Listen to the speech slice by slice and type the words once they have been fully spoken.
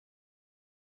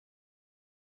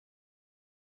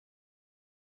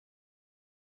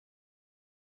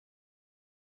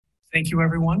Thank you,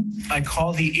 everyone. I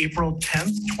call the April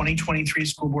 10th, 2023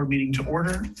 school board meeting to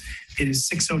order. It is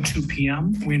 6:02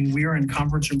 p.m. when we are in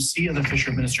conference room C of the Fisher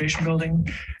Administration Building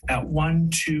at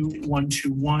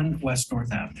 12121 West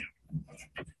North Avenue.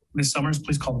 Ms. Summers,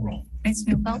 please call the roll. Ms.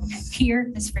 Neufeld?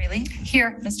 Here. Ms. Fraley?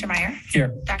 Here. Mr. Meyer?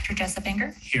 Here. Dr. Jessup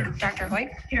Banger? Here. Dr. Hoyt?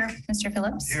 Here. Mr.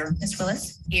 Phillips? Here. Ms.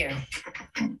 Willis? Here.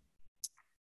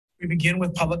 We begin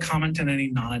with public comment on any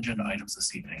non-agenda items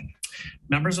this evening.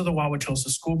 Members of the Wauwatosa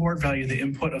School Board value the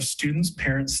input of students,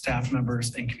 parents, staff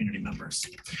members, and community members.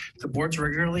 The board's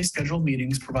regularly scheduled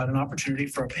meetings provide an opportunity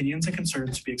for opinions and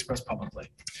concerns to be expressed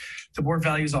publicly. The board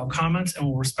values all comments and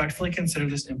will respectfully consider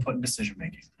this input in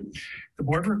decision-making. The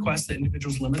board requests that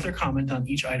individuals limit their comment on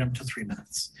each item to 3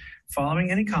 minutes.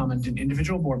 Following any comment, an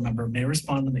individual board member may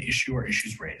respond on the issue or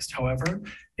issues raised. However,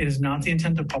 it is not the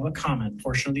intent of public comment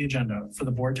portion of the agenda for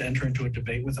the board to enter into a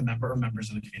debate with a member or members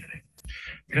of the community.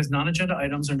 Because non-agenda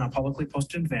items are not publicly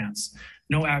posted in advance,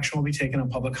 no action will be taken on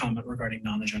public comment regarding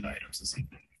non-agenda items this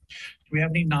evening. Do we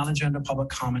have any non-agenda public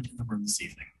comment in the room this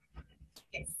evening?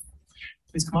 Yes.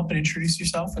 Please come up and introduce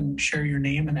yourself and share your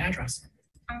name and address.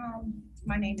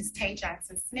 My name is Tay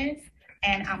Jackson Smith,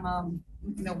 and I'm a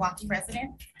Milwaukee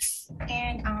resident.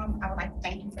 And I would like to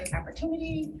thank you for this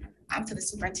opportunity. To the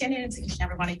superintendent, to each and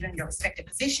every one of you in your respective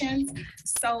positions.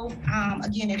 So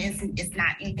again, it's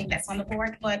not anything that's on the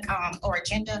board, but or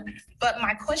agenda. But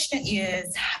my question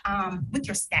is with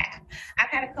your staff. I've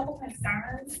had a couple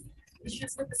concerns,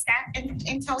 issues with the staff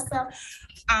in Tulsa.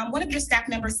 One of your staff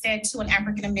members said to an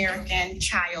African-American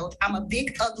child, "I'm a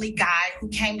big ugly guy who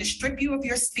came to strip you of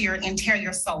your spirit and tear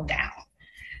your soul down."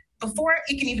 Before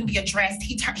it can even be addressed,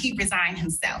 he resigned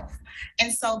himself.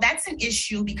 And so that's an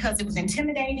issue because it was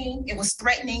intimidating, it was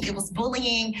threatening, it was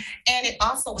bullying, and it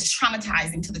also was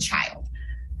traumatizing to the child.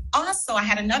 Also, I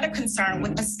had another concern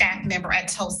with a staff member at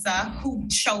Tulsa who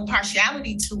showed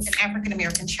partiality to an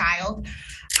African-American child.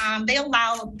 They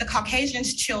allowed the Caucasian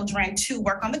children to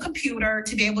work on the computer,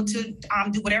 to be able to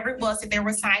do whatever it was that they were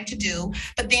assigned to do,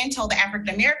 but then told the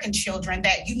African-American children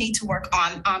that you need to work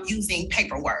on using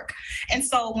paperwork. And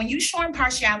so when you're showing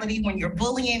partiality, when you're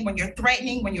bullying, when you're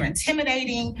threatening, when you're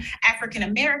intimidating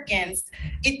African-Americans,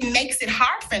 it makes it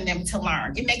hard for them to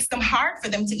learn. It makes them hard for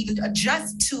them to even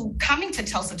adjust to coming to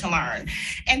Tulsa to learn.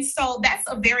 And so that's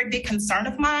a very big concern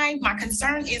of mine. My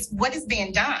concern is what is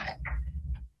being done.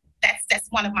 That's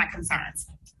one of my concerns.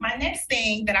 My next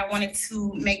thing that I wanted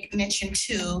to make mention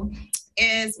to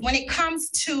is when it comes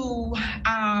to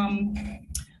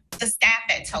the staff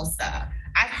at Tulsa.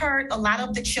 I've heard a lot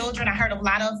of the children,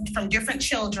 from different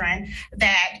children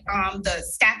that the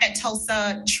staff at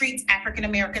Tulsa treats African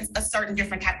Americans a certain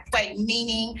different type of way,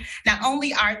 meaning not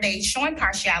only are they showing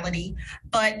partiality,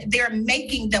 but they're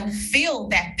making them feel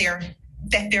that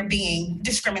they're being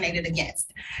discriminated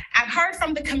against. I've heard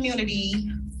from the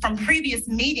community from previous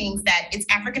meetings that it's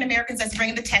African Americans that's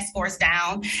bringing the test scores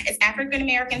down. It's African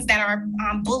Americans that are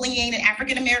bullying and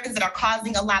African Americans that are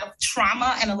causing a lot of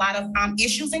trauma and a lot of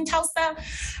issues in Tulsa.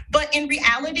 But in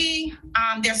reality,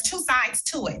 there's two sides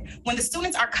to it. When the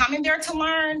students are coming there to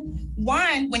learn,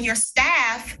 one, when your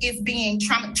staff is being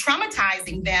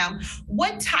traumatizing them,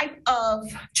 what type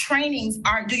of trainings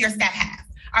do your staff have?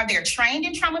 Are they trained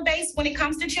in trauma-based when it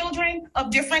comes to children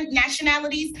of different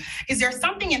nationalities? Is there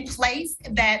something in place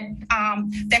that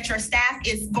your staff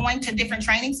is going to different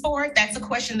trainings for? That's a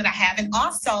question that I have. And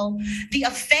also the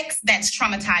effects that's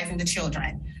traumatizing the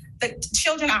children. The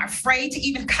children are afraid to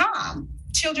even come.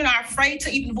 Children are afraid to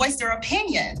even voice their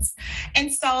opinions.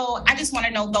 And so I just want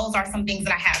to know, those are some things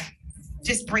that I have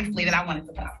just briefly that I wanted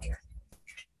to put out here.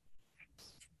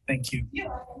 Thank you. You're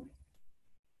welcome.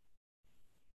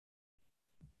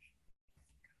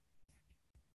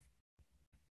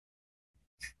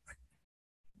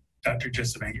 Dr.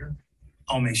 Jessup Banger,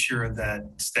 I'll make sure that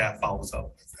staff follows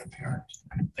up with that parent.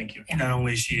 Thank you. Yeah. Not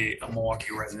only is she a Milwaukee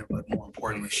resident, but more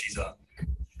importantly, she's a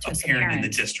parent in the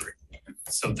district.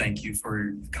 So thank you for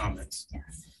your comments.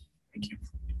 Yes. Thank you.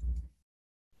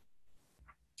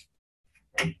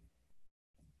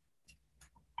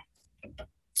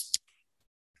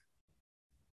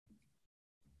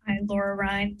 Hi, Laura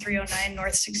Ryan, 309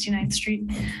 North 69th Street.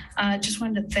 Just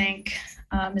wanted to thank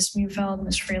Ms. Neufeld,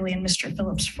 Ms. Fraley, and Mr.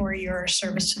 Phillips for your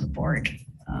service to the board.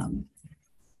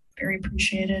 Very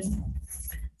appreciated.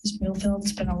 Ms. Neufeld,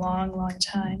 it's been a long, long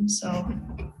time, so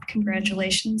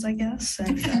congratulations, I guess.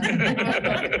 And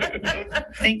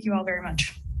thank you all very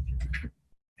much.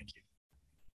 Thank you.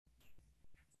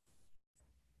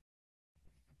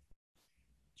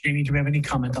 Jamie, do we have any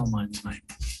comment online tonight?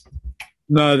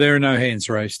 No, there are no hands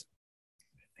raised.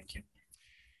 Thank you.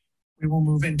 We will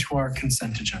move into our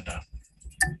consent agenda.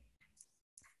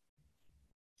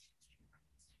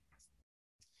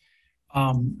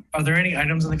 Are there any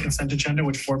items on the consent agenda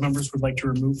which board members would like to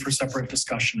remove for separate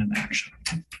discussion and action?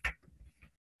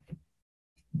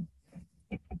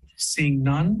 Seeing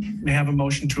none, may I have a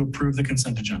motion to approve the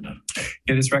consent agenda?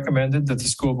 It is recommended that the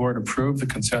school board approve the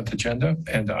consent agenda,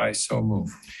 and I so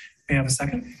move. May I have a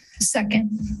second?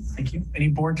 Second. Thank you. Any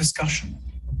board discussion?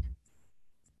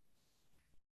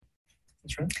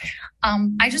 That's right.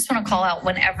 I just want to call out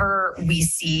whenever we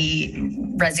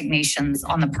see resignations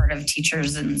on the part of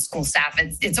teachers and school staff,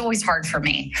 it's always hard for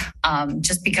me.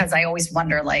 Just because I always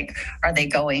wonder, like, are they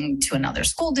going to another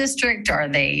school district? Are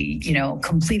they,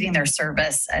 completing their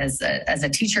service as a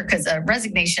teacher? Because a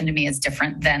resignation to me is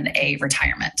different than a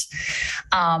retirement.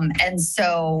 And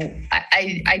so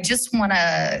I just want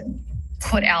to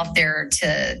put out there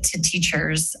to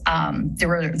teachers. There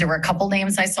were a couple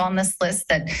names I saw on this list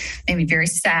that made me very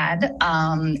sad,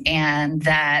 and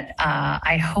that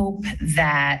I hope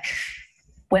that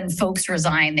when folks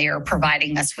resign, they are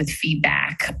providing us with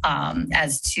feedback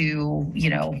as to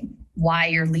why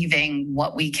you're leaving,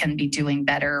 what we can be doing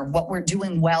better, what we're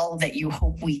doing well that you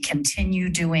hope we continue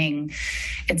doing,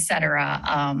 et cetera.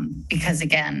 Because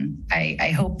again,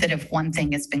 I hope that if one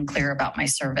thing has been clear about my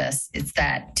service, it's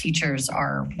that teachers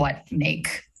are what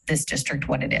make this district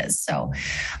what it is. So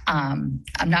I'm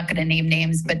not going to name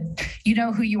names, but you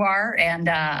know who you are. And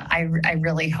I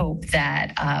really hope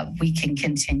that we can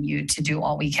continue to do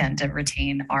all we can to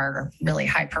retain our really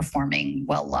high performing,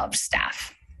 well-loved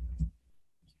staff.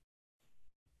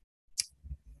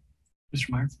 Mr.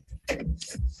 Meyer?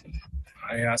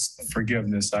 I ask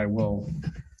forgiveness. I will.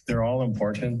 They're all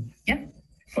important. Yeah.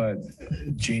 But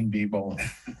Jean Biebel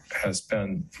has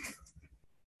been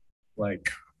like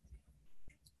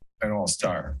an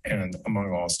all-star and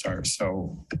among all-stars.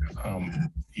 So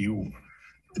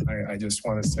I just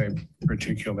want to say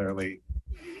particularly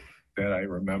that I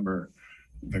remember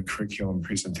the curriculum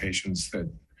presentations that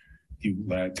you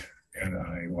led, and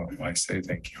I say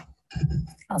thank you.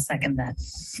 I'll second that.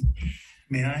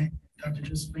 May I, Dr.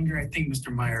 Josephinger? I think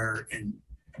Mr. Meyer in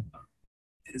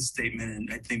his statement, and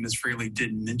I think Ms. Fraley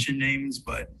didn't mention names,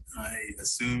 but I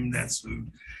assume that's who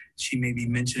she may be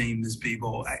mentioning, Ms.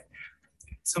 Biebel.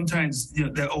 Sometimes,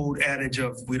 that old adage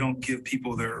of we don't give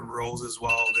people their roses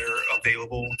while they're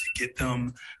available to get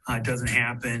them doesn't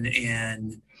happen.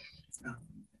 And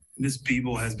Ms.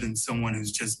 Biebel has been someone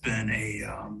who's just been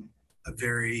a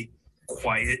very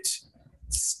quiet,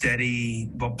 steady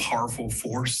but powerful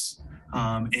force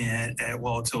at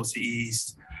Wauwatosa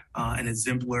East, an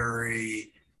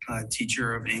exemplary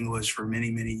teacher of English for many,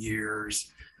 many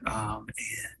years. I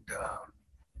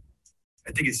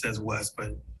think it says West,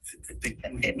 but I think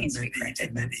it needs to be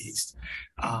corrected. East.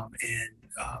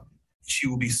 She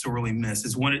will be sorely missed.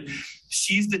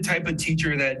 She's the type of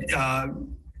teacher that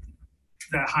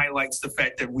highlights the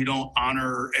fact that we don't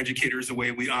honor educators the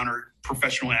way we honor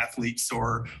professional athletes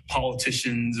or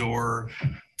politicians or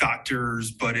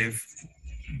doctors. But if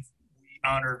we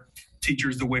honor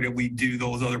teachers the way that we do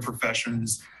those other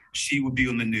professions, she would be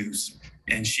on the news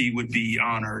and she would be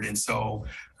honored. And so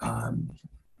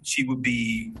she would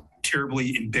be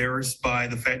terribly embarrassed by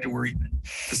the fact that we're even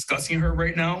discussing her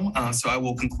right now. So I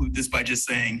will conclude this by just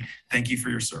saying thank you for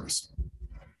your service.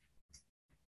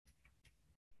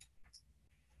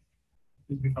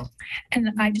 And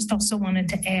I just also wanted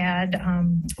to add,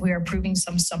 we are approving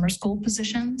some summer school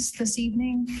positions this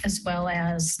evening, as well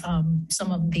as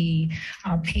some of the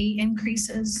pay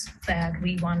increases that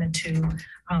we wanted to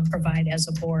provide as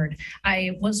a board.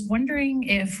 I was wondering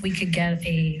if we could get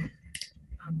a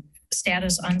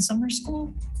status on summer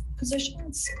school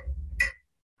positions.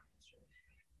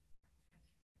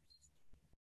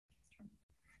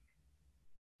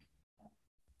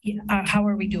 Yeah, how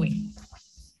are we doing?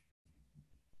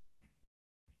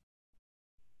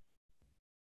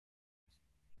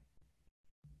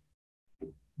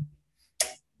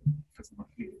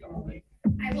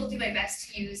 I will do my best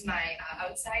to use my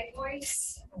outside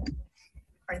voice.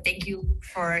 Or thank you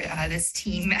for this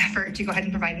team effort to go ahead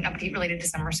and provide an update related to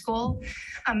summer school.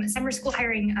 Summer school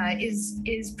hiring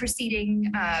is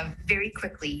proceeding very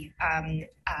quickly.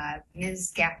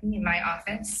 Ms. Gaffney in my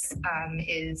office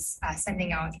is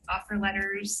sending out offer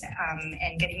letters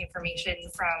and getting information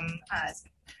from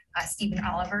Stephen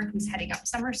Oliver, who's heading up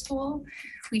summer school.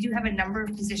 We do have a number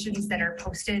of positions that are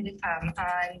posted on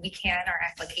our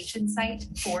application site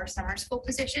for summer school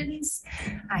positions.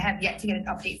 I have yet to get an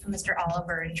update from Mr.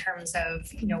 Oliver in terms of,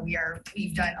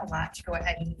 we've done a lot to go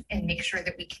ahead and make sure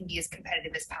that we can be as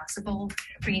competitive as possible,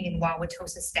 bringing in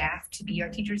Wauwatosa staff to be our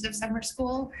teachers of summer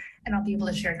school. And I'll be able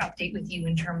to share an update with you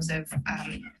in terms of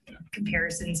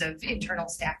comparisons of internal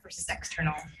staff versus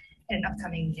external in an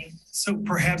upcoming meeting. So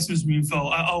perhaps, Ms.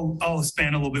 Munfeld, I'll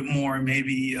expand a little bit more, and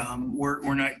maybe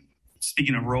we're not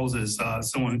speaking of roses,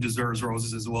 someone who deserves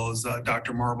roses as well as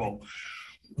Dr. Marble.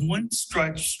 One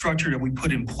structure that we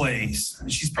put in place,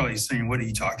 and she's probably saying, what are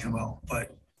you talking about?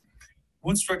 But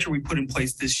one structure we put in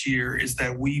place this year is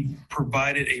that we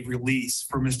provided a release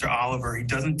for Mr. Oliver. He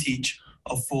doesn't teach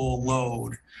a full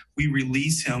load. We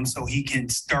release him so he can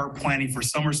start planning for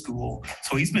summer school.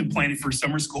 So he's been planning for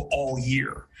summer school all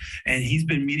year. And he's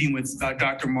been meeting with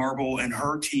Dr. Marble and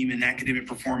her team in academic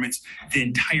performance the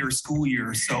entire school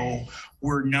year. So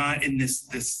we're not in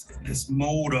this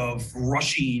mode of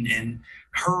rushing and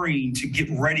hurrying to get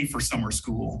ready for summer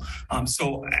school.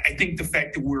 So I think the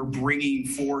fact that we're bringing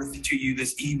forth to you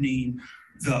this evening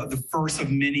the first of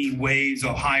many waves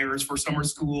of hires for summer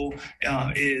school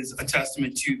is a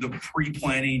testament to the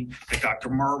pre-planning that Dr.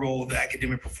 Marble, the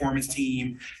academic performance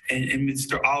team, and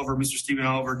Mr. Oliver, Mr. Stephen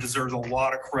Oliver deserves a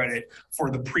lot of credit for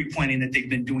the pre-planning that they've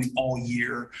been doing all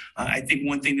year. I think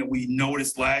one thing that we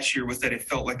noticed last year was that it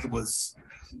felt like it was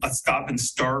a stop and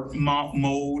start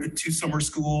mode to summer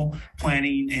school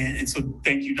planning. And so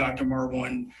thank you, Dr. Marble,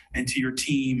 and to your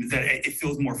team, that it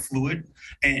feels more fluid.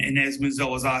 And as Ms.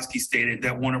 Zelazowski stated,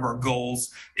 that one of our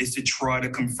goals is to try to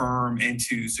confirm and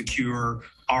to secure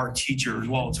our teachers,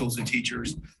 Wauwatosa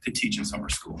teachers, to teach in summer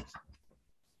school.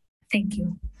 Thank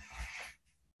you.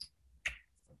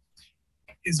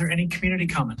 Is there any community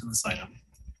comment on this item?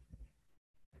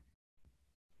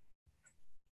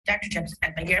 Dr. Jefferson,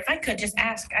 if I could just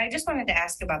ask, I just wanted to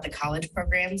ask about the college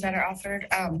programs that are offered.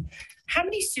 How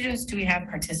many students do we have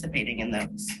participating in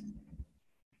those?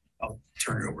 I'll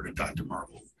turn it over to Dr.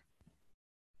 Marble.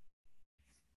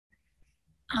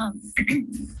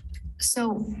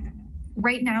 So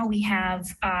right now we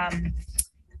have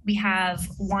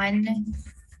one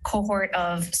cohort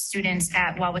of students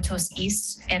at Wauwatosa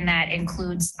East, and that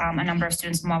includes a number of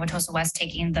students from Wauwatosa West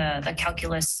taking the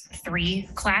Calculus 3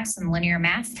 class in linear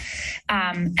math.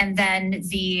 And then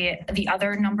the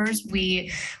other numbers,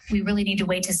 we really need to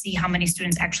wait to see how many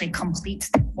students actually complete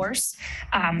the course.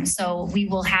 So we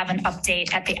will have an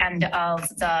update at the end of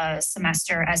the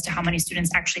semester as to how many students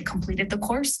actually completed the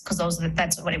course, because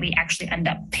that's what we actually end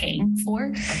up paying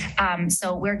for.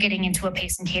 So we're getting into a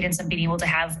pace and cadence of being able to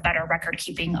have better record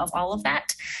keeping of all of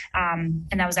that. And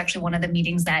that was actually one of the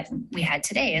meetings that we had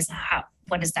today, is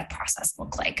what does that process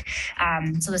look like?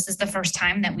 So this is the first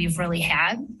time that we've really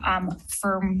had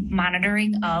firm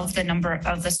monitoring of the number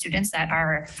of the students that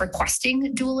are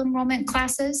requesting dual enrollment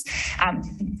classes.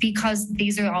 Because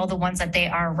these are all the ones that they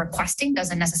are requesting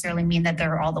doesn't necessarily mean that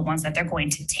they're all the ones that they're going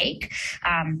to take.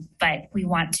 But we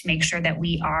want to make sure that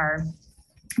we are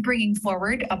bringing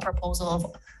forward a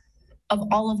proposal of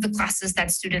all of the classes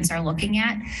that students are looking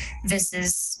at. This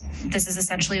is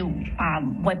essentially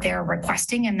what they're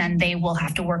requesting, and then they will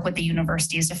have to work with the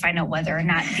universities to find out whether or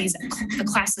not the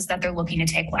classes that they're looking to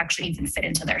take will actually even fit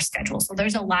into their schedule. So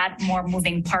there's a lot more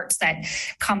moving parts that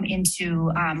come into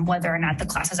whether or not the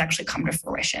classes actually come to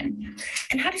fruition.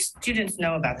 And how do students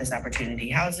know about this opportunity?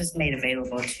 How is this made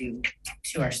available to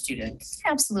our students?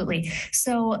 Absolutely.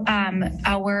 So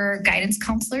our guidance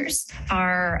counselors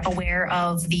are aware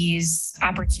of these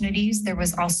opportunities. There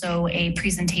was also a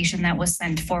presentation that was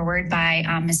sent forward by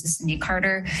Mrs. Cindy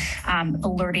Carter,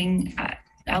 alerting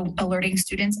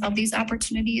students of these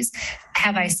opportunities.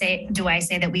 Do I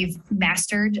say that we've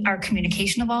mastered our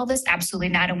communication of all this? Absolutely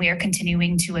not. And we are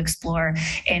continuing to explore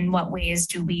in what ways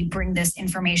do we bring this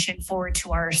information forward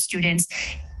to our students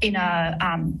in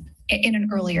an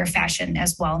earlier fashion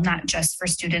as well, not just for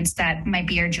students that might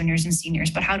be our juniors and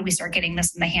seniors, but how do we start getting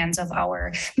this in the hands of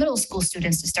our middle school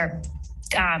students to start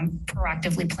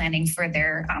proactively planning for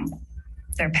their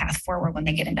path forward when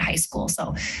they get into high school.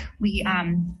 So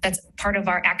that's part of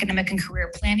our academic and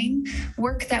career planning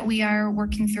work that we are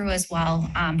working through as well.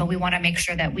 But we want to make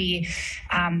sure that we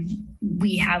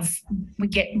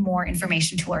get more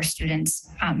information to our students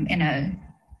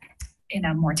in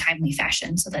a more timely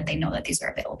fashion so that they know that these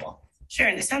are available. Sure,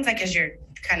 and it sounds like as you're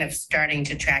kind of starting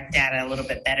to track data a little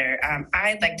bit better,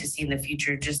 I'd like to see in the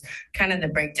future just kind of the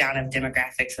breakdown of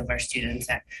demographics of our students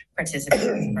that participate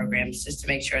in these programs, just to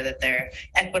make sure that they're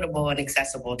equitable and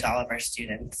accessible to all of our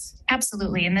students.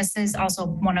 Absolutely, and this is also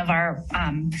one of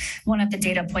the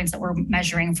data points that we're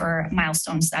measuring for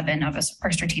milestone 7 of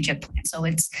our strategic plan. So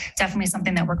it's definitely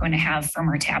something that we're going to have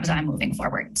firmer tabs on moving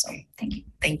forward. So thank you.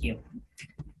 Thank you.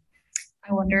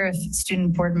 I wonder if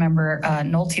student board member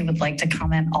Nolte would like to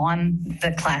comment on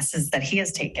the classes that he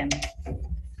has taken.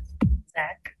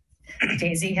 Zach,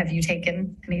 Daisy, have you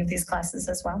taken any of these classes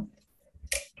as well?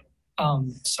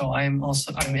 So I'm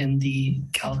in the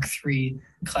Calc 3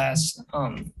 class.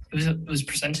 It was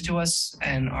presented to us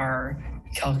in our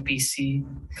Calc BC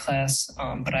class,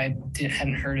 but I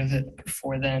hadn't heard of it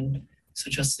before then. So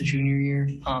just the junior year.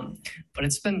 But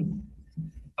it's been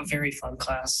a very fun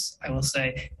class, I will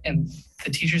say, and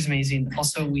the teacher's amazing.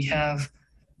 Also, we have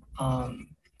 5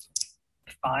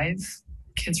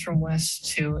 kids from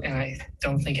West too, and I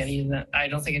don't think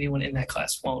anyone in that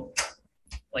class won't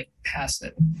pass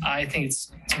it. I think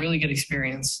it's a really good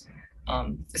experience,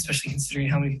 especially considering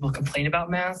how many people complain about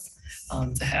math,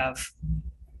 to have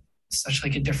such a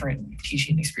different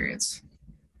teaching experience.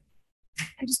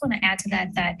 I just want to add to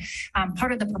that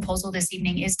part of the proposal this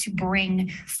evening is to bring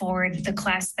forward the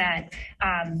class that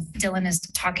Dylan is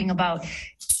talking about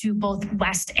to both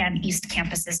West and East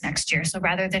campuses next year. So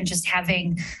rather than just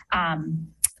having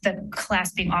the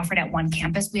class being offered at one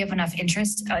campus, we have enough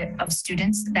interest of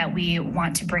students that we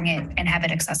want to bring it and have it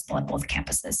accessible at both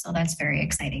campuses. So that's very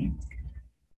exciting.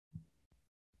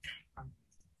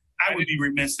 I would be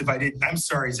remiss if I didn't. I'm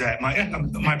sorry, Zach. My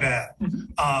bad.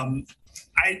 I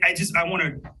want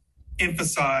to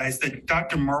emphasize that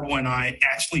Dr. Marble and I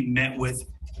actually met with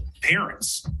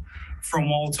parents from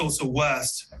Wauwatosa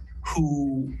West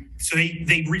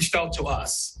they reached out to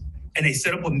us and they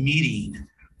set up a meeting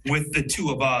with the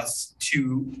two of us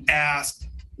to ask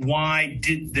why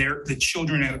did the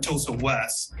children at Tosa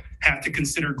West have to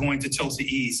consider going to Tosa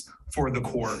East for the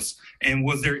course? And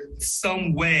was there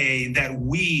some way that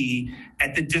we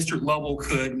at the district level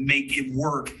could make it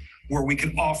work where we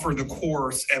could offer the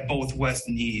course at both West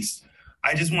and East?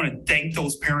 I just want to thank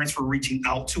those parents for reaching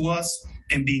out to us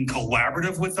and being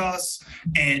collaborative with us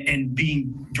and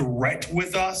being direct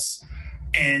with us.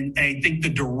 And I think the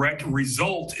direct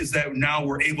result is that now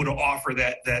we're able to offer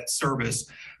that service.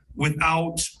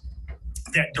 Without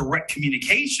that direct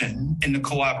communication and the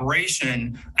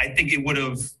collaboration, I think it would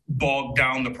have bogged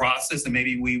down the process and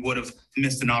maybe we would have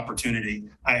missed an opportunity.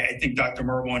 I think Dr.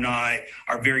 Marble and I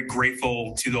are very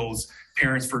grateful to those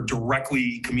parents for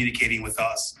directly communicating with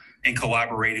us and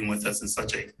collaborating with us in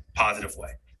such a positive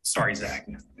way. Sorry, Zach.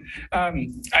 I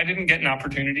didn't get an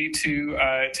opportunity to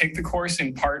take the course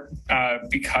in part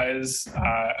because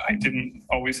I didn't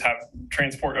always have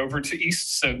transport over to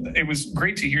East. So it was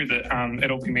great to hear that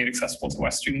it'll be made accessible to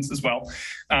West students as well.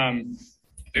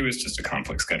 It was just a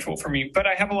conflict schedule for me. But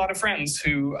I have a lot of friends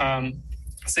who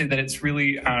say that it's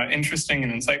really interesting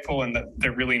and insightful and that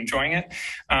they're really enjoying it.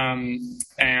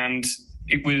 And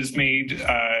it was made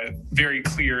very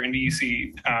clear and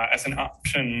easy as an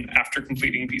option after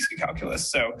completing BC Calculus.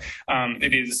 So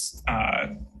it is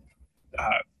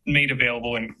made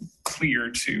available and clear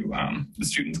to the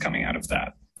students coming out of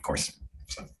that course.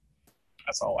 So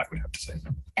that's all I would have to say.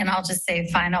 And I'll just say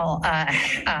final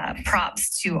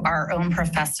props to our own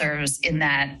professors in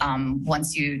that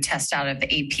once you test out of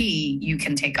AP, you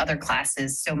can take other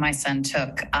classes. So my son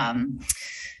took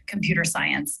computer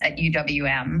science at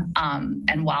UWM.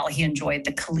 And while he enjoyed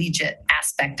the collegiate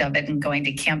aspect of it and going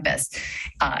to campus,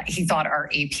 he thought our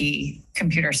AP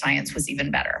computer science was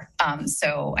even better.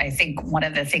 So I think one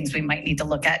of the things we might need to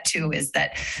look at too is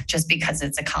that just because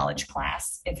it's a college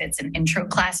class, if it's an intro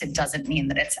class, it doesn't mean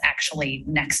that it's actually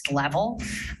next level,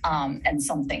 and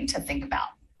something to think about.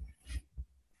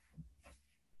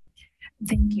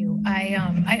 Thank you.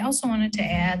 I also wanted to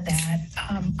add that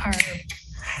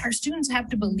our students have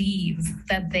to believe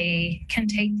that they can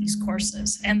take these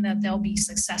courses and that they'll be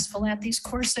successful at these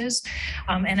courses.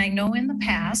 And I know in the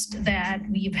past that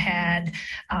we've had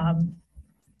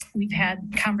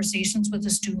conversations with the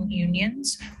student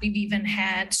unions. We've even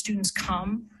had students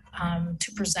come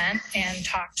to present and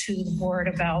talk to the board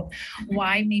about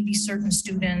why maybe certain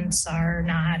students are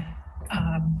not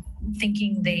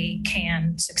thinking they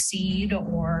can succeed,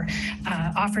 or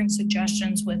offering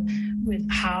suggestions with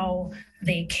how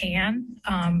they can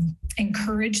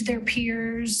encourage their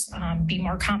peers, be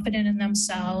more confident in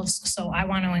themselves. So I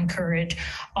want to encourage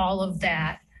all of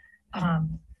that,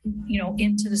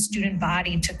 into the student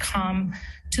body to come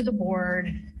to the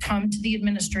board, come to the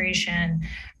administration,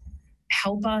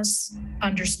 help us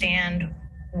understand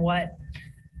what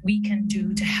we can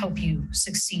do to help you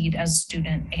succeed as a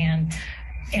student, and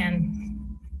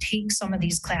take some of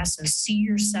these classes, see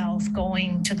yourself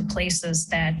going to the places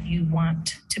that you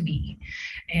want to be,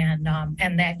 and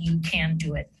that you can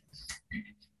do it.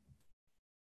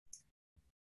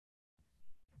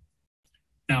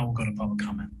 Now we'll go to public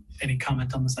comment. Any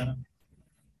comment on this item?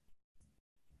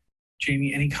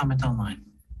 Jamie, any comment online?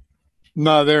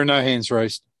 No, there are no hands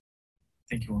raised.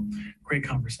 Thank you all. Great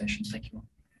conversation. Thank you all.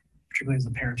 Particularly as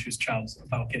a parent whose child's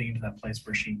about getting into that place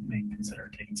where she may consider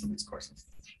taking some of these courses.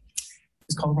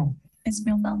 Please call the roll. Ms.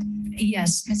 Muehlfeld?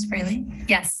 Yes. Ms. Fraley?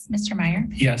 Yes. Mr. Meyer?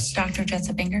 Yes. Dr.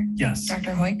 Jessup Binger? Yes.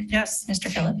 Dr. Hoyk? Yes. Mr.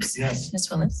 Phillips? Yes. Ms.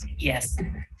 Willis? Yes.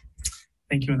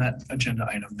 Thank you, and that agenda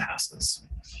item passes.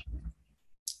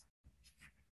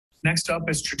 Next up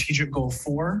is strategic goal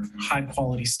 4, high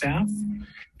quality staff.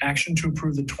 Action to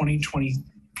approve the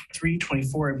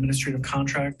 2023-24 administrative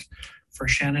contract for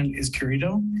Shannon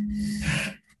Izquierdo. Did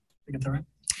I get that right?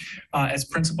 As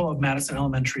principal of Madison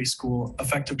Elementary School,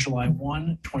 effective July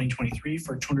 1, 2023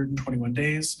 for 221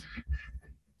 days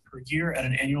per year at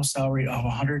an annual salary of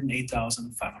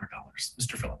 $108,500.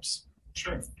 Mr. Phillips.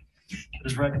 Sure. It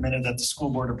is recommended that the school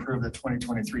board approve the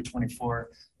 2023-24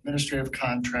 administrative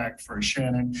contract for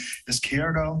Shannon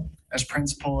Izquierdo as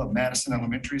principal of Madison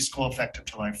Elementary School effective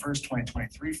July 1st,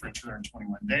 2023 for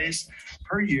 221 days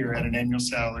per year at an annual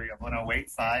salary of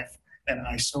 $108,500, and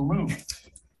I so move.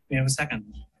 May I have a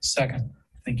second? Second.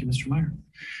 Thank you, Mr. Meyer.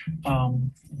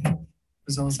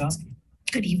 Ms. Olszewski.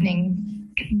 Good evening.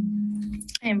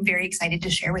 I am very excited to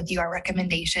share with you our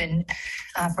recommendation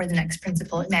for the next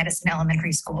principal at Madison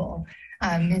Elementary School.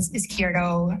 Ms.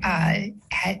 Izquierdo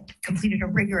had completed a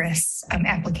rigorous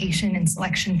application and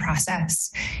selection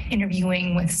process,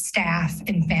 interviewing with staff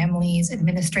and families,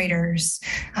 administrators,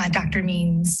 Dr.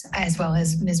 Means, as well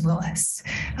as Ms. Willis.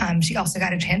 She also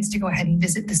got a chance to go ahead and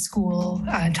visit the school,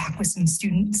 talk with some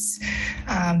students,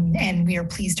 and we are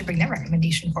pleased to bring that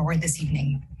recommendation forward this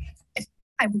evening.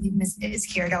 I believe Ms.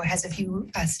 Izquierdo has a few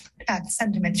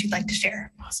sentiments she'd like to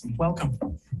share. Awesome. Welcome.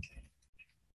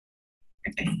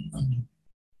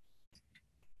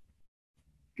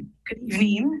 Good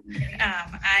evening.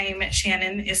 I'm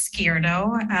Shannon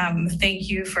Izquierdo. Thank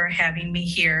you for having me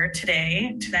here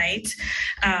tonight.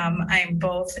 I'm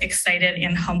both excited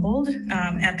and humbled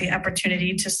at the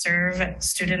opportunity to serve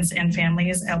students and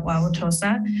families at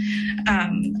Wauwatosa.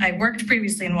 I worked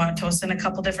previously in Wauwatosa in a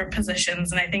couple different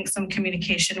positions, and I think some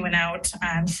communication went out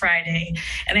on Friday,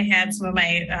 and I had some of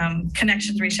my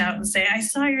connections reach out and say, I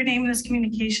saw your name in this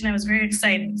communication. I was very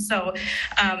excited. So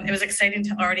it was exciting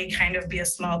to already kind of be a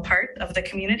small part of the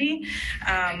community.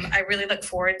 I really look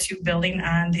forward to building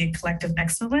on the collective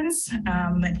excellence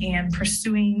and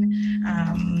pursuing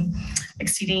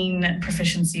exceeding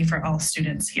proficiency for all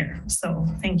students here. So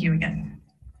thank you again.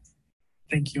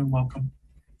 Thank you and welcome.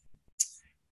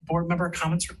 Board member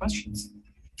comments or questions?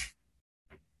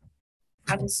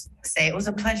 I'll just say it was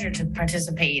a pleasure to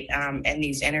participate in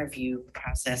these interview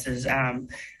processes.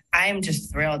 I am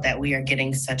just thrilled that we are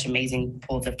getting such amazing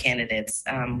pools of candidates.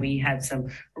 We had some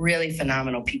really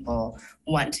phenomenal people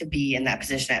want to be in that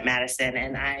position at Madison,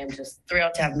 and I am just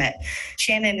thrilled to have met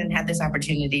Shannon and had this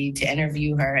opportunity to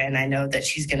interview her. And I know that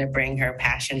she's going to bring her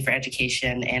passion for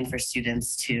education and for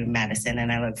students to Madison,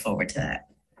 and I look forward to that.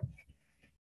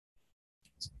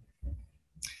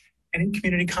 Any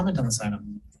community comment on this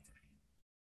item?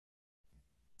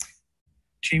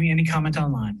 Jamie, any comment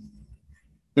online?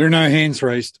 There are no hands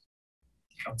raised.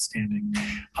 Outstanding.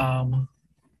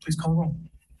 Please call the roll.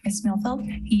 Ms.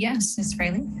 Muehlfeld? Yes. Ms.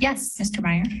 Fraley? Yes. Mr.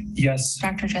 Meyer? Yes.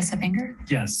 Dr. Jessup Binger?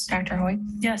 Yes. Dr. Hoyk?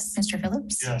 Yes. Mr.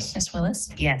 Phillips? Yes. Ms. Willis?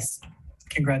 Yes.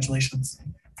 Congratulations.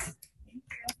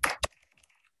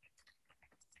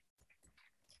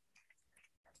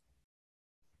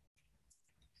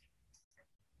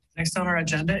 Next on our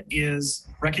agenda is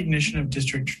recognition of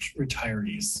district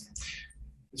retirees.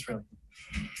 Ms. Fraley.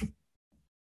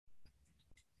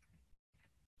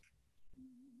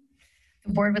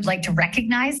 The board would like to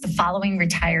recognize the following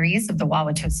retirees of the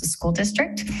Wauwatosa School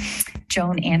District: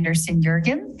 Joan Anderson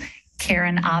Jurgen,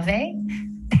 Karen Ave,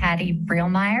 Patty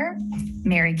Brielmeyer,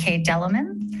 Mary Kay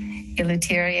Delaman,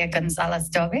 Eleuteria Gonzalez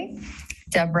Dobe,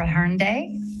 Deborah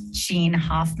Hernday, Jean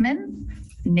Hoffman,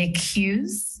 Nick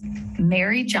Hughes,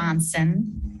 Mary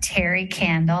Johnson, Terry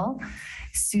Candle,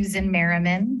 Susan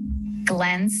Merriman,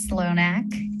 Glenn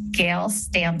Slonak, Gail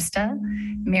Stampsta,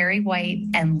 Mary White,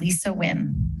 and Lisa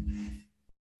Wynn.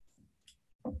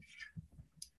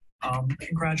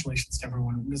 Congratulations to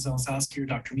everyone. Ms. Olszewski or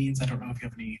Dr. Means, I don't know if you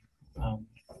have any.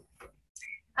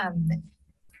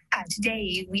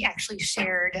 Today, we actually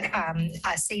shared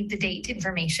save the date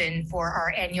information for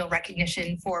our annual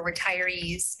recognition for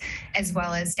retirees, as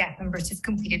well as staff members who've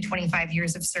completed 25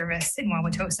 years of service in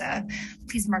Wauwatosa.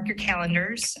 Please mark your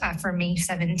calendars for May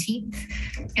 17th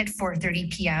at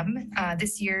 4:30 p.m.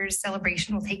 This year's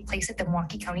celebration will take place at the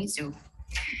Milwaukee County Zoo.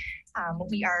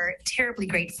 We are terribly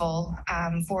grateful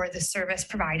for the service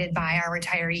provided by our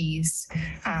retirees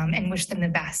and wish them the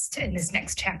best in this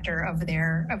next chapter of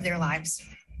their lives.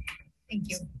 Thank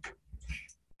you.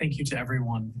 Thank you to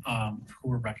everyone who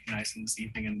were recognized this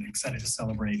evening, and excited to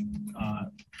celebrate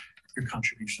your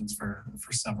contributions for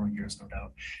several years, no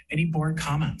doubt. Any board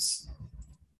comments?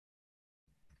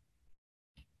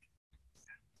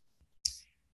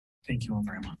 Thank you all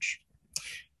very much.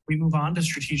 We move on to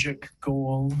strategic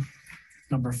goal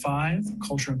number 5,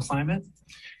 culture and climate.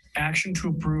 Action to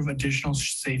approve additional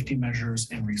safety measures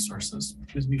and resources.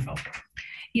 Ms. Mufeld.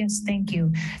 Yes, thank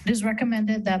you. It is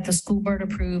recommended that the school board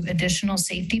approve additional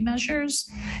safety measures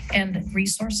and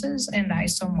resources, and I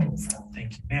so move.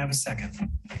 Thank you. May I have a second?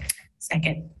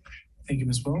 Second. Thank you,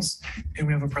 Ms. Wills. And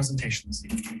we have a presentation this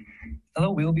evening. Hello,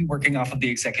 we will be working off of the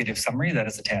executive summary that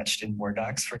is attached in board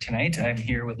docs for tonight. I'm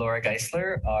here with Laura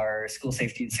Geisler, our school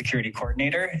safety and security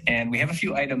coordinator, and we have a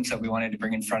few items that we wanted to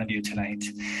bring in front of you tonight.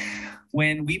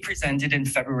 When we presented in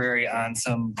February on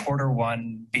some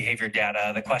Q1 behavior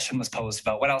data, the question was posed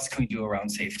about what else can we do around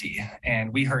safety?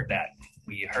 And we heard that.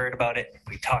 We heard about it.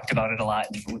 We talked about it a lot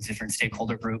with different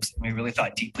stakeholder groups. And we really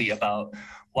thought deeply about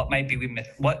what might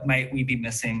we be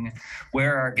missing?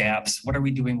 Where are our gaps? What are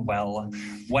we doing well?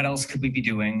 What else could we be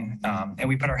doing? And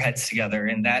we put our heads together,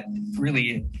 and that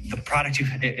really, the product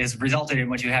is resulted in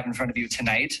what you have in front of you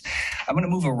tonight. I'm going to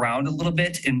move around a little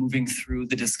bit in moving through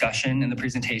the discussion and the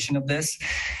presentation of this.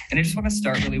 And I just want to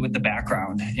start really with the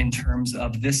background in terms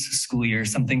of this school year,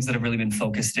 some things that have really been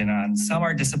focused in on. Some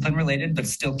are discipline related, but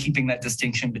still keeping that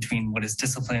distinction between what is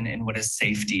discipline and what is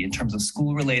safety in terms of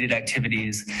school related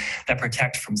activities that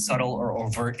protect from subtle or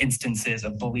overt instances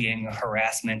of bullying,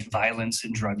 harassment, violence,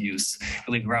 and drug use,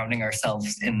 really grounding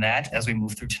ourselves in that as we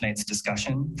move through tonight's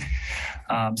discussion.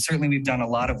 Certainly, we've done a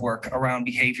lot of work around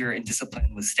behavior and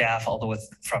discipline with staff, all the way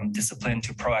from discipline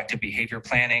to proactive behavior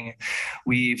planning.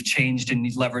 We've changed and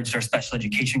leveraged our special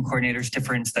education coordinators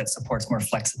difference that supports more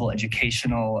flexible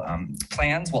educational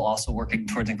plans while also working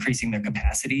towards increasing their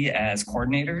capacity as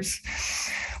coordinators.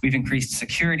 We've increased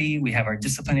security. We have our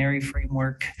disciplinary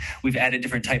framework. We've added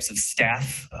different types of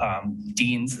staff,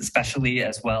 deans especially,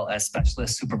 as well as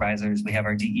specialist supervisors. We have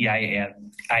our DEIA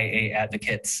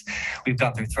advocates. We've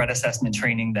gone through threat assessment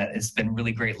training that has been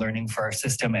really great learning for our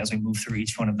system as we move through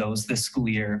each one of those this school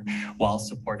year, while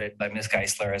supported by Ms.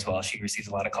 Geisler as well. She receives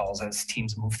a lot of calls as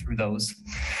teams move through those.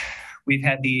 We've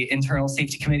had the internal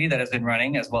safety committee that has been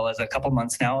running, as well as a couple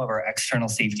months now of our external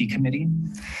safety committee.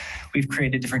 We've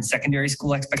created different secondary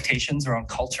school expectations around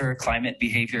culture, climate,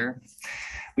 behavior.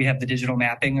 We have the digital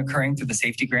mapping occurring through the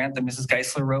safety grant that Mrs.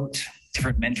 Geisler wrote,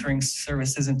 different mentoring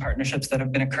services and partnerships that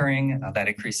have been occurring that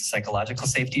increase the psychological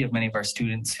safety of many of our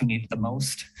students who need it the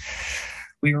most.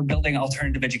 We are building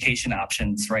alternative education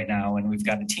options right now, and we've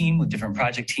got a team with different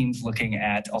project teams looking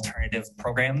at alternative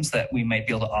programs that we might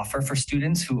be able to offer for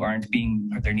students who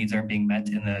their needs aren't being met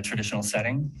in the traditional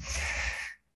setting.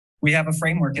 We have a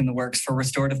framework in the works for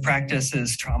restorative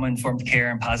practices, trauma-informed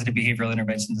care, and positive behavioral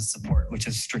interventions and support, which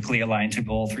is strictly aligned to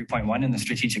Goal 3.1 in the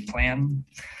strategic plan.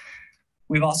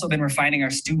 We've also been refining our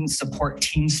student support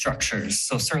team structures.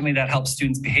 So certainly that helps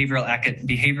students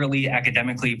behaviorally,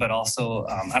 academically, but also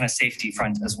on a safety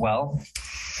front as well.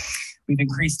 We've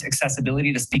increased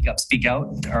accessibility to Speak Up, Speak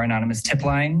Out, our anonymous tip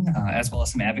line, as well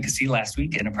as some advocacy last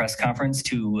week in a press conference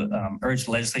to urge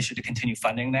the legislature to continue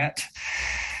funding that.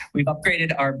 We've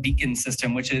upgraded our Beacon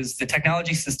system, which is the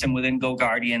technology system within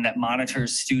GoGuardian that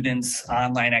monitors students'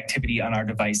 online activity on our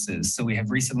devices. So we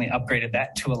have recently upgraded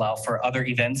that to allow for other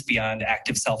events beyond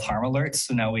active self-harm alerts.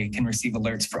 So now we can receive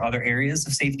alerts for other areas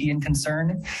of safety and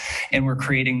concern. And we're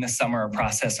creating this summer a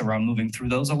process around moving through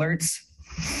those alerts.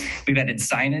 We've added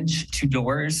signage to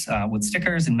doors with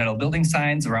stickers and metal building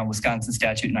signs around Wisconsin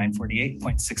Statute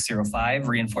 948.605,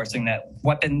 reinforcing that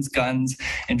weapons, guns,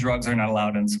 and drugs are not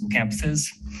allowed on some campuses.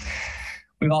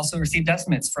 We've also received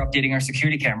estimates for updating our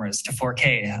security cameras to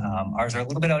 4K. Ours are a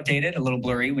little bit outdated, a little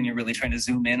blurry when you're really trying to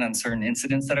zoom in on certain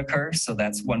incidents that occur. So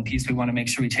that's one piece we want to make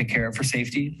sure we take care of for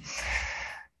safety.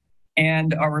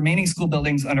 And our remaining school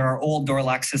buildings under our old door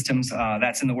lock systems,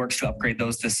 that's in the works to upgrade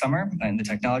those this summer in the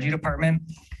technology department,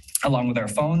 along with our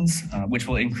phones, which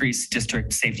will increase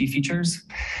district safety features.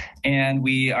 And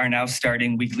we are now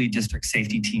starting weekly district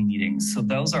safety team meetings. So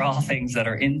those are all things that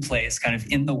are in place, kind of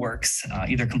in the works,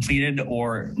 either completed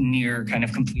or near kind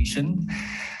of completion.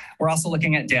 We're also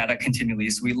looking at data continually.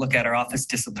 So we look at our office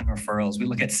discipline referrals. We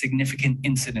look at significant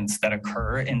incidents that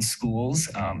occur in schools.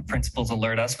 Principals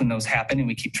alert us when those happen, and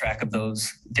we keep track of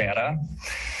those data.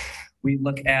 We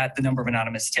look at the number of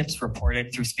anonymous tips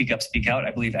reported through Speak Up, Speak Out. I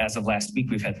believe as of last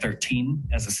week, we've had 13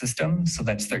 as a system. So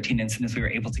that's 13 incidents we were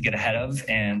able to get ahead of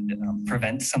and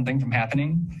prevent something from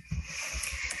happening.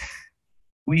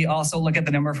 We also look at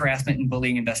the number of harassment and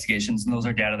bullying investigations, and those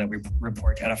are data that we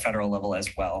report at a federal level as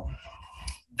well.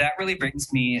 That really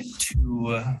brings me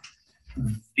to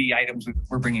the items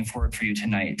we're bringing forward for you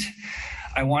tonight.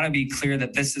 I want to be clear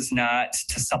that this is not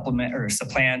to supplement or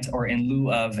supplant or in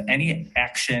lieu of any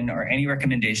action or any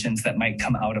recommendations that might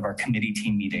come out of our committee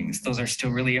team meetings. Those are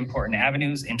still really important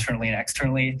avenues internally and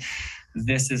externally.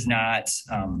 This is not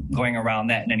going around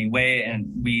that in any way.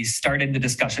 And we started the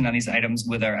discussion on these items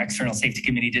with our external safety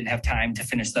committee, didn't have time to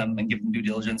finish them and give them due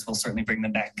diligence. We'll certainly bring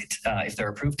them back if they're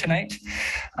approved tonight.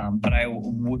 But I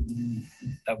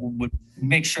would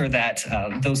make sure that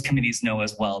those committees know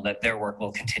as well that their work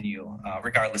will continue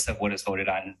regardless of what is voted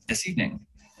on this evening.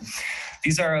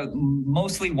 These are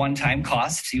mostly one-time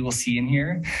costs you will see in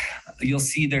here. You'll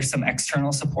see there's some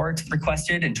external support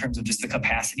requested in terms of just the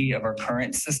capacity of our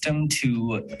current system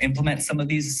to implement some of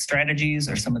these strategies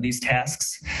or some of these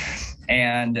tasks.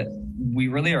 And we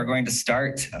really are going to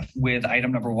start with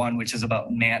item number 1, which is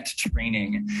about MANT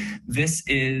training. This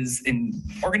is an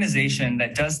organization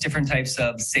that does different types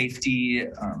of safety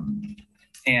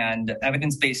and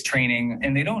evidence-based training,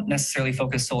 and they don't necessarily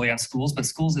focus solely on schools, but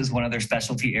schools is one of their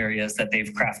specialty areas that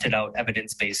they've crafted out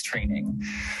evidence-based training.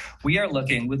 We are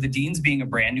looking, with the deans being a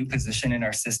brand new position in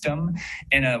our system,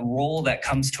 and a role that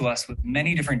comes to us with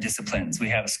many different disciplines. We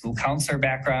have a school counselor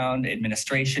background,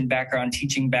 administration background,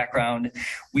 teaching background.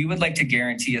 We would like to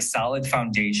guarantee a solid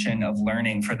foundation of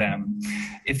learning for them.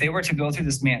 If they were to go through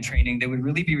this MANT training, they would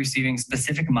really be receiving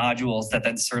specific modules that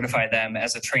then certify them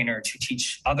as a trainer to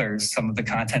teach others some of the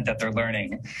content that they're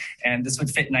learning. And this would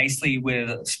fit nicely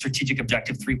with strategic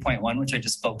objective 3.1, which I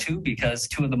just spoke to, because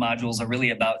 2 of the modules are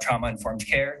really about trauma-informed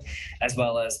care, as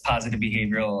well as positive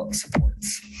behavioral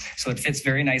supports. So it fits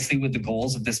very nicely with the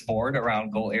goals of this board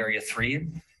around goal area 3.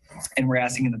 And we're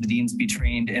asking that the deans be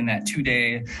trained in that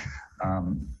 2-day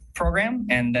program,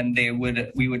 and then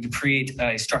we would create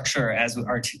a structure as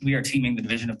we are teaming the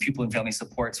Division of Pupil and Family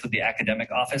Supports with the academic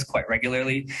office quite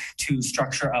regularly to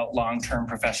structure out long-term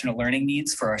professional learning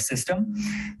needs for our system.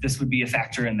 This would be a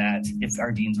factor in that if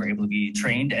our deans were able to be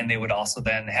trained, and they would also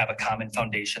then have a common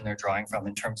foundation they're drawing from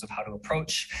in terms of how to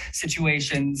approach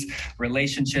situations,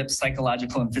 relationships,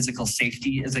 psychological and physical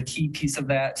safety is a key piece of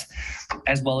that,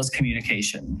 as well as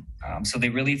communication. So they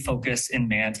really focus in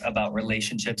MANT about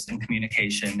relationships and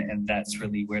communication, and that's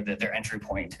really where their entry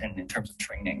point and in terms of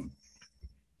training.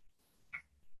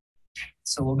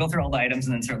 So we'll go through all the items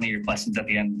and then certainly your questions at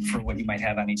the end for what you might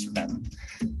have on each of them.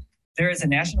 There is a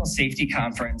national safety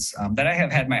conference that I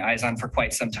have had my eyes on for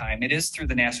quite some time. It is through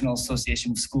the National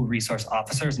Association of School Resource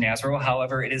Officers, NASRO.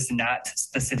 However, it is not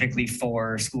specifically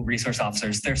for school resource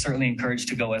officers. They're certainly encouraged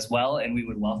to go as well, and we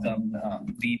would welcome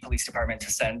the police department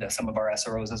to send some of our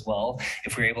SROs as well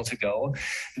if we're able to go.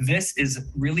 This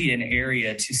is really an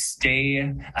area to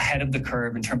stay ahead of the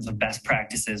curve in terms of best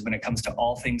practices when it comes to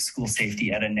all things school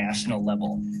safety at a national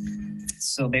level.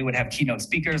 So they would have keynote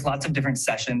speakers, lots of different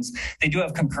sessions. They do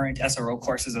have concurrent SRO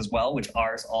courses as well, which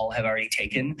ours all have already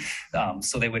taken.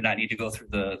 So they would not need to go through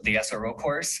the SRO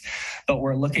course. But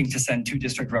we're looking to send 2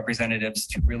 district representatives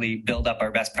to really build up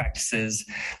our best practices,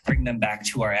 bring them back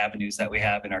to our avenues that we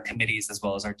have in our committees, as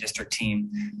well as our district team,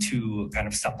 to kind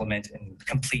of supplement and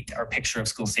complete our picture of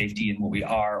school safety and what we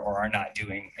are or are not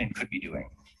doing and could be doing.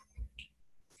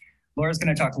 Laura's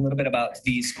going to talk a little bit about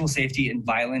the school safety and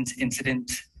violent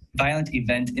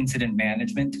event incident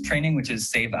management training, which is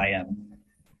SAVE IM.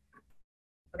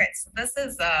 Okay, so this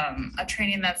is a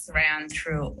training that's ran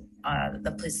through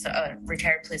the police,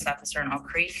 retired police officer in Oak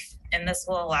Creek, and this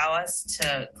will allow us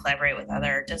to collaborate with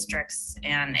other districts,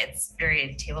 and it's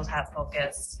very tabletop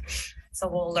focused. So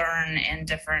we'll learn in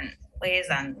different ways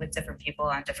with different people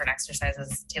on different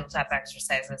exercises, tabletop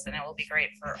exercises, and it will be great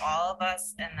for all of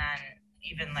us, and then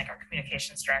even like our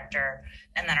communications director,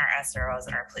 and then our SROs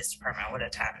and our police department would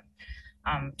attend.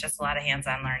 Just a lot of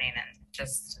hands-on learning and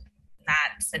just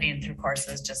not sitting through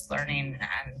courses, just learning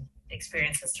and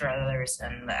experiences through others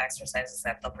and the exercises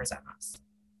that they'll present us.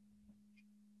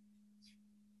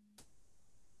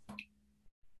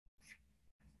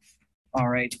 All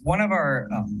right, one of our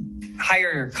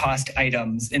higher cost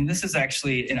items, and this is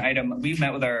actually an item, we've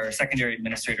met with our secondary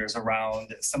administrators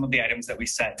around some of the items that we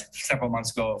set several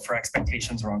months ago for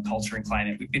expectations around culture and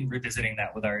climate. We've been revisiting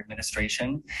that with our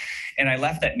administration. And I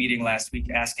left that meeting last week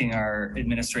asking our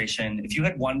administration, if you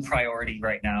had one priority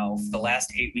right now for the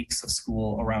last 8 weeks of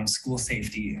school around school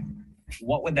safety,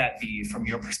 what would that be from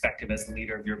your perspective as the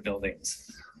leader of your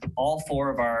buildings? All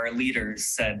 4 of our leaders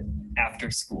said after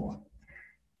school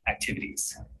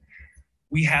activities.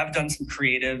 We have done some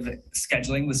creative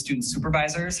scheduling with student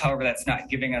supervisors. However, that's not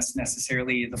giving us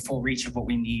necessarily the full reach of what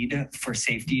we need for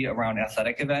safety around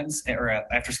athletic events or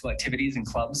after school activities and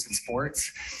clubs and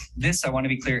sports. This, I want to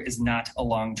be clear, is not a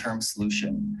long-term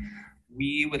solution.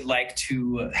 we would like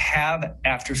to have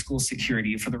after school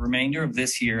security for the remainder of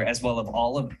this year, as well as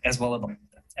all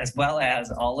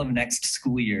of next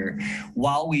school year,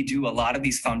 while we do a lot of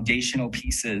these foundational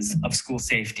pieces of school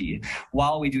safety,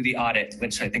 while we do the audit,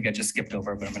 which I think I just skipped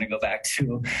over, but I'm going to go back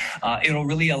to. It'll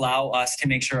really allow us to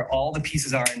make sure all the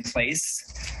pieces are in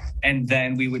place, and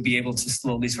then we would be able to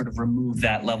slowly sort of remove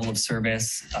that level of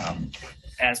service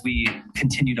as we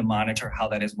continue to monitor how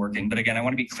that is working. But again, I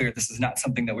want to be clear, this is not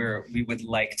something that we would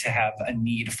like to have a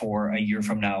need for a year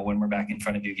from now when we're back in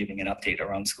front of you giving an update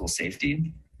around school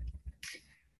safety.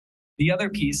 The other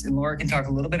piece, and Laura can talk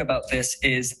a little bit about this,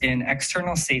 is an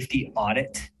external safety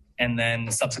audit, and then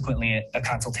subsequently a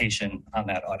consultation on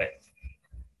that audit.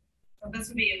 So this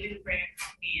would be, we would bring a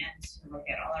company in to look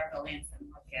at all our buildings and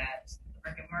look at the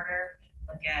brick and mortar,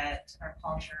 look at our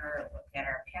culture, look at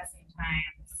our passing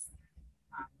times,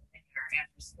 look at our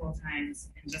after school times,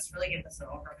 and just really give us a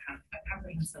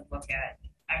comprehensive look at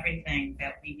everything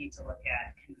that we need to look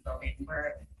at in the building.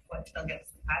 What they'll give us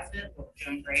the positive, what we're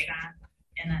doing great on,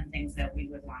 and then things that we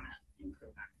would want to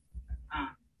improve on.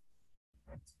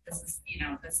 This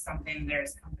is something,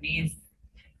 there's companies,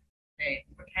 we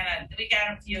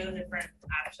got a few different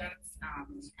options,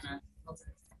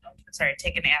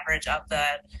 take an average of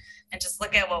that and just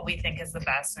look at what we think is the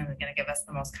best and is going to give us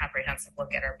the most comprehensive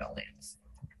look at our buildings.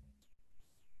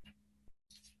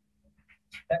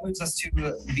 That moves us to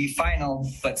the final,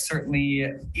 but certainly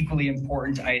equally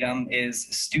important item is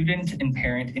student and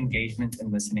parent engagement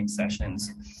and listening sessions.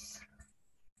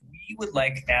 We would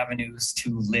like avenues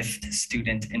to lift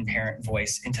student and parent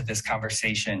voice into this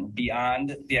conversation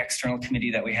beyond the external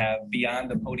committee that we have,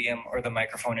 beyond the podium or the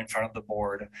microphone in front of the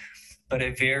board, but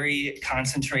a very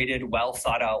concentrated, well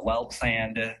thought out, well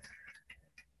planned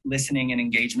listening and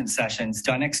engagement sessions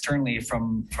done externally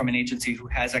from an agency who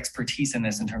has expertise in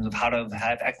this in terms of how to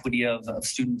have equity of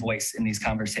student voice in these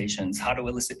conversations, how to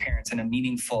elicit parents in a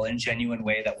meaningful and genuine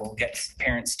way that will get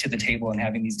parents to the table and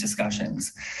having these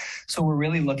discussions. So we're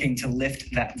really looking to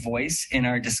lift that voice in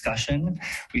our discussion.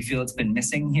 We feel it's been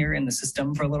missing here in the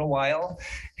system for a little while,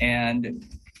 and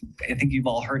I think you've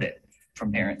all heard it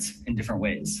from parents in different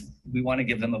ways. We want to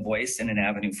give them a voice and an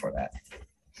avenue for that.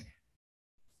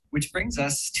 Which brings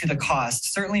us to the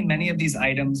cost. Certainly many of these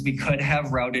items we could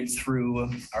have routed through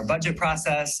our budget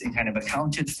process and kind of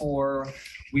accounted for.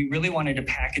 We really wanted to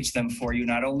package them for you,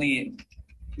 not only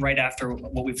right after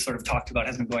what we've sort of talked about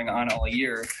has been going on all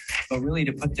year, but really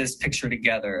to put this picture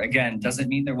together. Again, doesn't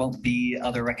mean there won't be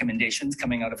other recommendations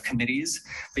coming out of committees,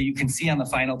 but you can see on the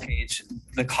final page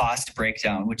the cost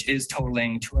breakdown, which is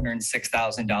totaling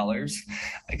 $206,000.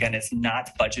 Again, it's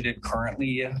not budgeted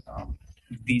currently.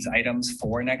 These items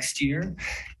for next year,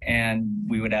 and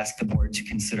we would ask the board to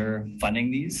consider funding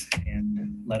these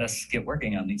and let us get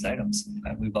working on these items.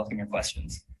 We welcome your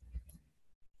questions.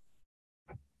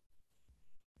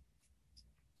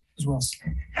 As well.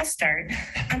 I'll start.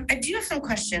 I do have some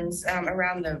questions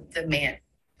around the MANT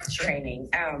training.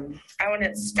 I want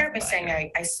to start by saying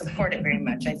I support it very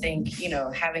much. I think,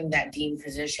 having that dean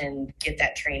position, get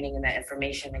that training and that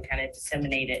information and kind of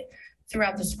disseminate it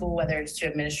throughout the school, whether it's to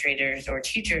administrators or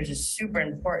teachers, is super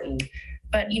important.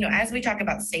 But, as we talk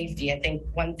about safety, I think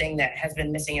one thing that has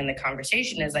been missing in the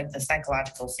conversation is like the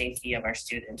psychological safety of our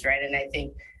students, right? And I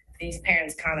think these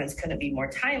parents' comments couldn't be more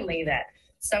timely that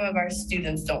some of our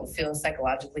students don't feel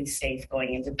psychologically safe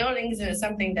going into buildings. And it's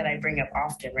something that I bring up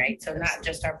often, right? So not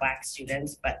just our Black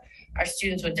students, but our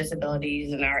students with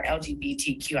disabilities and our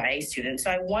LGBTQIA students.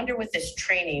 So I wonder with this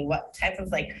training, what type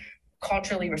of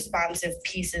culturally responsive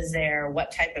pieces there,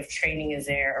 what type of training is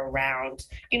there around,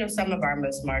 some of our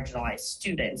most marginalized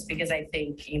students? Because I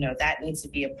think, that needs to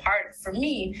be a part, for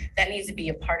me, that needs to be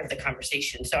a part of the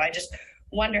conversation. So I just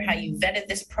wonder how you vetted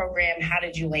this program. How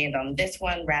did you land on this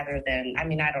one rather than, I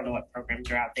don't know what programs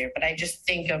are out there, but I just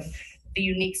think of the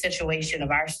unique situation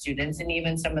of our students and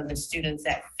even some of the students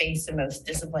that face the most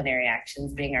disciplinary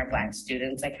actions being our Black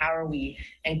students. How are we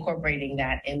incorporating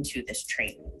that into this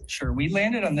training? Sure. We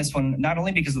landed on this one not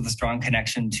only because of the strong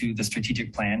connection to the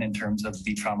strategic plan in terms of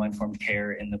the trauma-informed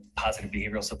care in the positive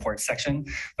behavioral support section,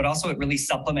 but also it really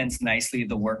supplements nicely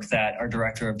the work that our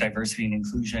Director of Diversity and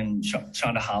Inclusion,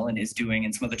 Shonda Holland, is doing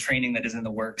and some of the training that is in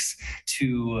the works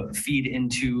to feed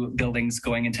into buildings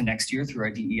going into next year through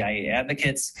our DEIA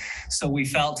advocates. So we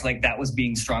felt like that was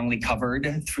being strongly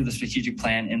covered through the strategic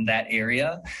plan in that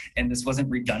area, and this wasn't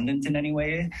redundant in any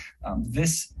way.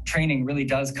 This training really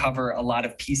does cover a lot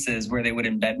of pieces where they would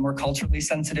embed more culturally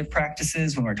sensitive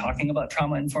practices when we're talking about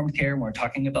trauma-informed care, when we're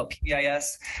talking about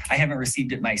PBIS. I haven't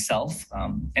received it myself.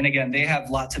 And again, they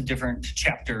have lots of different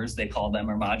chapters, they call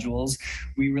them, or modules.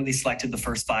 We really selected the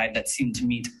first 5 that seemed to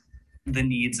meet the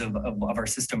needs of our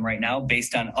system right now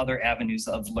based on other avenues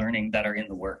of learning that are in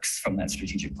the works from that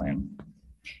strategic plan.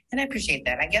 And I appreciate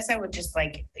that. I guess I would just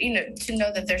like, to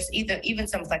know that there's even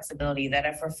some flexibility that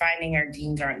if we're finding our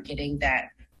deans aren't getting that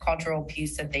cultural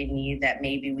piece that they need, that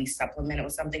maybe we supplement it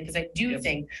with something. Because I do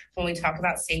think when we talk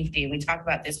about safety and we talk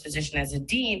about this position as a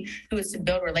dean who is to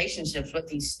build relationships with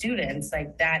these students,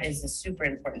 like that is a super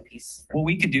important piece. What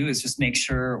we could do is just make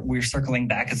sure we're circling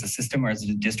back as a system or as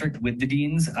a district with the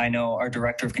deans. I know our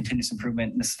director of continuous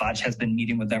improvement, Ms. Svach, has been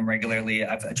meeting with them regularly.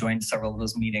 I've joined several of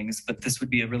those meetings, but this would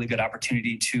be a really good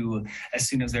opportunity to, as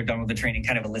soon as they're done with the training,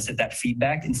 kind of elicit that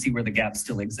feedback and see where the gaps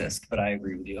still exist. But I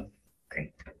agree with you.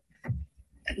 Great.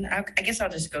 And I guess I'll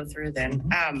just go through then.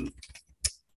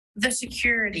 The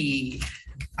security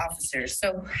officers.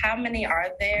 So how many are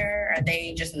there? Are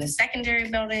they just in the secondary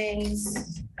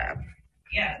buildings?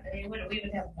 Yeah, we would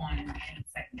have one in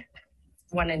secondary.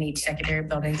 One in each secondary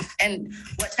building. And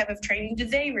what type of training do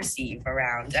they receive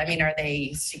around? I mean,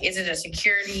 is it a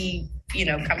security,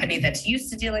 company that's used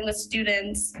to dealing with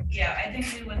students? Yeah, I think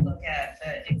we would look at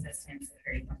the existing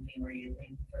security company we're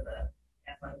using for the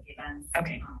athletic events.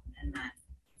 Okay. And then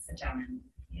sit down and,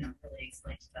 really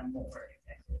explain to them what we're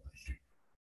exactly doing.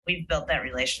 We've built that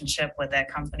relationship with that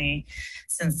company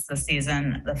since the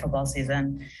football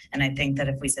season. And I think that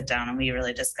if we sit down and we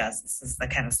really discuss, this is the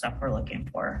kind of stuff we're looking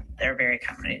for, they're very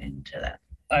accommodating to that.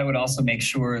 I would also make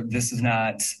sure this is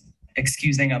not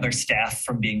excusing other staff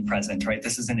from being present, right?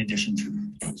 This is in addition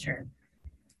to. Sure.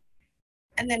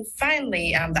 And then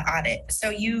finally, the audit. So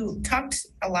you talked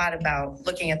a lot about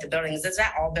looking at the buildings. Is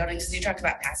that all buildings? Because you talked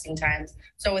about passing times.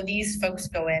 So when these folks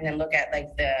go in and look at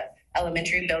like the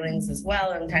elementary buildings as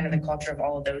well and kind of the culture of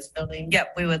all of those buildings?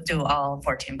 Yep, we would do all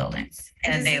 14 buildings.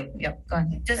 And go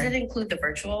ahead. Does it include the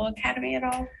virtual academy at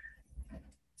all?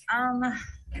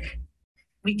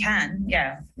 We can,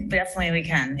 yeah, definitely we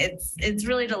can. It's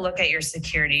really to look at your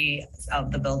security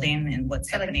of the building and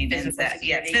what's happening.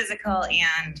 Like physical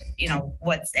and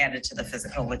what's added to the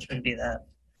physical, which would be the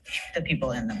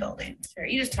people in the building. Sure.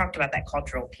 You just talked about that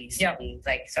cultural piece. Yep.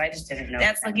 So I just didn't know.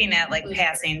 That's looking at like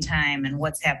passing time and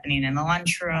what's happening in the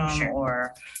lunchroom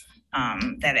or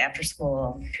that after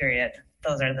school period.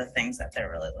 Those are the things that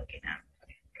they're really looking at.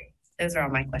 Okay, those are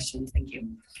all my questions. Thank you.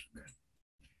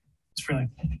 It's really.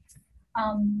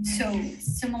 So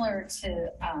similar to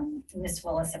Ms.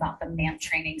 Willis about the MAMP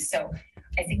training. So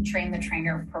I think train the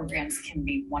trainer programs can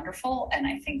be wonderful, and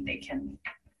I think they can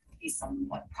be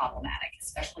somewhat problematic,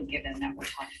 especially given that we're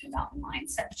talking about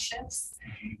mindset shifts.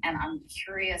 And I'm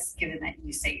curious, given that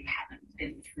you say you haven't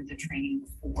been through the training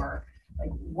before,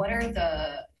 like what are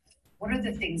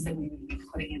the things that we would be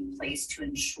putting in place to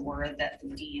ensure that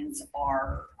the deans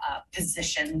are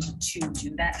positioned to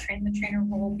do that train the trainer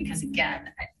role? Because again,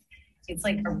 it's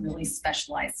like a really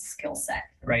specialized skill set.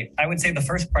 Right. I would say the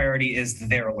first priority is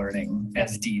their learning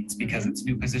as deans because it's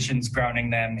new positions, grounding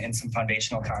them in some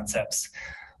foundational concepts.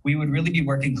 We would really be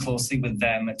working closely with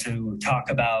them to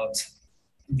talk about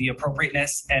the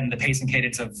appropriateness and the pace and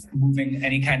cadence of moving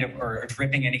any kind of or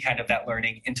dripping any kind of that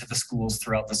learning into the schools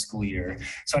throughout the school year.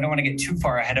 So I don't want to get too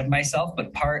far ahead of myself,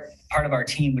 but part of our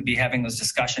team would be having those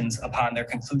discussions upon their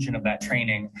conclusion of that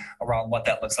training around what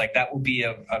that looks like. That will be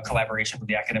a collaboration with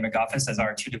the academic office as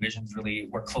our two divisions really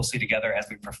work closely together as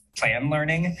we plan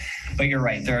learning. But you're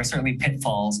right, there are certainly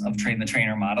pitfalls of train the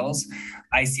trainer models.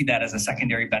 I see that as a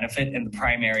secondary benefit, and the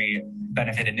primary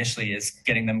benefit initially is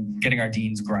getting our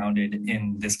deans grounded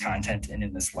in this content and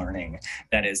in this learning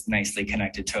that is nicely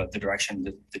connected to the direction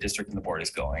that the district and the board is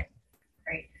going.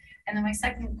 Great. And then my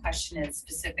second question is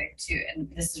specific to,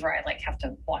 and this is where I have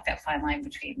to walk that fine line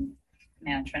between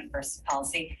management versus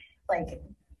policy. Like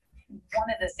one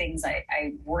of the things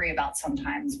I worry about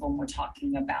sometimes when we're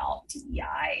talking about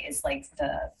DEI is like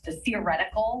the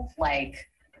theoretical, I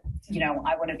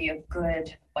want to be a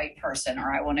good white person,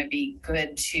 or I want to be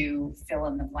good to fill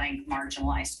in the blank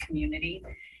marginalized community.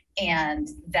 And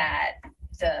that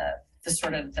the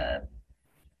sort of the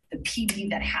PD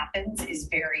that happens is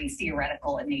very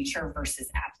theoretical in nature versus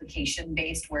application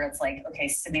based, where it's like, okay,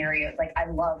 scenario, I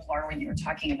love, Laura, when you were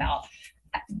talking about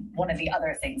one of the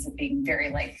other things of being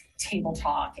very table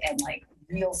talk and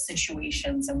real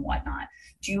situations and whatnot.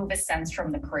 Do you have a sense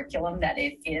from the curriculum that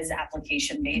it is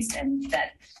application based and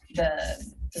that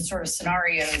the sort of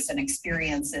scenarios and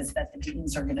experiences that the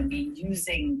deans are going to be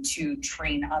using to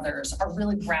train others are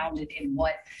really grounded in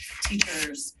what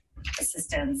teachers,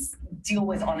 assistants deal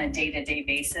with on a day-to-day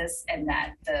basis, and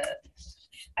that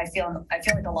I feel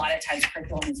like a lot of times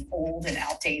curriculum is old and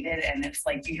outdated, and it's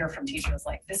like you hear from teachers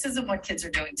this isn't what kids are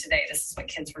doing today, this is what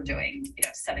kids were doing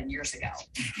 7 years ago.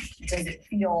 Does it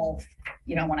feel,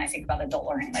 when I think about adult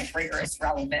learning, rigorous,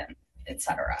 relevant, et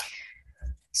cetera?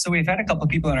 So we've had a couple of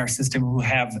people in our system who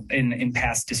have in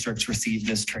past districts received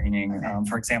this training.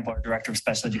 For example, our Director of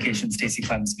Special Education, Stacy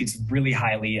Clem, speaks really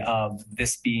highly of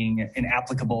this being an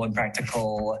applicable and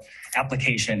practical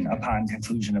application upon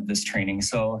conclusion of this training.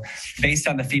 So based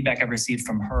on the feedback I've received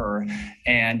from her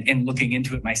and in looking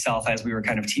into it myself as we were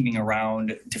kind of teaming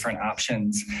around different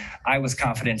options, I was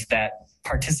confident that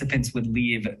participants would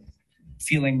leave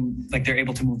feeling like they're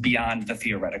able to move beyond the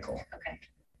theoretical. Okay.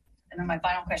 And then my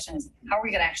final question is, how are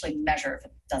we going to actually measure if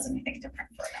it does anything different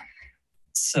for them?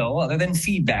 So other than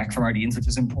feedback from our deans, which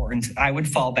is important, I would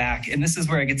fall back, and this is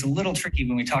where it gets a little tricky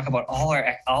when we talk about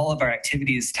all of our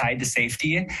activities tied to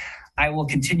safety. I will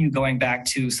continue going back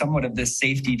to somewhat of this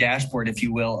safety dashboard, if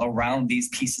you will, around these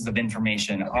pieces of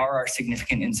information. Are our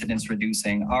significant incidents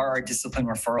reducing? Are our discipline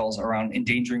referrals around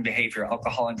endangering behavior,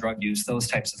 alcohol and drug use, those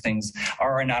types of things?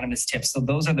 Are our anonymous tips? So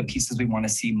those are the pieces we want to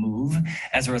see move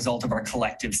as a result of our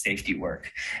collective safety work.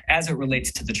 As it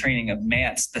relates to the training of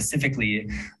MAT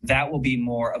specifically, that will be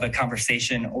more of a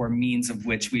conversation or means of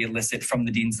which we elicit from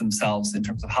the deans themselves in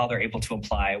terms of how they're able to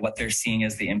apply what they're seeing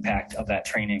as the impact of that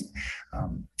training.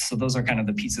 So those are kind of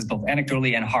the pieces, both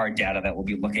anecdotally and hard data, that we'll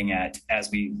be looking at as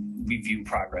we view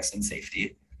progress in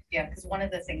safety. Yeah, because one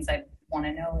of the things I want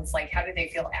to know is like, how do they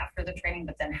feel after the training,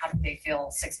 but then how do they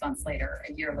feel 6 months later,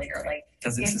 a year later? Like,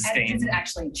 does it sustain? Does it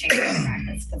actually change their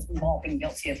practice? Because we've all been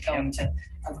guilty of going to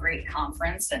a great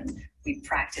conference and we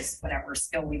practice whatever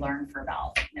skill we learned for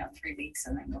about 3 weeks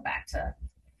and then go back to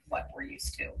what we're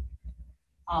used to.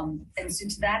 And so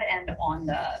to that end, on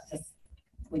the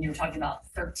when you were talking about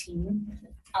 13,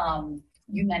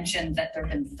 you mentioned that there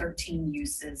have been 13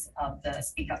 uses of the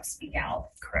Speak Up, Speak Out.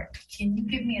 Correct. Can you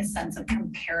give me a sense of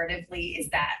comparatively, is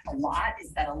that a lot?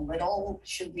 Is that a little?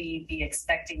 Should we be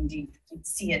expecting to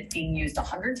see it being used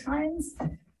 100 times?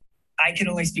 I can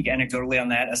only speak anecdotally on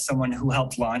that as someone who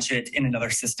helped launch it in another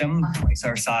system, twice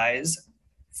our size.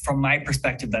 From my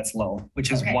perspective, that's low, which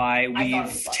is why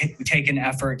we've taken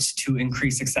efforts to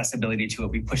increase accessibility to it.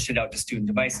 We pushed it out to student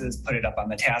devices, put it up on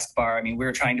the taskbar. I mean, we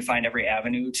were trying to find every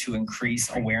avenue to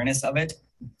increase awareness of it.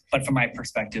 But from my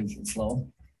perspective, it's low.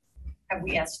 Have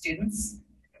we asked students?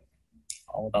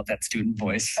 All about that student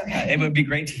voice. Okay. It would be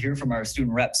great to hear from our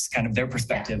student reps, kind of their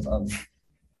perspective of,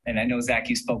 and I know Zach,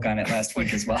 you spoke on it last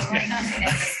week as well. And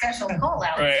a special call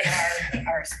out to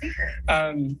our speaker.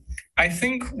 I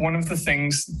think one of the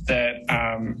things that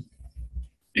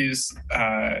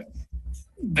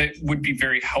that would be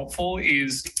very helpful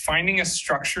is finding a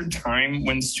structured time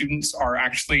when students are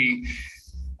actually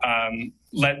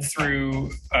led through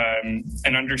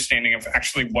an understanding of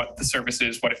actually what the service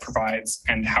is, what it provides,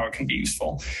 and how it can be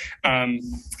useful.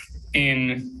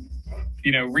 In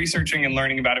researching and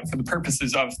learning about it for the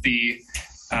purposes of the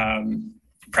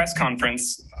press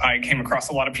conference, I came across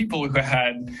a lot of people who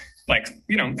had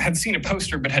had seen a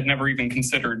poster but had never even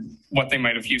considered what they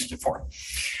might have used it for.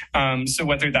 So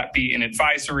whether that be an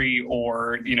advisory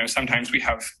or, sometimes we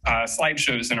have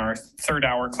slideshows in our third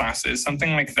hour classes,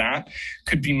 something like that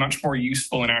could be much more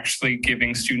useful in actually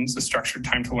giving students a structured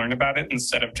time to learn about it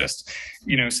instead of just,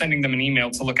 sending them an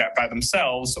email to look at by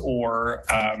themselves or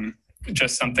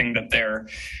just something that they're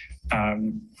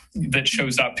that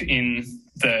shows up in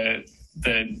the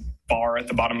bar at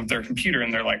the bottom of their computer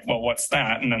and they're like, well, what's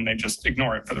that? And then they just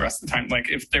ignore it for the rest of the time. Like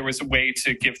if there was a way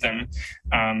to give them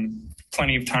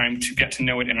plenty of time to get to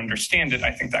know it and understand it,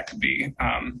 I think that could be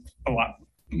a lot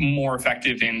more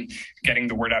effective in getting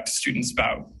the word out to students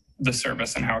about the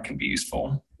service and how it can be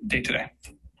useful day to day.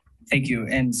 Thank you.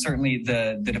 And certainly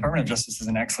the Department of Justice is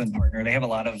an excellent partner. They have a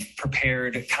lot of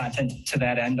prepared content to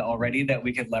that end already that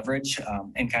we could leverage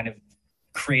and kind of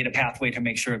create a pathway to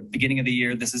make sure at the beginning of the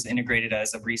year, this is integrated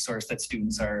as a resource that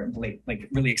students are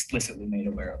really explicitly made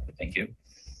aware of. But thank you.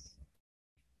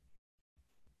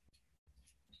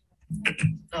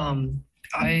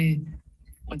 I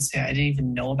would say I didn't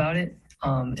even know about it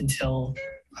until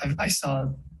I saw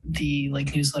the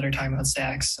newsletter talking about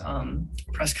Zach's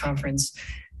press conference,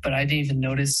 but I didn't even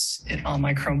notice it on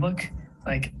my Chromebook.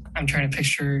 I'm trying to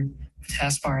picture the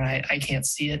taskbar and I can't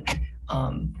see it.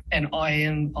 And I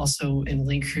am also in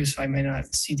link crew, so I might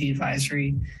not see the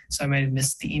advisory, so I might have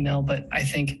missed the email, but I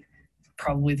think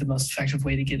probably the most effective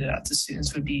way to get it out to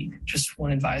students would be just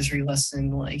one advisory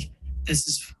lesson, this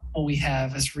is what we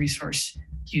have as a resource,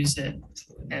 use it.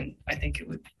 And I think it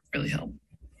would really help.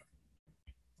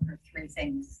 Or 3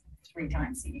 things, 3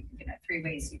 times, 3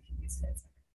 ways you can use it.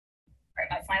 All right,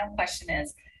 my final question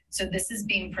is, so this is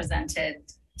being presented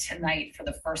tonight for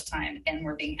the first time and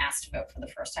we're being asked to vote for the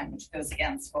first time, which goes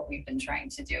against what we've been trying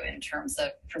to do in terms of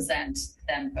present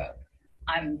then vote.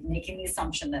 I'm making the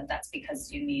assumption that that's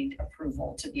because you need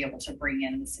approval to be able to bring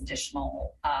in this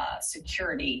additional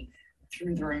security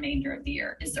through the remainder of the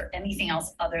year. Is there anything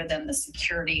else other than the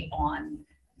security on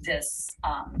this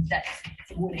that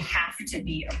would have to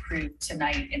be approved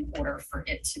tonight in order for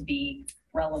it to be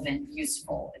relevant,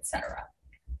 useful, et cetera?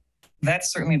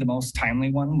 That's certainly the most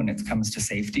timely one when it comes to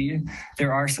safety.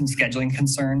 There are some scheduling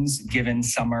concerns given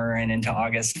summer and into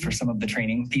August for some of the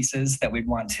training pieces that we'd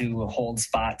want to hold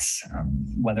spots,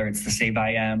 whether it's the Save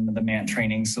IM, the MANT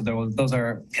training. So those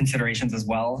are considerations as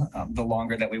well. The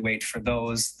longer that we wait for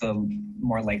those, the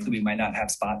more likely we might not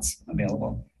have spots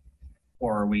available,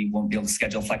 or we won't be able to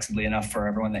schedule flexibly enough for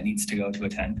everyone that needs to go to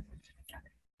attend.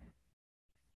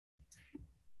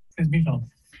 Ms. Biefeld.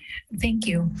 Thank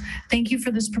you. Thank you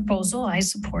for this proposal. I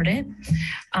support it.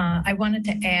 I wanted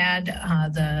to add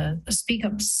the speak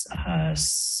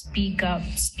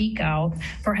out.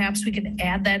 Perhaps we could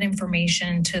add that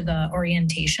information to the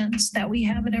orientations that we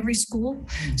have at every school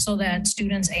so that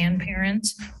students and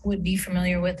parents would be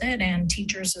familiar with it, and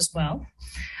teachers as well.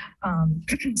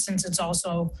 Since it's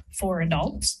also for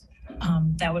adults.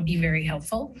 That would be very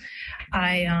helpful.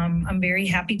 I'm very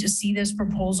happy to see this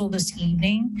proposal this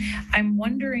evening. I'm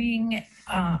wondering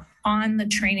on the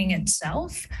training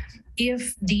itself,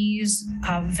 if these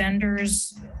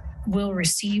vendors will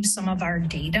receive some of our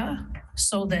data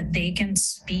so that they can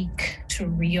speak to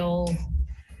real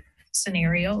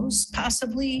scenarios,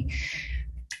 possibly,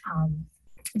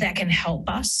 that can help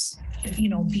us,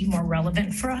 be more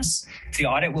relevant for us. The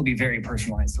audit will be very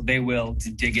personalized, so they will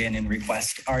dig in and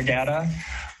request our data.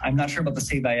 I'm not sure about the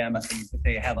Save IM if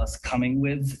they have us coming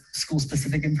with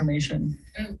school-specific information.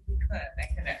 We could. I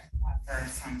could offer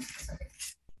some specific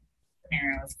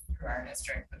scenarios through our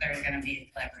district, but there's going to be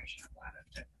a collaboration of a lot of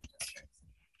different districts.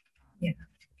 Yeah.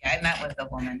 I met with a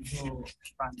woman who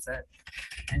runs it,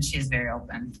 and she's very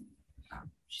open.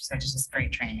 She said it's just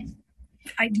great training.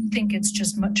 I do think it's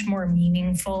just much more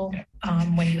meaningful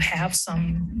when you have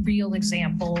some real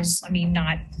examples. I mean,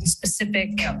 not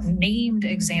specific named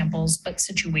examples, but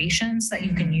situations that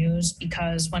you can use.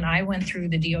 Because when I went through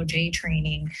the DOJ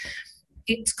training,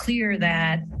 it's clear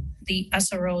that the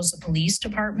SROs, the police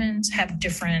departments, have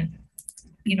different,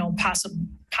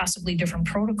 possibly different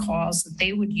protocols that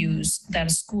they would use that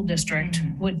a school district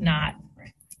would not.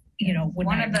 Would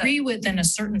not agree with in a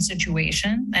certain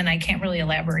situation. And I can't really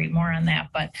elaborate more on that,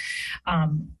 but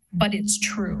it's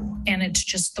true. And it's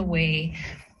just the way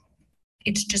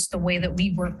that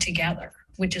we work together,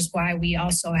 which is why we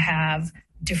also have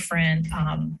different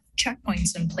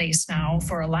checkpoints in place now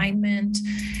for alignment.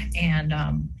 And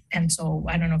so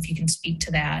I don't know if you can speak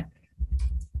to that.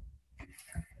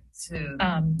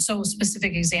 So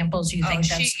specific examples you think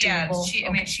that's doable?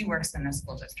 She works in a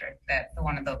school district. That the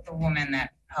woman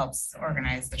that helps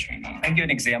organize the training. I can give an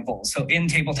example. So in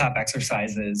tabletop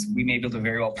exercises, we may be able to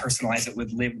very well personalize it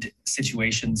with lived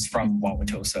situations from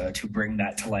Wauwatosa to bring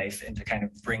that to life and to kind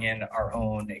of bring in our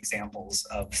own examples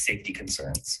of safety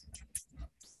concerns.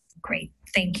 Great,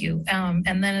 thank you. And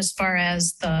then as far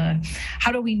as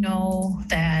how do we know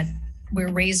that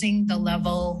we're raising the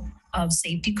level of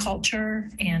safety culture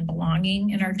and belonging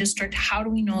in our district? How do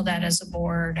we know that as a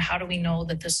board? How do we know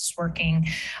that this is working?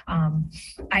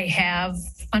 I have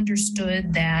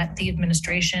understood that the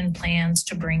administration plans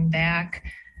to bring back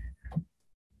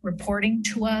reporting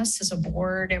to us as a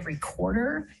board every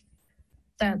quarter.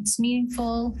 That's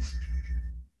meaningful.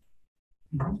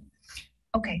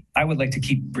 Okay. I would like to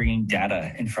keep bringing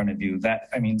data in front of you.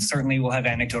 Certainly we'll have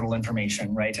anecdotal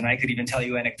information, right? And I could even tell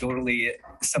you anecdotally,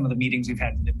 some of the meetings we've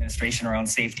had in administration around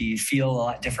safety feel a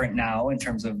lot different now in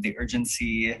terms of the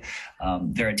urgency,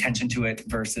 their attention to it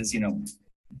versus,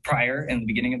 prior in the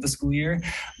beginning of the school year.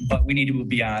 But we need to move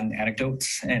beyond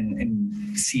anecdotes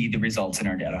and see the results in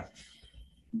our data.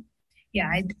 Yeah,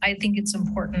 I think it's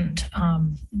important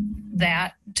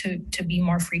that to be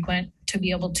more frequent, to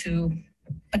be able to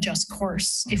adjust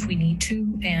course if we need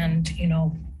to. And,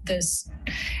 this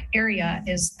area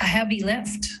is a heavy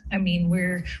lift. I mean,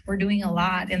 we're doing a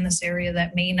lot in this area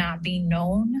that may not be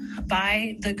known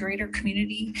by the greater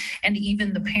community and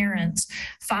even the parents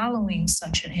following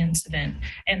such an incident,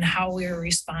 and how we're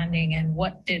responding and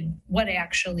what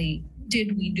actually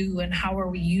did we do and how are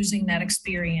we using that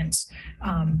experience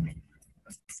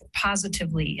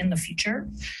positively in the future.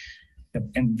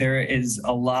 And there is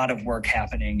a lot of work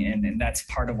happening, and that's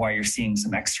part of why you're seeing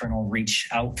some external reach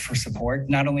out for support,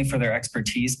 not only for their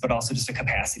expertise, but also just a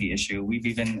capacity issue. We've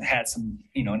even had some,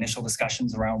 initial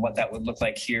discussions around what that would look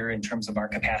like here in terms of our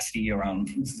capacity around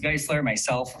Mrs. Geisler,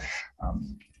 myself,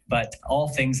 but all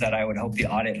things that I would hope the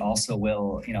audit also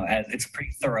will, it's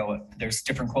pretty thorough. There's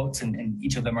different quotes and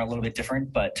each of them are a little bit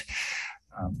different, but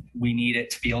We need it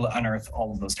to be able to unearth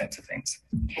all of those types of things.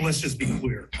 Well, let's just be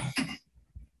clear.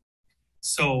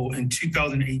 So in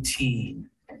 2018,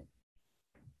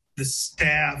 the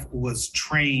staff was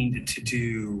trained to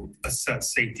do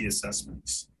safety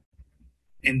assessments.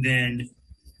 And then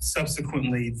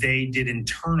subsequently, they did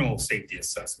internal safety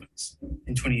assessments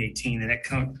in 2018, and that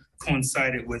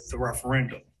coincided with the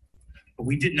referendum. But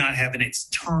we did not have an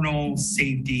external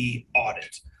safety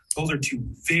audit. Those are two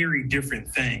very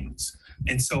different things.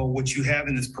 And so what you have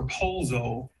in this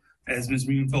proposal, as Ms.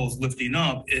 Munfeld is lifting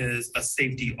up, is a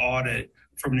safety audit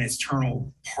from an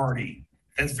external party.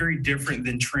 That's very different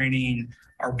than training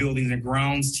our buildings and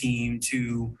grounds team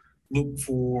to look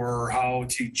for how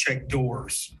to check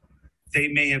doors. They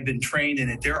may have been trained in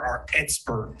it. There are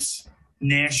experts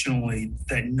nationally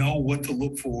that know what to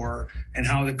look for and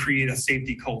how to create a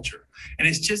safety culture. And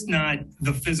it's just not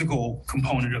the physical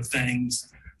component of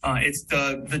things. It's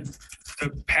the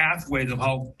pathways of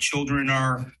how children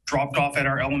are dropped off at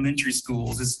our elementary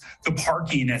schools. It's the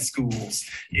parking at schools.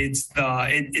 It's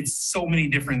so many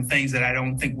different things that I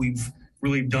don't think we've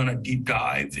really done a deep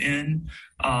dive in.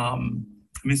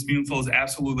 Ms. Munfeld is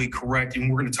absolutely correct, and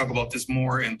we're going to talk about this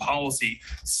more in policy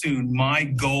soon. My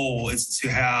goal is to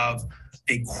have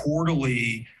a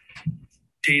quarterly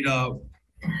data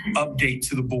update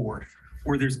to the board,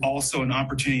 where there's also an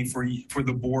opportunity for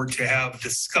the board to have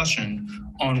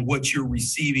discussion on what you're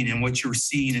receiving and what you're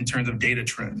seeing in terms of data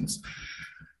trends.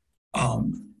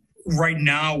 Right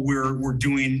now,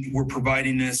 we're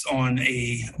providing this on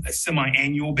a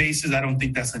semi-annual basis. I don't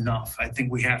think that's enough. I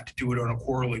think we have to do it on a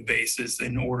quarterly basis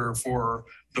in order for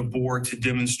the board to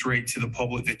demonstrate to the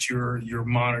public that you're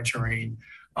monitoring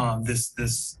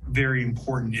this very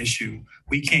important issue.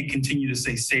 We can't continue to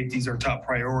say safety is our top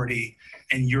priority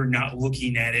and you're not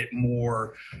looking at it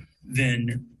more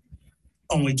than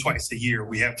only twice a year.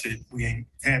 We have to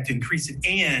increase it,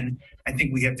 and I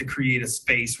think we have to create a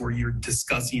space where you're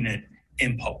discussing it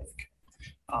in public.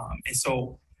 And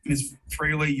so, Ms.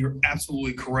 Fraley, you're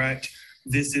absolutely correct.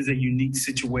 This is a unique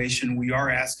situation. We are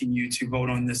asking you to vote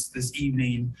on this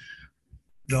evening.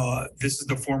 This is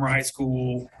the former high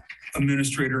school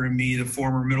administrator and me, the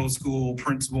former middle school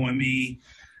principal and me.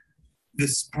 The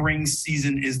spring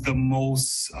season is the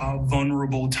most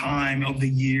vulnerable time of the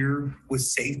year with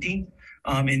safety,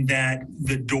 in that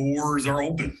the doors are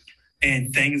open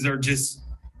and things are just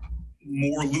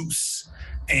more loose.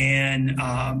 And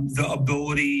the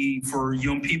ability for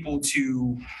young people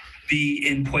to be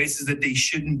in places that they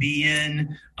shouldn't be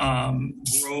in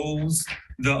grows.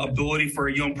 The ability for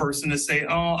a young person to say,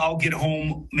 oh, I'll get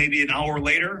home maybe an hour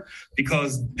later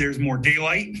because there's more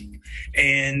daylight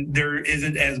and there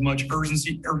isn't as much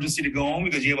urgency to go home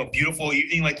because you have a beautiful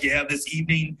evening like you have this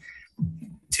evening.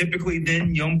 Typically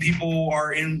then young people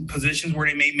are in positions where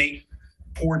they may make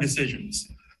poor decisions.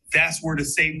 That's where the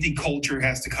safety culture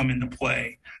has to come into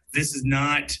play. This is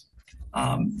not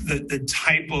the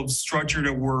type of structure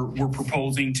that we're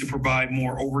proposing to provide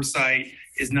more oversight.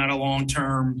 Is not a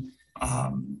long-term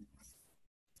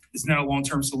it's not a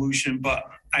long-term solution, but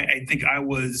I think I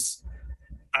was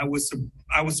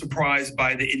surprised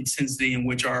by the intensity in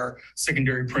which our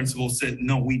secondary principal said,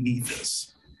 no, we need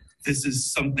this. This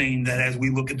is something that as we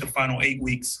look at the final 8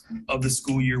 weeks of the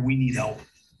school year, we need help.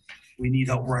 We need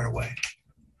help right away.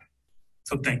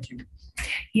 So thank you.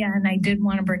 Yeah, and I did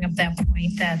want to bring up that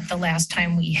point that the last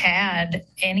time we had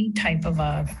any type of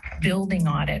a building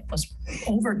audit was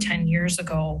over 10 years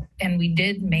ago, and we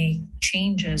did make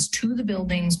changes to the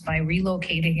buildings by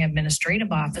relocating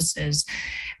administrative offices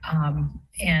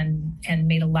and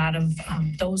made a lot of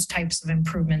those types of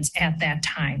improvements at that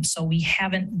time. So we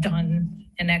haven't done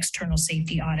an external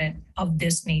safety audit of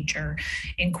this nature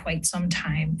in quite some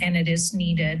time, and it is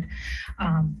needed.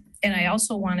 And I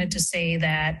also wanted to say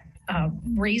that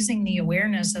raising the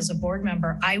awareness as a board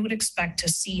member, I would expect to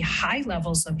see high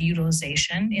levels of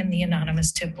utilization in the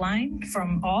anonymous tip line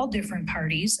from all different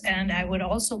parties. And I would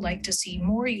also like to see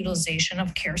more utilization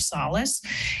of Care Solace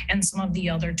and some of the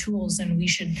other tools. And we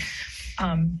should,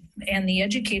 and the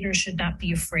educators should not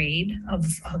be afraid of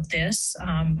this.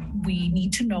 We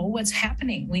need to know what's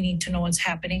happening. We need to know what's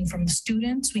happening from the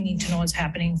students. We need to know what's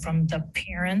happening from the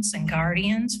parents and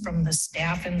guardians, from the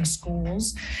staff in the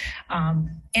schools.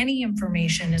 Any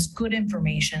information is good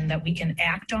information that we can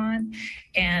act on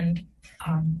and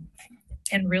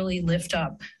really lift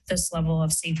up this level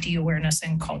of safety awareness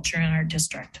and culture in our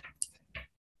district.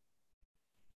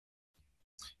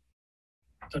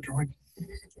 Dr. White.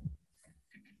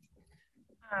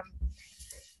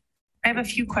 I have a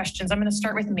few questions. I'm going to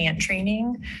start with MANT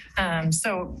training.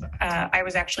 I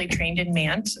was actually trained in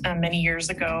MANT many years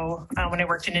ago when I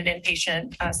worked in an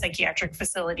inpatient psychiatric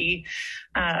facility.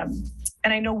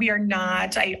 And I know we are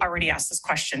not, I already asked this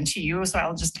question to you, so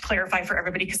I'll just clarify for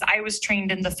everybody because I was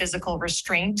trained in the physical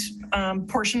restraint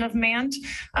portion of MANT.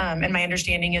 And my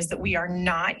understanding is that we are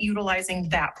not utilizing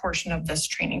that portion of this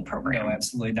training program. No,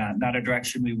 absolutely not. Not a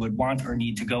direction we would want or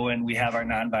need to go in. We have our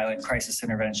nonviolent crisis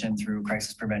intervention through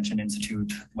Crisis Prevention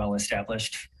Institute, well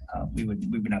established. We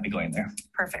would not be going there.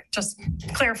 Perfect. Just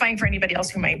clarifying for anybody else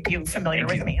who might be familiar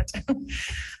with MANT.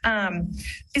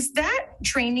 Is that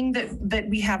training that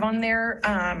we have on there,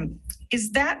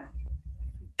 is that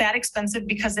expensive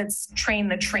because it's train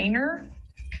the trainer?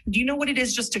 Do you know what it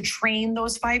is just to train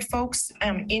those 5 folks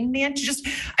in MANT?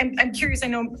 I'm curious. I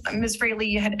know Ms.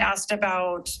 Fraley had asked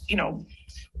about,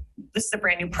 this is a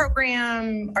brand new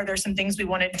program. Are there some things we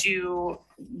want to do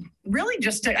really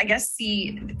just to, I guess,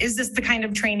 see, is this the kind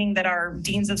of training that our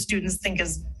deans of students think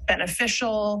is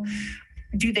beneficial?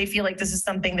 Do they feel like this is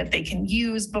something that they can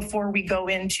use before we go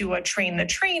into a train the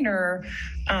trainer?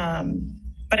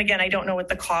 But again, I don't know what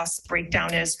the cost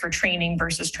breakdown is for training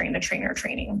versus train the trainer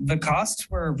training. The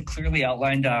costs were clearly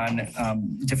outlined on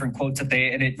different quotes and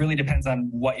it really depends on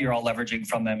what you're all leveraging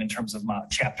from them in terms of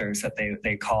chapters that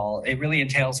they call. It really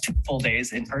entails 2 full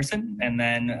days in person and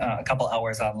then a couple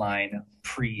hours online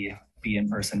the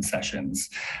in-person sessions.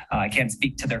 I can't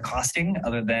speak to their costing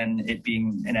other than it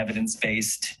being an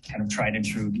evidence-based, kind of tried and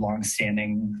true,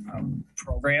 long-standing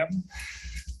program.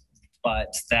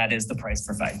 But that is the price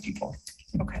for 5 people.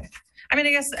 Okay. I mean,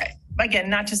 I guess, again,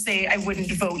 not to say I wouldn't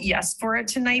vote yes for it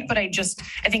tonight, but I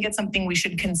think it's something we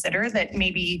should consider, that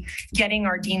maybe getting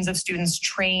our deans of students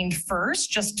trained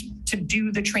first, just to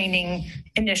do the training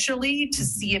initially to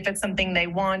see if it's something they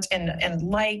want and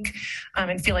like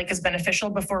and feel like is beneficial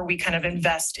before we kind of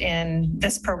invest in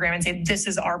this program and say, this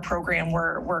is our program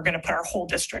we're going to put our whole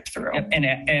district through. Yep.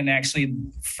 And actually,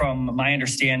 from my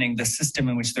understanding, the system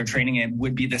in which they're training it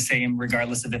would be the same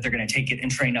regardless of if they're going to take it and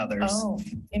train others. Oh,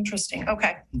 interesting.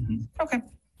 Okay. Mm-hmm. Okay.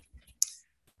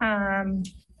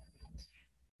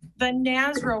 The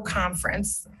NASRO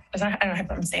conference, I don't know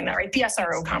if I'm saying that right, the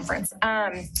SRO conference.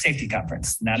 Safety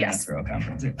conference, not yes. an SRO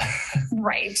conference.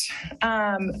 Right.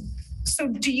 So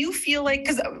do you feel like,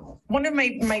 because one of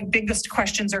my biggest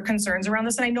questions or concerns around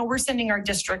this, and I know we're sending our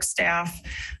district staff,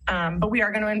 but we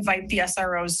are going to invite the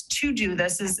SROs to do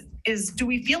this, is do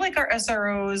we feel like our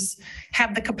SROs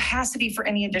have the capacity for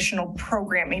any additional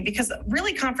programming? Because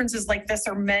really conferences like this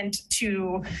are meant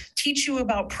to teach you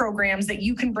about programs that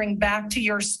you can bring back to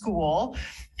your school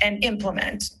and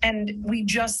implement. And we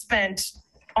just spent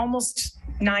almost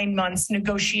 9 months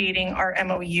negotiating our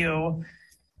MOU.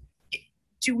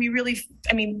 Do we really,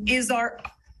 I mean, are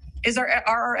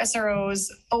our SROs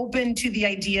open to the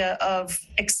idea of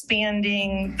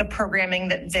expanding the programming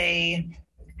that they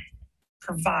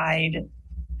provide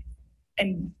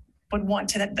and would want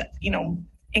to,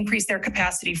 increase their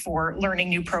capacity for learning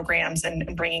new programs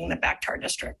and bringing them back to our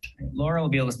district? Laura will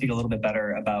be able to speak a little bit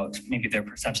better about maybe their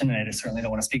perception, and I certainly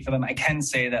don't want to speak for them. I can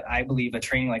say that I believe a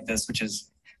training like this, which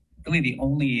is really the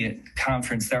only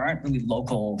conference, there aren't really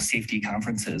local safety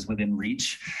conferences within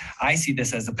reach. I see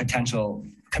this as a potential,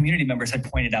 community members had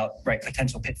pointed out, right,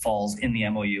 potential pitfalls in the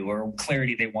MOU or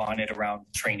clarity they wanted around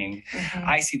training. Mm-hmm.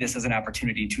 I see this as an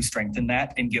opportunity to strengthen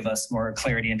that and give us more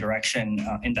clarity and direction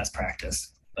in best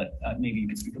practice. But maybe you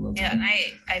could speak a little bit. Yeah, and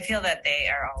I feel that they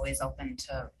are always open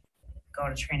to go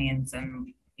to trainings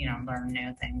and, learn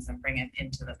new things and bring it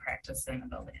into the practice in the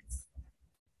buildings.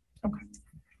 Okay.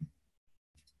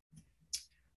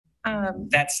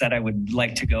 That said, I would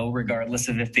like to go regardless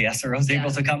of if the SRO is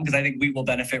able to come, because I think we will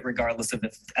benefit regardless of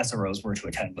if SROs were to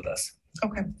attend with us.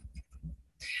 Okay.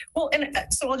 Well, and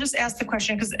so I'll just ask the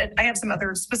question because I have some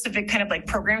other specific kind of like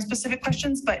program specific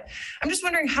questions, but I'm just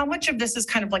wondering how much of this is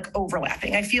kind of like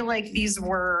overlapping. I feel like these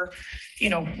were,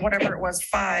 whatever it was,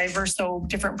 5 or so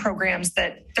different programs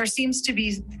that there seems to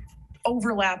be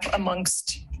overlap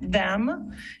amongst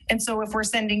them. And so if we're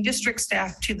sending district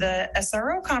staff to the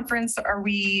SRO conference, are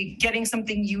we getting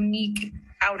something unique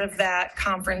out of that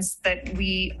conference that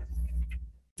we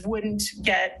wouldn't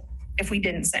get if we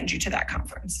didn't send you to that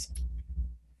conference?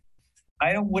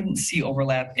 I wouldn't see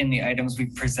overlap in the items we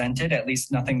presented, at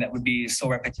least nothing that would be so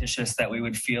repetitious that we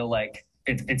would feel like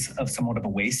it's somewhat of a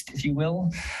waste, if you will.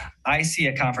 I see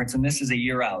a conference, and this is a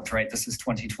year out, right? This is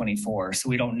 2024. So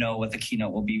we don't know what the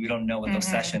keynote will be. We don't know what those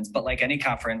sessions, but like any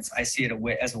conference, I see it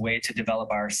as a way to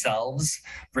develop ourselves,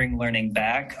 bring learning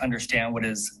back, understand what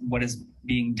is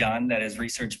being done that is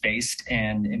research-based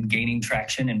and gaining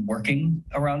traction and working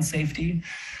around safety.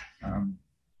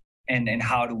 And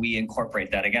how do we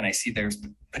incorporate that? Again, I see there's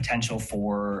potential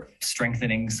for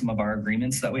strengthening some of our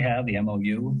agreements that we have, the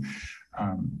MOU.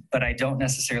 But I don't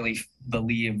necessarily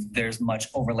believe there's much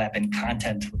overlap in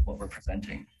content with what we're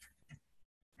presenting.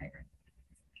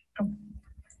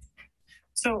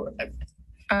 So,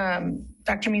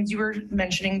 Dr. Means, you were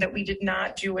mentioning that we did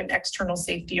not do an external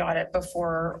safety audit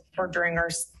before or during our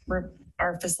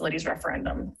facilities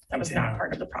referendum. That was not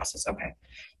part of the process. Okay.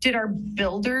 Did our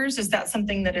builders, is that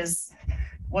something that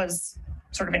was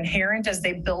sort of inherent as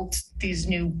they built these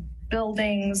new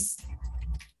buildings?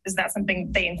 Is that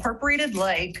something they incorporated,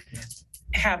 like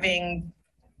having,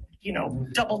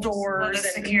 double doors? Well, the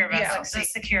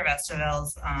secure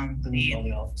vestibules, the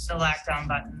lockdown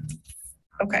button.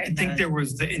 Okay. I think there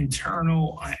was the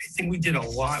internal, I think we did a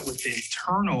lot with the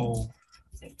internal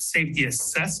safety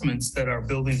assessments that our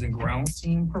buildings and grounds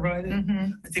team provided.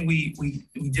 I think we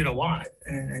did a lot,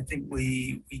 and I think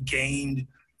we gained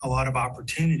a lot of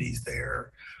opportunities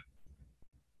there.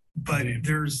 But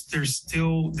there's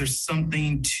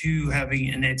something to having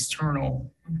an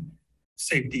external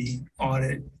safety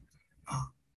audit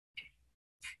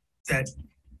that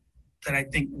I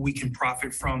think we can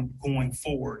profit from going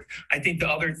forward. I think the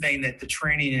other thing that the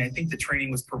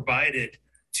training was provided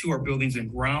to our buildings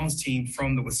and grounds team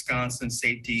from the Wisconsin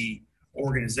Safety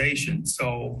Organization.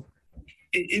 So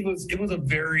it was a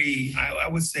very, I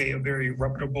would say, a very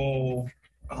reputable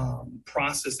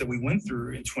process that we went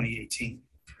through in 2018.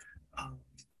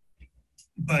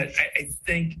 But I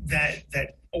think that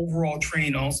overall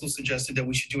training also suggested that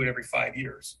we should do it every 5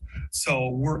 years. So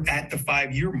we're at the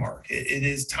 5-year mark. It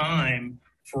is time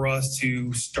for us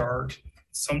to start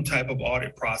some type of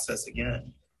audit process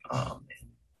again.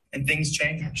 And things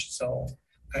change. So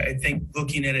I think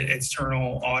looking at an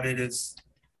external audit is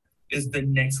the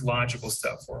next logical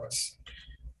step for us.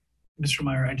 Mr.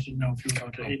 Meyer, I didn't know if you were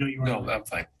going to. I know you were. No, I'm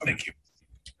fine. Thank you.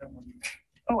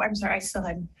 Oh, I'm sorry.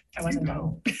 I wasn't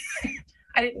done.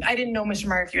 I didn't know, Mr.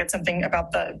 Meyer, if you had something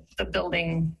about the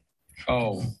building.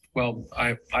 Oh, well,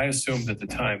 I assumed at the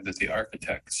time that the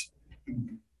architects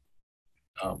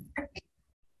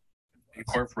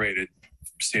incorporated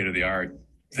state-of-the-art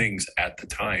things at the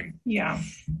time. Yeah.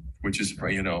 Which is,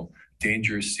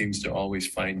 dangerous seems to always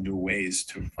find new ways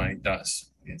to find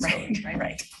us.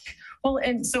 Right. Well,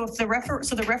 and so if the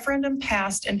referendum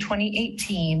passed in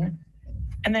 2018,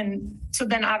 and then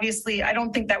obviously, I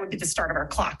don't think that would be the start of our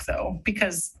clock though,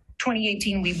 because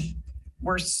 2018, we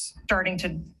were starting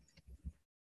to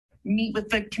meet with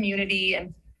the community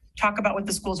and talk about what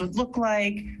the schools would look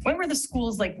like. When were the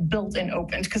schools built and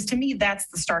opened? Because to me, that's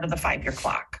the start of the 5-year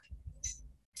clock.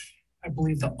 I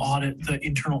believe the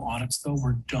internal audits though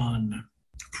were done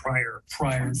prior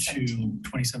to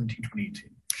 2017,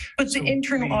 2018. But the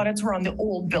internal audits were on the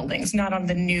old buildings, not on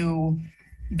the new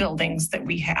buildings that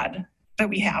we have.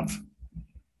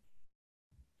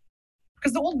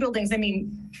 Because the old buildings, the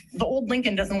old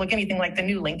Lincoln doesn't look anything like the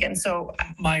new Lincoln. So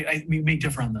we may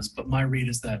differ on this, but my read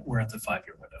is that we're at the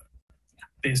 5-year window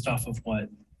based off of what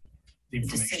the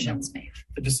information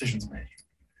the decisions made.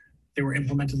 They were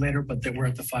implemented later, but they were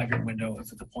at the 5-year window at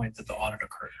the point that the audit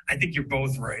occurred. I think you're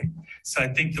both right. So I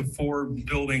think the 4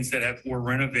 buildings that were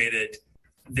renovated,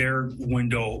 their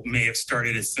window may have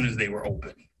started as soon as they were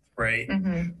open, right?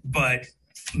 But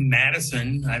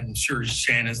Madison, I'm sure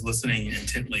Shannon's listening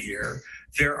intently here,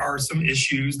 there are some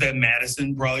issues that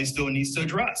Madison probably still needs to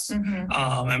address.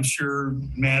 I'm sure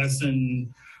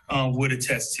Madison would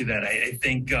attest to that. I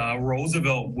think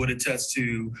Roosevelt would attest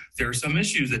to there are some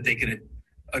issues that they can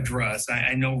address.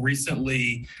 I know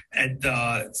recently at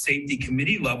the safety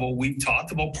committee level, we've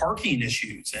talked about parking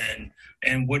issues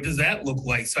and what does that look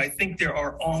like? So I think there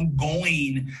are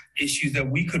ongoing issues that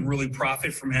we could really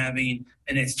profit from having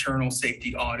an external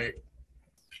safety audit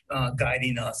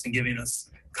guiding us and giving us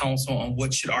counsel on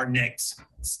what should our next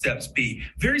steps be.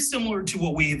 Very similar to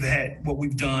what we've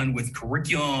done with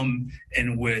curriculum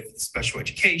and with special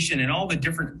education and all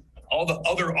the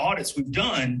other audits we've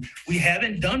done. We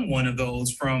haven't done one of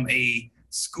those from a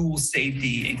school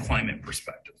safety and climate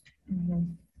perspective.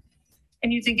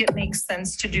 And you think it makes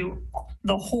sense to do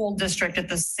the whole district at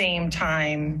the same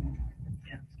time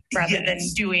rather than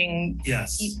doing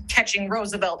catching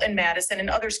Roosevelt and Madison and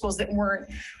other schools that weren't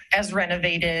as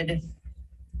renovated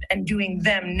and doing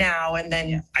them now and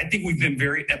then? I think we've been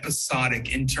very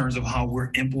episodic in terms of how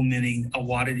we're implementing a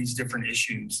lot of these different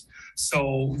issues.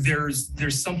 So there's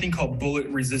something called bullet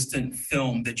resistant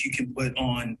film that you can put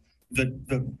on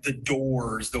the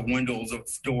doors, the windows of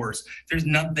doors. There's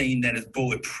nothing that is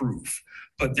bulletproof,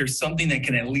 but there's something that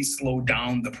can at least slow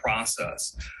down the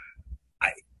process.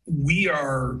 We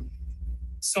are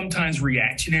sometimes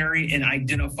reactionary in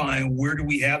identifying where do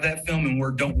we have that film and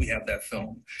where don't we have that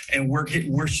film, and where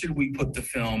should we put the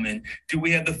film, and do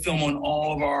we have the film on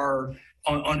all of our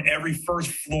on every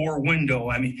first floor window.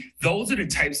 I mean, those are the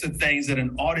types of things that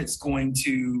an audit's going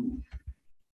to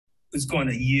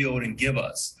yield and give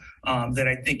us, that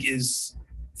I think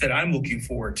that I'm looking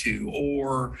forward to.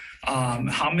 Or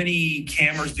how many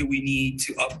cameras do we need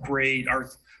to upgrade our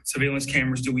surveillance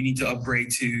cameras? Do we need to upgrade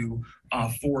to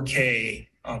 4K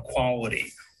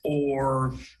quality?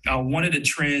 Or one of the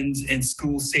trends in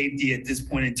school safety at this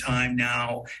point in time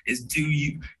now is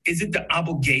is it the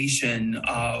obligation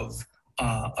of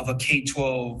a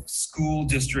K-12 school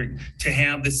district to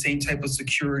have the same type of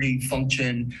security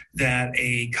function that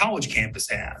a college campus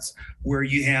has, where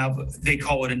you have, they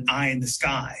call it an eye in the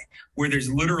sky, where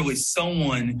there's literally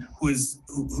someone who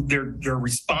their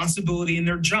responsibility in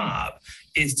their job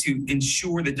is to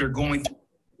ensure that they're going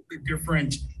through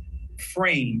different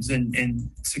frames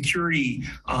and security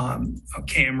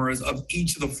cameras of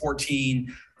each of the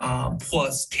 14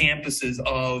 plus campuses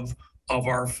of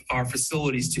our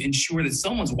facilities, to ensure that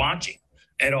someone's watching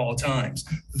at all times.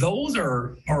 Those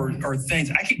are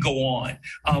things. I could go on.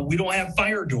 We don't have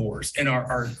fire doors in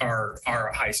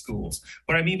our high schools.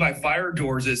 What I mean by fire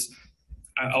doors is,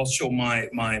 I'll show my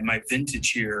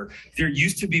vintage here. There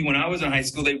used to be, when I was in high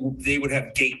school, they would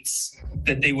have gates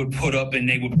that they would put up, and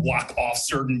they would block off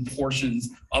certain portions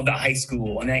of the high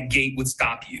school, and that gate would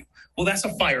stop you. Well, that's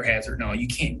a fire hazard. No, you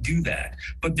can't do that.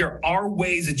 But there are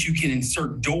ways that you can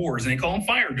insert doors, and they call them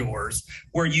fire doors,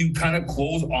 where you kind of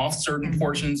close off certain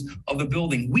portions of the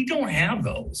building. We don't have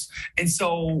those. And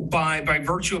so by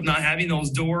virtue of not having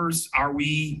those doors,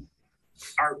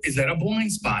 is that a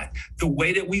blind spot? The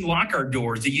way that we lock our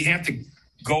doors, do you have to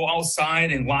go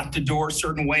outside and lock the door a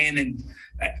certain way? And then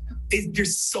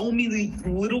there's so many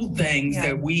little things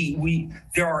that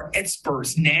there are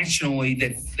experts nationally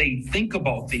that they think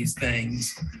about these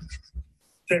things,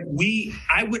 that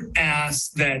I would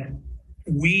ask that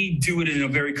we do it in a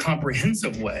very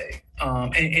comprehensive way.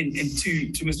 And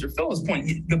to Mr. Phillips'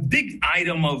 point, the big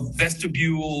item of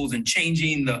vestibules and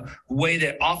changing the way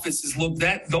that offices look,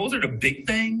 those are the big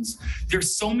things.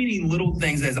 There's so many little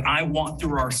things as I walk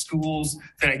through our schools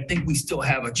that I think we still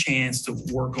have a chance to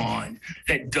work on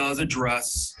that does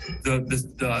address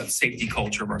the safety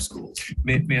culture of our schools.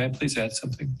 May I please add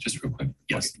something just real quick?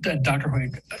 Yes, Dr.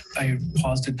 Hoyt, I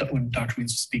paused it when Dr.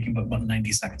 Weeds was speaking, but about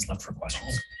 90 seconds left for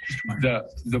questions.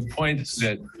 The point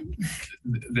that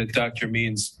Dr.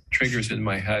 Means triggers in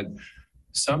my head,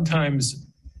 sometimes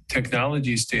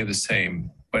technologies stay the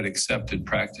same, but accepted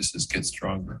practices get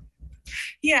stronger.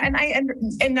 Yeah, and I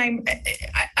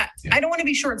don't want to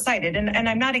be short-sighted, and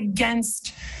I'm not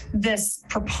against this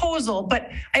proposal, but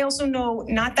I also know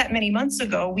not that many months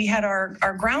ago, we had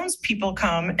our grounds people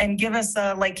come and give us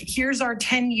here's our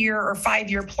 10-year or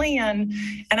 5-year plan,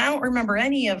 and I don't remember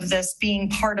any of this being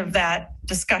part of that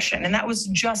discussion, and that was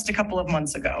just a couple of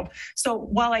months ago. So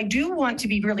while I do want to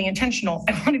be really intentional,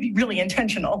 I want to be really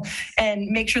intentional and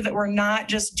make sure that we're not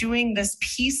just doing this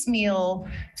piecemeal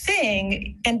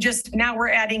thing and just now we're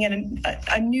adding in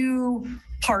a new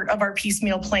part of our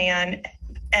piecemeal plan,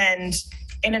 and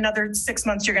in another 6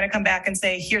 months you're going to come back and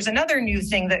say, here's another new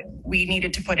thing that we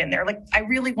needed to put in there. Like, I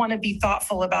really want to be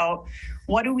thoughtful about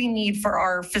what do we need for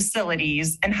our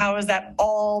facilities and how is that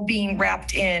all being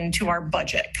wrapped into our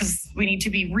budget, because we need to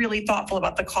be really thoughtful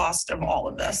about the cost of all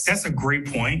of this. That's a great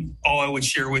point. All I would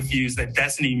share with you is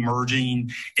that's an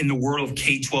emerging, in the world of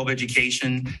K-12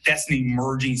 education, that's an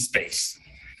emerging space.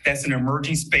 That's an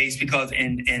emerging space because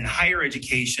in higher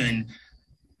education,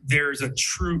 there's a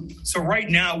true, so right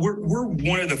now we're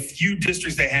one of the few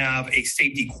districts that have a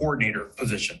safety coordinator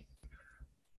position.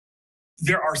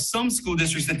 There are some school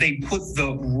districts that they put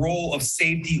the role of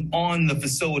safety on the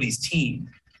facilities team.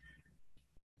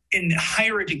 In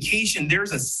higher education,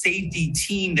 there's a safety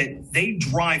team that they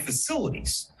drive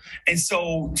facilities. And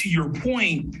so to your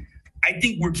point, I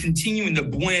think we're continuing to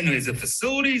blend, is it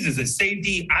facilities, is it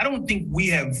safety? I don't think we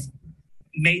have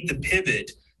made the pivot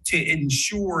to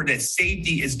ensure that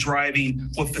safety is driving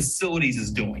what facilities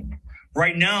is doing.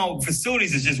 Right now,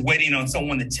 facilities is just waiting on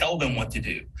someone to tell them what to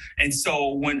do. And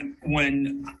so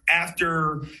when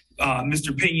after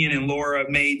Mr. Pinion and Laura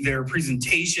made their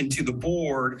presentation to the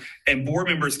board, and board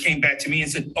members came back to me and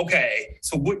said, okay,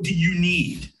 so what do you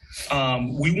need?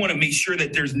 We want to make sure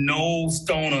that there's no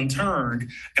stone unturned.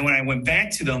 And when I went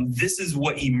back to them, this is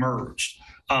what emerged.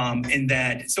 In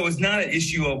that, so it's not an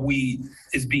issue of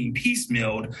is being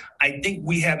piecemealed. I think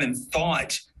we haven't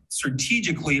thought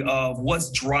strategically of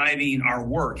what's driving our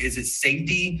work. Is it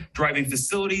safety driving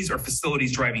facilities or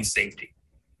facilities driving safety?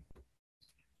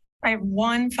 I have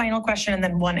one final question and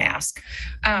then one ask.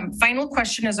 Final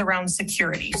question is around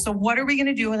security. So what are we going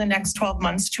to do in the next 12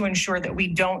 months to ensure that we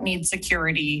don't need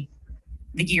security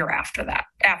the year after that,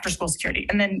 after school security?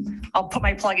 And then I'll put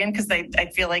my plug in because I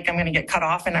feel like I'm going to get cut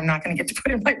off and I'm not going to get to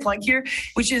put in my plug here,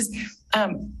 which is,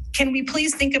 can we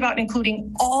please think about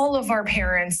including all of our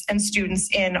parents and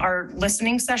students in our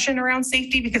listening session around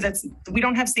safety? Because we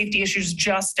don't have safety issues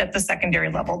just at the secondary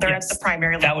level. They're at the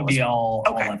primary level. That would be all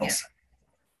Okay. levels.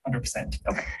 100%.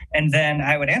 Okay. And then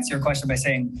I would answer your question by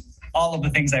saying all of the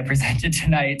things I presented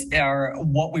tonight are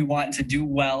what we want to do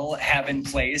well, have in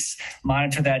place,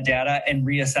 monitor that data, and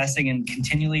reassessing and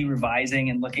continually revising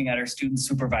and looking at our student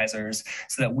supervisors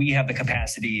so that we have the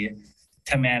capacity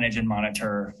to manage and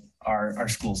monitor our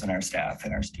schools and our staff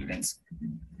and our students.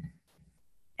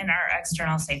 And our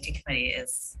external safety committee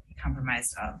is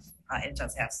compromised of, it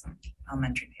does have some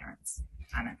elementary parents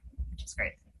on it, which is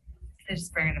great. They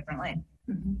just bring a different lane.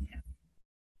 Yeah.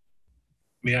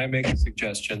 May I make a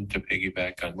suggestion to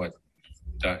piggyback on what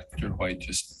Dr. Hoyt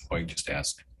just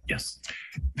asked? Yes.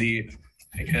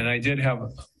 And I did have a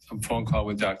phone call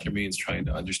with Dr. Means trying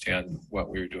to understand what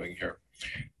we were doing here.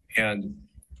 And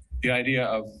the idea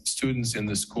of students in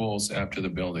the schools after the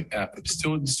building,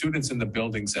 students in the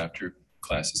buildings after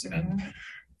classes end.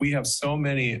 We have so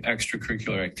many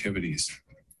extracurricular activities.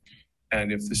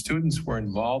 And if the students were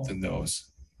involved in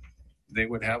those, they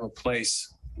would have a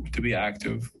place to be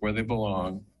active where they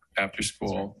belong after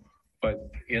school, but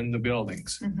in the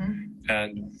buildings.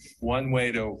 And one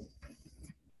way to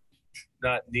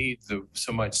not need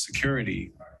so much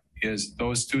security is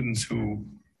those students who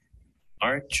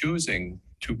aren't choosing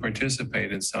to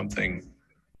participate in something,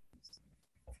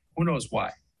 who knows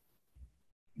why,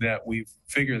 that we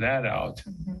figure that out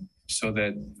so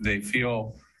that they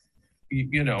feel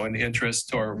an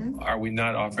interest, or are we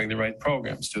not offering the right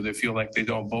programs? Do they feel like they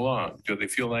don't belong? Do they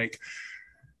feel like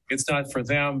it's not for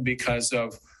them because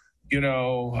of,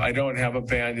 I don't have a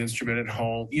band instrument at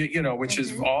home, which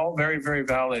is all very, very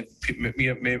valid.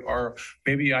 Or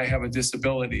maybe I have a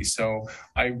disability, so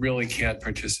I really can't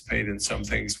participate in some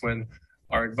things, when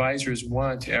our advisors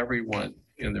want everyone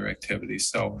in their activities.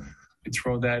 So we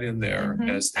throw that in there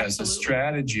as a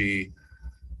strategy,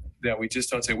 that we just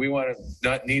don't say, we want to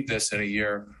not need this in a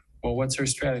year. Well, what's our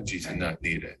strategy to not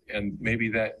need it? And maybe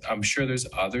that, I'm sure there's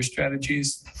other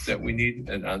strategies that we need,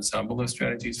 an ensemble of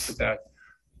strategies, but that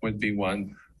would be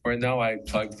one. Where now I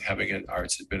plugged having an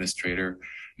arts administrator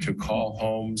to call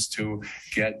homes, to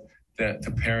get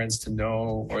the parents to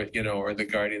know, or the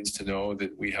guardians to know that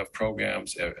we have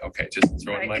programs. Okay, just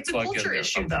throwing my plug in there. It's a culture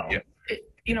issue, though.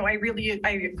 Yeah.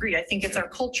 I agree. I think it's our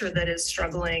culture that is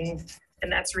struggling,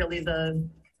 and that's really the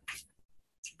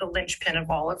linchpin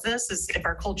of all of this. Is if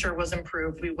our culture was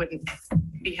improved, we wouldn't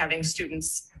be having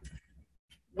students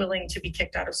willing to be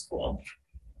kicked out of school.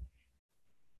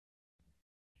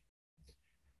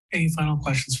 Any final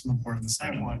questions from the board on the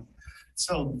second one?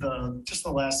 So just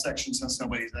the last section, since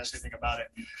nobody's asked anything about it,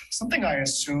 something I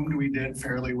assumed we did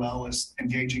fairly well is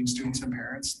engaging students and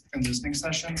parents in listening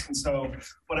sessions. And so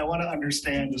what I want to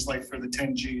understand is, like, for the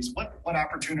 10 Gs, what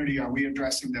opportunity are we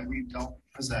addressing that we don't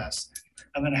possess?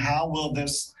 And then how will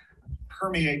this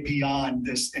permeate beyond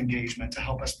this engagement to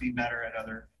help us be better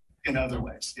in other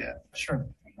ways? Yeah. Sure.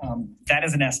 That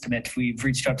is an estimate. We've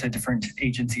reached out to different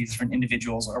agencies, different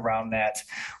individuals around that.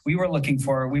 We were looking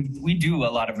for, we do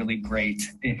a lot of really great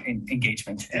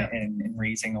engagement and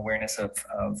raising awareness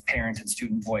of parent and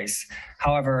student voice.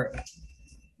 However,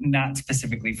 not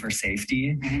specifically for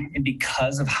safety. And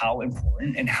because of how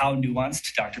important and how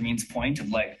nuanced, Dr. Means' point of,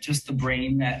 like, just the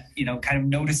brain that, kind of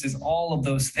notices all of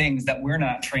those things that we're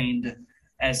not trained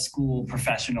as school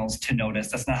professionals to notice.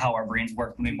 That's not how our brains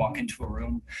work when we walk into a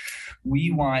room.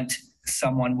 We want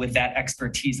someone with that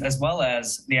expertise, as well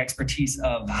as the expertise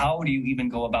of how do you even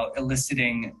go about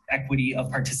eliciting equity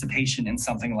of participation in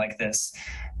something like this,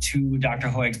 to Dr.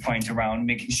 Hoyg's point around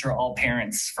making sure all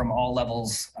parents from all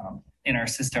levels in our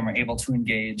system are able to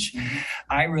engage.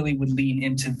 I really would lean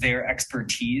into their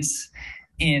expertise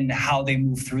in how they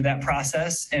move through that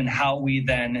process, and how we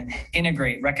then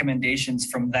integrate recommendations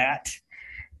from that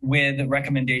with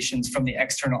recommendations from the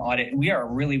external audit. We are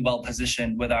really well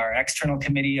positioned with our external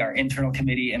committee, our internal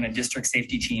committee, and a district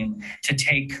safety team to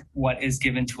take what is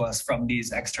given to us from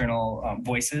these external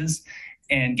voices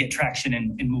and get traction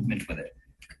and movement with it.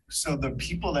 So the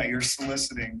people that you're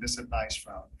soliciting this advice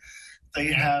from, they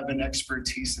have an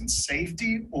expertise in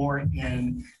safety or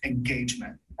in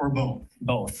engagement, or both?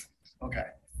 Both. Okay.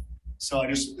 So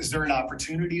is there an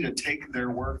opportunity to take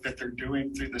their work that they're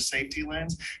doing through the safety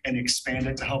lens and expand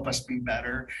it to help us be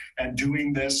better at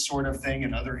doing this sort of thing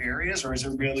in other areas? Or is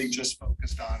it really just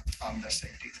focused on the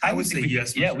safety? I would say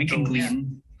yes. Yeah, we can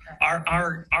glean.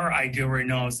 Our idea right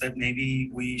now is that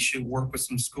maybe we should work with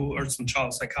some school or some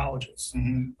child psychologists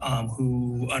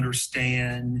who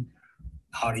understand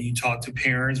how do you talk to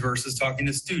parents versus talking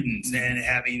to students, and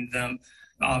having them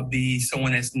be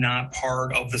someone that's not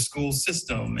part of the school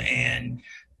system. And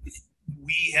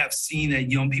we have seen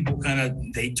that young people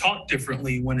they talk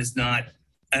differently when it's not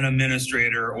an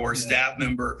administrator or staff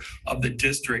member of the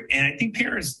district. And I think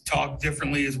parents talk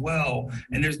differently as well.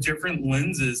 And there's different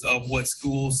lenses of what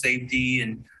school safety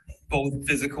and both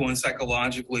physical and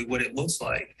psychologically what it looks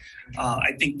like.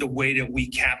 I think the way that we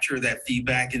capture that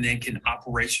feedback and then can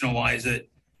operationalize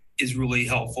it is really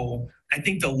helpful. I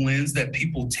think the lens that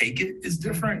people take it is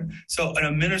different. So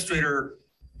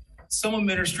some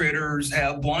administrators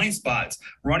have blind spots.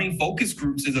 Running focus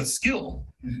groups is a skill.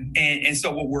 And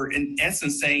so what we're in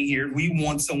essence saying here, we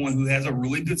want someone who has a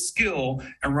really good skill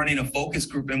and running a focus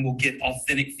group and will get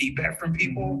authentic feedback from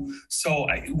people. So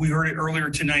we heard it earlier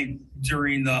tonight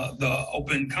during the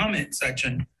open comment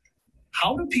section.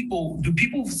 How do people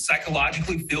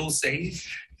psychologically feel safe?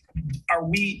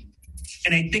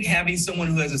 And I think having someone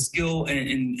who has a skill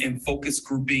in focus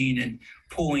grouping and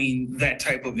pulling that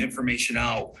type of information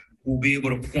out will be able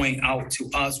to point out to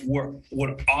us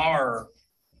what our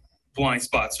blind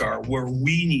spots are, where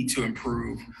we need to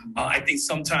improve. I think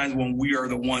sometimes when we are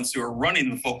the ones who are running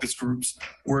the focus groups,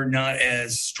 we're not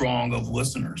as strong of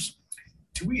listeners.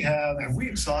 Have we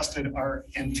exhausted our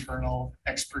internal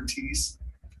expertise?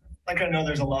 Like, I know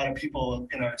there's a lot of people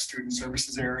in our student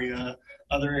services area,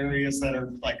 other areas that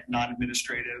are like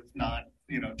non-administrative, not,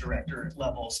 director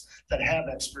levels that have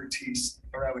expertise,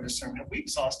 or I would assume, have we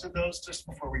exhausted those just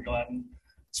before we go out and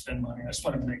spend money? I just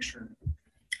want to make sure.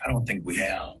 I don't think we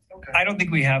have. Okay. I don't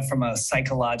think we have from a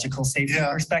psychological safety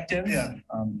perspective. Yeah.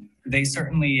 They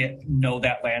certainly know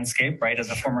that landscape, right? As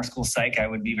a former school psych, I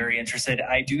would be very interested.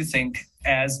 I do think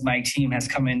as my team has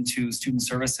come into student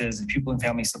services and pupil and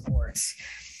family supports,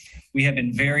 we have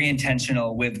been very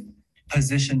intentional with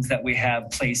positions that we have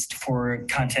placed for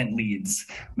content leads,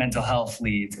 mental health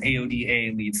leads,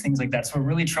 AODA leads, things like that. So we're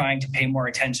really trying to pay more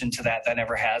attention to that than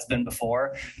ever has been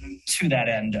before, to that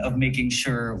end of making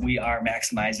sure we are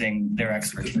maximizing their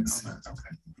expertise.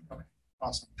 Okay.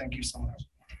 Awesome. Thank you so much.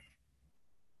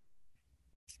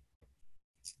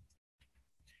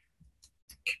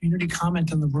 Community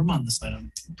comment in the room on this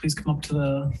item. Please come up to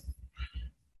the...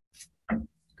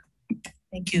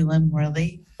 Thank you, Lynn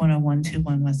Worley,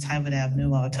 10121 West Highwood Avenue,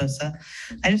 Wauwatosa.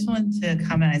 I just wanted to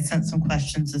comment. I sent some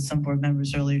questions to some board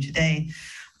members earlier today.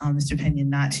 Mr. Pinion,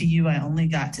 not to you. I only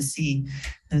got to see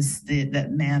that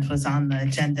MANT was on the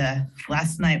agenda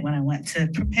last night when I went to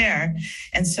prepare.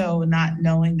 And so not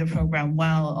knowing the program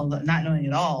well, although not knowing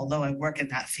it all, although I work in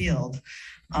that field,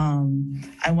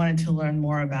 I wanted to learn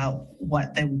more about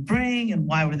what they would bring and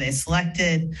why were they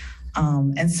selected.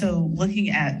 And so looking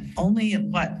at only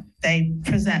what they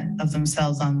present of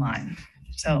themselves online.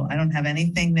 So I don't have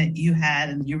anything that you had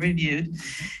and you reviewed,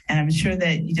 and I'm sure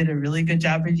that you did a really good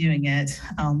job reviewing it.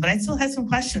 But I still had some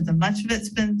questions, and much of it's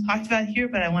been talked about here,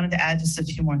 but I wanted to add just a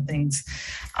few more things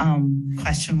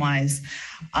question-wise.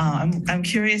 I'm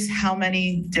curious how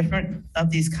many different of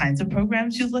these kinds of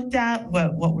programs you looked at.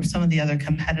 What were some of the other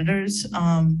competitors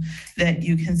that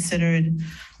you considered?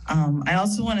 I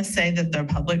also want to say that their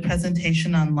public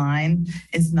presentation online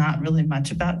is not really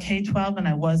much about K-12, and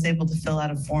I was able to fill out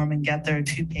a form and get their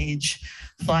 2-page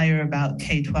flyer about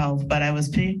K-12, but I was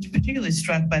particularly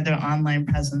struck by their online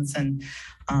presence, and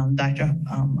Dr.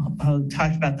 Ho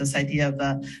talked about this idea of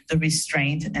the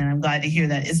restraint, and I'm glad to hear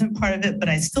that isn't part of it, but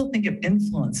I still think of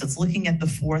influence. It's looking at the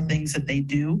 4 things that they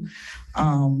do,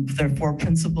 their 4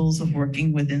 principles of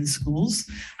working within schools.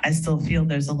 I still feel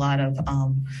there's a lot of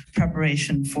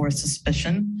preparation for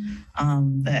suspicion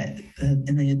that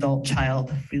in the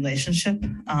adult-child relationship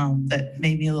that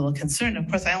made me a little concerned. Of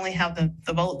course, I only have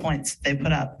the bullet points they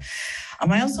put up.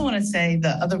 I also want to say the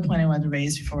other point I wanted to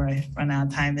raise before I run out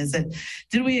of time is that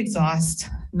did we exhaust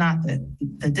not the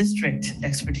district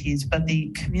expertise, but the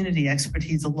community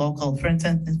expertise of local, for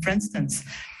instance,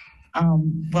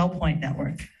 WellPoint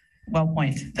Network.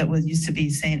 WellPoint that used to be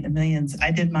St. Emilian's. I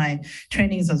did my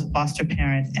trainings as a foster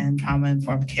parent and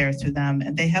trauma-informed care through them,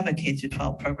 and they have a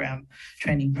K-12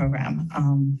 training program.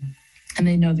 and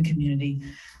they know the community.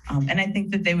 And I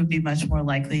think that they would be much more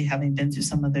likely, having been through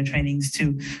some of their trainings,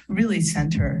 to really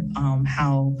center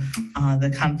how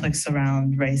the conflicts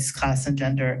around race, class, and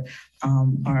gender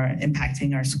are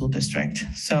impacting our school district.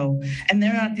 So, and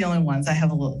they're not the only ones. I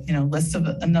have a list of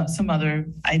some other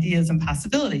ideas and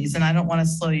possibilities, and I don't want to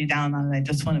slow you down on it. I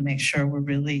just want to make sure we're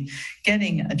really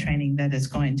getting a training that is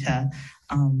going to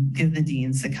give the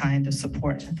deans the kind of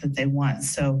support that they want,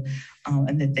 so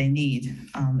and that they need.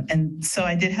 And so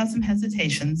I did have some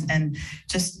hesitations, and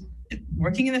just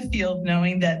working in the field,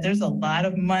 knowing that there's a lot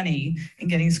of money in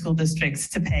getting school districts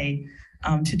to pay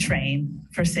to train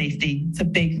for safety. It's a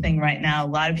big thing right now. A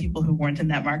lot of people who weren't in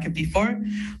that market before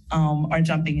are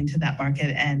jumping into that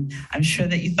market, and I'm sure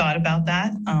that you thought about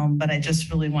that, but I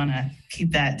just really want to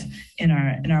keep that in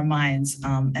our minds.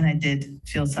 And I did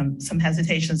feel some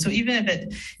hesitation. So even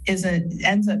if it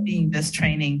ends up being this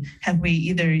training, have we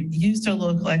either used our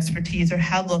local expertise or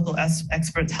have local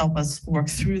experts help us work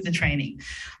through the training?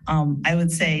 I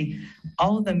would say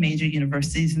all of the major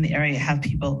universities in the area have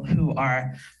people who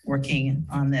are working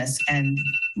on this and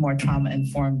more trauma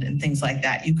informed and things like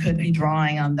that. You could be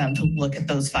drawing on them to look at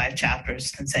those 5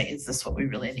 chapters and say, is this what we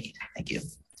really need? Thank you.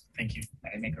 Thank you.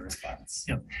 I make a response.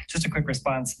 Yep. Just a quick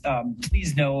response.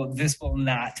 Please know this will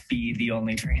not be the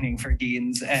only training for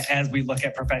deans as we look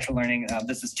at professional learning.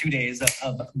 This is 2 days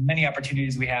of many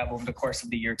opportunities we have over the course of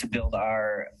the year to build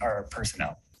our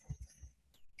personnel.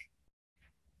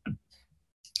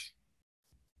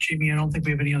 Jamie, I don't think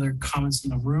we have any other comments in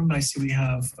the room, but I see we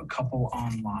have a couple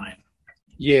online.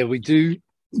 Yeah, we do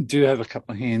have a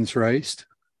couple of hands raised.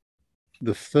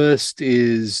 The first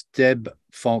is Deb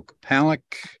Falk-Palak.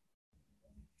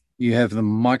 You have the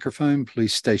microphone.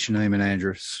 Please state your name and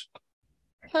address.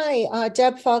 Hi,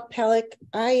 Deb Falk-Palak.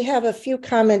 I have a few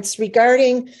comments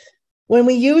regarding when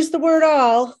we use the word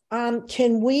all.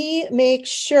 Can we make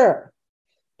sure,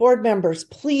 board members,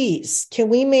 please, can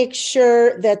we make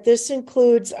sure that this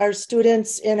includes our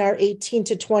students in our 18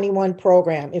 to 21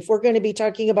 program? If we're going to be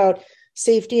talking about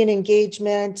safety and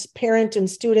engagement, parent and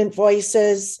student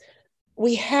voices,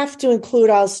 we have to include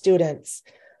all students.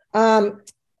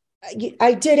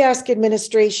 I did ask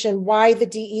administration why the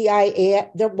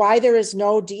DEIA, why there is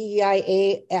no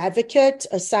DEIA advocate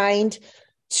assigned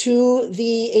to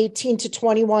the 18 to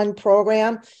 21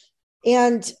 program.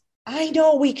 And I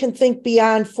know we can think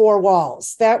beyond 4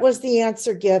 walls. That was the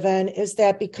answer given, is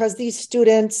that because these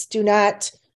students they're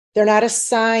not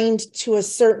assigned to a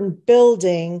certain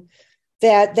building,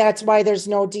 that's why there's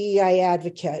no DEI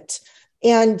advocate.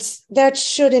 And that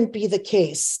shouldn't be the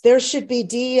case. There should be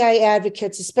DEI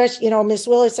advocates, especially, Ms.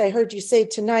 Willis, I heard you say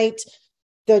tonight,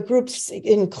 the groups,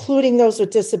 including those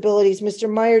with disabilities, Mr.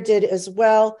 Meyer did as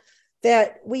well,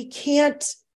 that we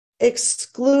can't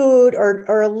exclude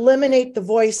or eliminate the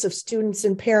voice of students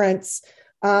and parents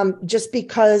just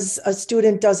because a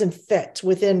student doesn't fit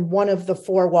within one of the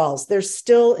 4 walls. They're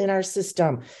still in our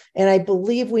system. And I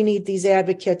believe we need these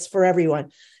advocates for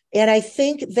everyone. And I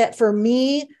think that for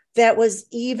me, that was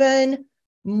even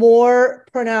more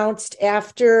pronounced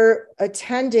after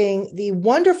attending the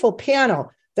wonderful panel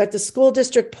that the school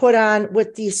district put on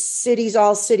with the city's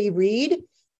all-city read.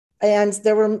 And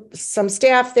there were some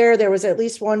staff there. There was at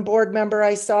least one board member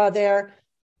I saw there,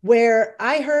 where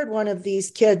I heard one of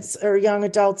these kids or young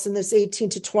adults in this 18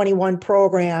 to 21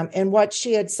 program and what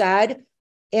she had said.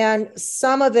 And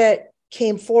some of it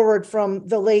came forward from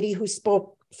the lady who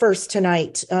spoke first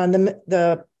tonight,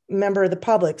 the member of the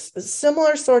public,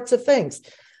 similar sorts of things.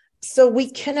 So we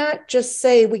cannot just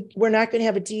say we're not going to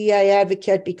have a DEI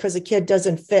advocate because a kid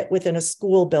doesn't fit within a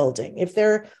school building. If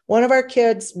they're one of our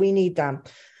kids, we need them.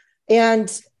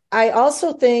 And I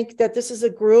also think that this is a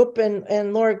group,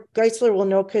 and Laura Geisler will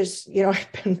know because,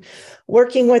 I've been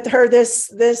working with her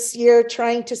this year,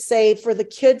 trying to say for the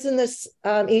kids in this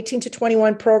 18 to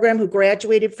 21 program who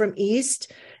graduated from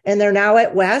East and they're now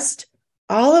at West,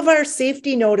 all of our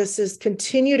safety notices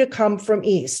continue to come from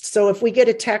East. So if we get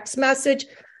a text message,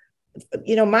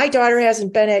 my daughter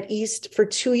hasn't been at East for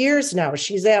 2 years now.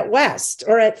 She's at West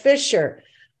or at Fisher.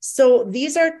 So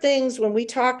these are things when we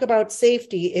talk about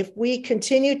safety, if we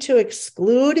continue to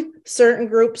exclude certain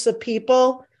groups of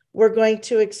people, we're going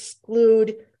to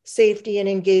exclude safety and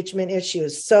engagement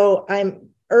issues. So I'm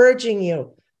urging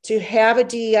you to have a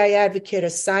DEI advocate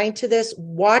assigned to this.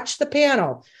 Watch the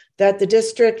panel that the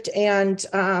district and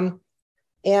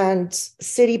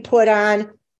city put on.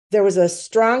 There was a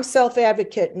strong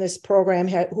self-advocate in this program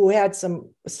who had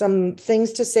some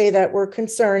things to say that were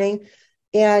concerning,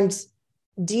 and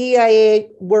DEIA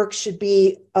work should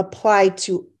be applied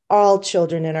to all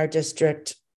children in our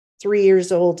district, 3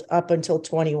 years old up until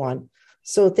 21.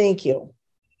 So thank you.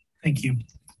 Thank you.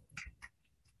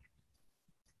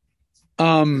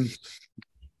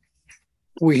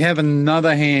 We have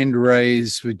another hand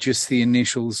raised with just the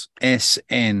initials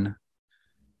SN.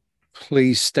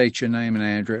 Please state your name and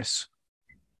address.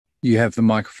 You have the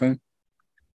microphone.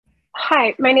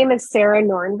 Hi, my name is Sarah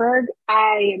Nornberg.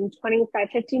 I am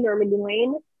 2550 Normandy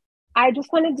Lane. I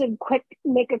just wanted to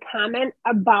make a comment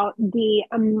about the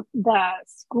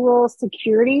school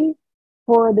security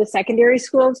for the secondary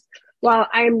schools. While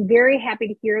I'm very happy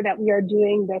to hear that we are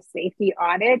doing the safety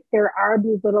audit, there are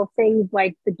these little things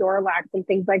like the door locks and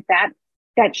things like that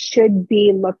that should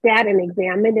be looked at and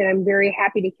examined. And I'm very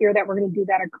happy to hear that we're going to do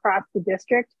that across the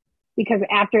district, because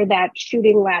after that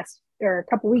shooting a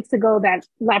couple weeks ago, that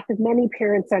left many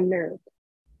parents unnerved.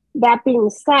 That being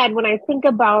said, when I think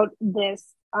about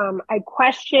this, I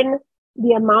question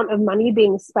the amount of money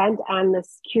being spent on the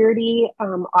security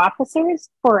officers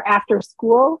for after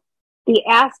school. The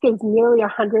ask is nearly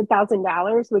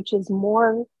 $100,000, which is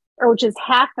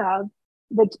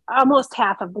almost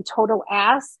half of the total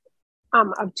ask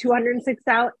of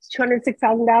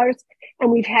 $206,000.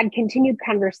 And we've had continued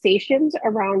conversations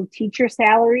around teacher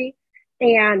salary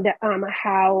and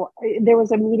how there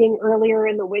was a meeting earlier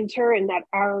in the winter and that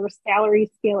our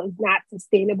salary scale is not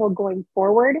sustainable going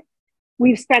forward.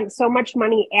 We've spent so much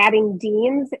money adding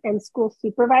deans and school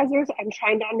supervisors and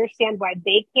trying to understand why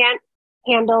they can't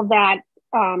handle that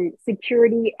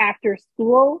security after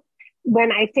school.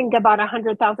 When I think about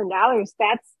 $100,000,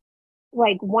 that's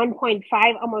like 1.5,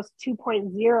 almost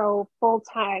 2.0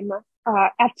 full-time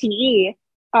FTE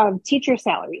of teacher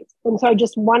salaries. And so I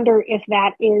just wonder if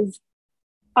that is,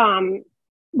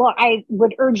 well, I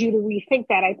would urge you to rethink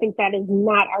that. I think that is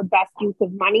not our best use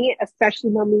of money, especially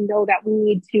when we know that we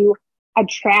need to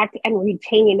attract and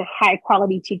retain high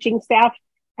quality teaching staff.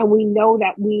 And we know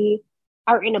that we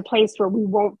are in a place where we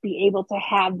won't be able to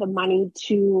have the money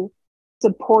to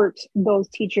support those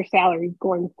teacher salaries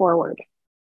going forward.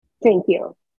 Thank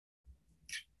you.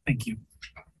 Thank you.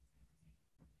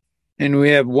 And we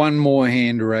have one more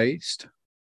hand raised.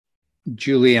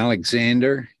 Julie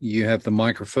Alexander, you have the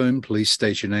microphone. Please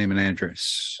state your name and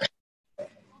address.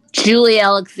 Julie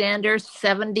Alexander,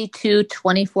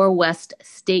 7224 West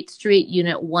State Street,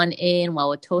 Unit 1A in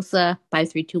Wauwatosa,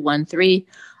 53213.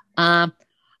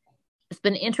 It's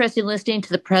been interesting listening to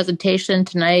the presentation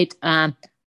tonight. I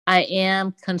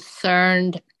am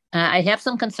concerned. I have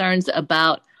some concerns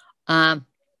about the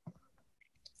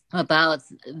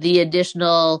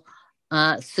additional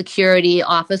security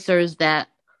officers that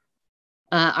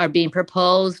are being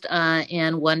proposed,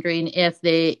 and wondering if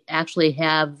they actually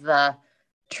have the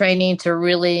training to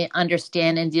really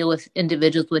understand and deal with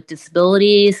individuals with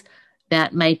disabilities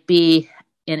that might be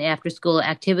in after-school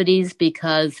activities,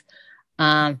 because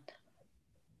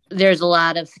there's a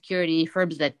lot of security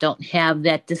firms that don't have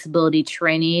that disability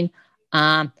training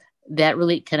that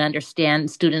really can understand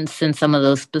students and some of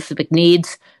those specific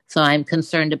needs. So I'm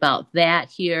concerned about that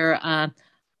here.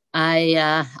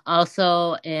 I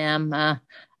also am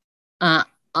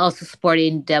also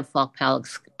supporting Deb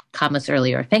Falk-Palak's comments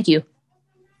earlier. Thank you.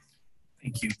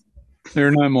 Thank you. There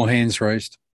are no more hands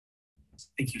raised.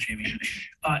 Thank you, Jamie.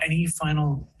 Any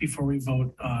final, before we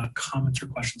vote, comments or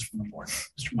questions from the board?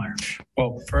 Mr. Meyer.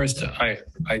 Well, first, I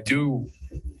do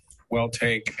well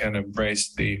take and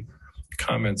embrace the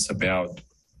comments about,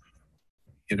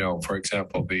 for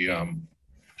example, the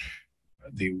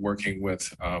working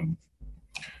with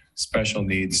special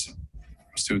needs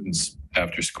students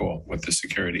after school with the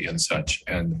security and such,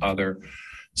 and other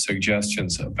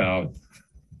suggestions about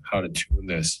how to tune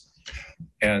this.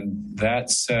 And that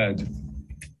said,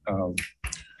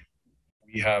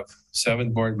 we have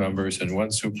 7 board members and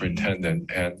 1 superintendent,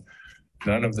 and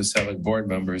none of the 7 board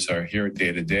members are here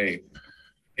day to day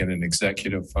in an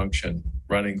executive function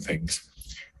running things.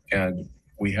 And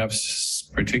we have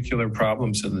particular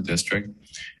problems in the district,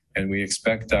 and we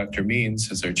expect Dr.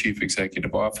 Means, as our chief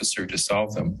executive officer, to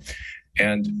solve them.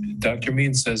 And Dr.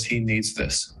 Means says he needs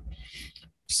this.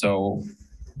 So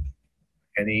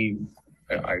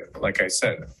like I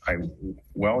said, I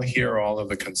well hear all of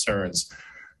the concerns,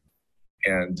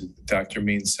 and Dr.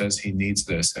 Means says he needs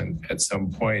this. And at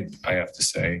some point, I have to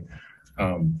say,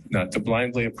 not to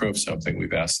blindly approve something,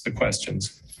 we've asked the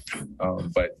questions,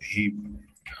 but he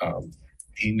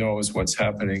knows what's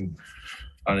happening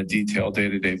on a detailed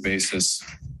day-to-day basis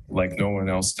like no one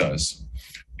else does.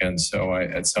 And so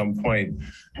at some point,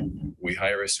 we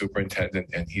hire a superintendent,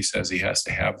 and he says he has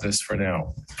to have this for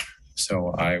now.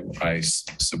 So I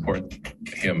support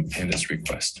him in his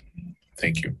request.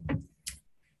 Thank you.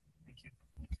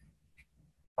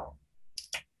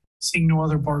 Seeing no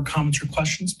other board comments or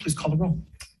questions, please call the roll.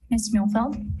 Ms.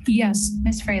 Muehlfeld? Yes.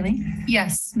 Ms. Fraley?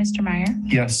 Yes. Mr. Meyer?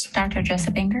 Yes. Dr.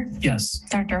 Jessup Banger? Yes.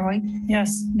 Dr. Hoyt?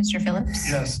 Yes. Mr.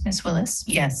 Phillips? Yes. Ms. Willis?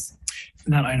 Yes.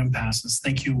 And that item passes.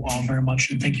 Thank you all very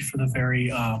much. And thank you for the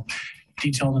very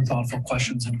detailed and thoughtful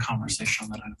questions and conversation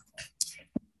on that item.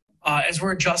 As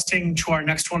we're adjusting to our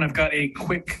next one, I've got a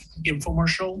quick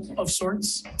infomercial of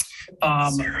sorts.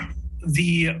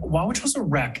 The Wauwatosa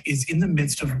Rec is in the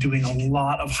midst of doing a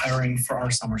lot of hiring for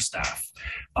our summer staff,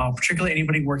 particularly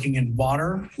anybody working in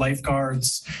water,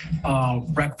 lifeguards,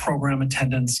 rec program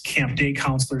attendants, camp day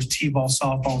counselors, t-ball,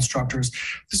 softball instructors.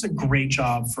 This is a great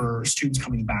job for students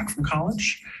coming back from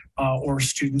college. Or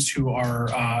students who are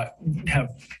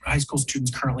have high school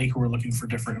students currently who are looking for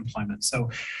different employment.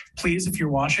 So please, if you're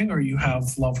watching or you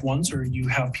have loved ones or you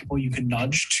have people you can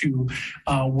nudge to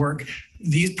work,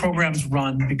 these programs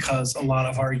run because a lot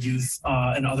of our youth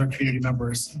and other community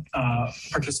members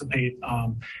participate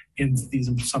in these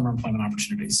summer employment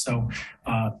opportunities. So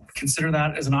consider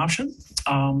that as an option.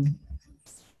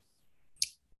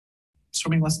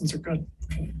 Swimming lessons are good.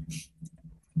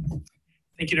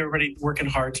 Thank you to everybody working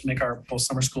hard to make our both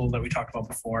summer school that we talked about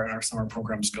before and our summer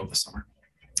programs go this summer.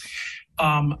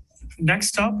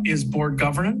 Next up is board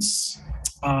governance.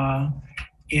 And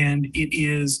it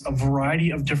is a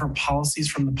variety of different policies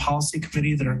from the policy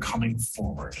committee that are coming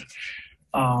forward.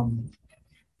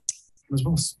 Ms.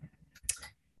 Willis.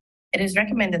 It is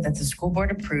recommended that the school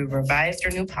board approve revised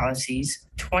or new policies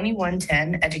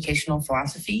 2110 educational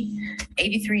philosophy,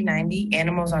 8390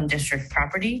 animals on district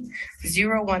property,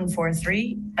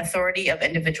 0143 authority of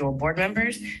individual board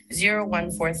members,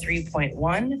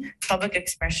 0143.1 public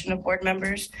expression of board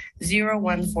members,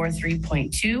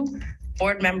 0143.2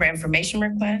 board member information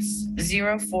requests,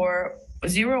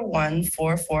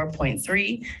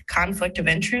 0144.3 conflict of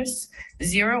interest,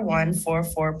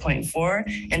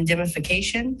 0144.4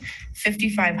 indemnification,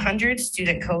 5500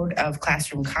 student code of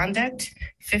classroom conduct,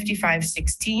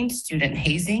 5516 student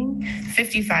hazing,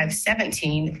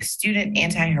 5517 student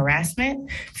anti-harassment,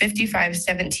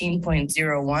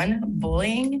 5517.01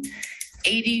 bullying,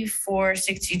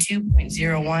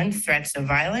 8462.01 threats of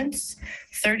violence,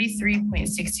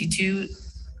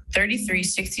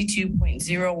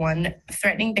 3362.01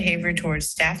 threatening behavior towards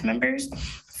staff members,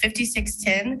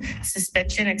 5610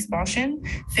 suspension expulsion,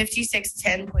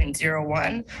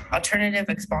 5610.01 alternative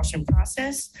expulsion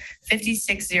process,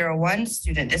 5601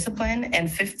 student discipline,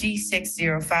 and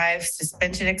 5605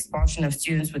 suspension expulsion of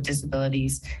students with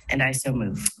disabilities. And I so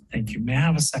move. Thank you. May I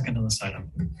have a second on this item?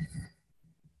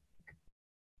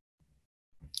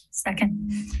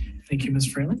 Second. Thank you, Ms.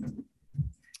 Fraley.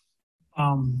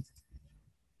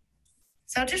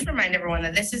 So I'll just remind everyone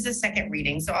that this is the second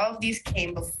reading. So all of these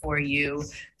came before you.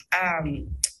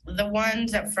 The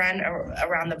ones up front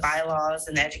around the bylaws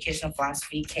and the educational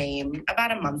philosophy came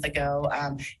about a month ago.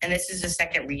 And this is the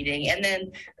second reading. And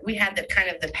then we had the kind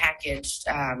of the packaged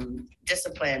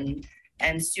discipline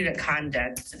and student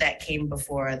conduct that came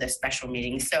before the special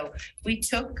meeting. So we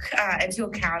took into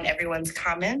account everyone's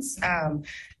comments,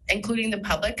 including the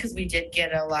public, because we did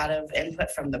get a lot of input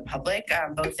from the public,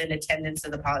 both in attendance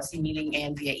of the policy meeting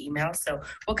and via email. So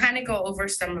we'll kind of go over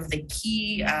some of the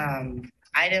key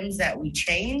items that we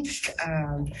changed.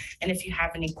 And if you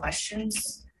have any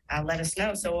questions, let us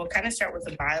know. So we'll kind of start with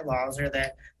the bylaws or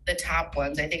the top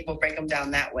ones. I think we'll break them down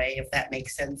that way, if that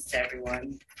makes sense to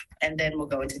everyone. And then we'll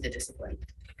go into the discipline.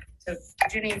 So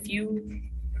Jenny, if you...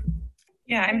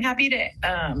 Yeah, I'm happy to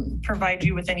provide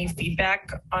you with any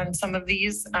feedback on some of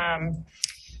these. I'll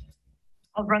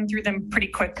run through them pretty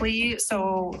quickly.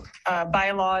 So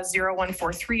bylaw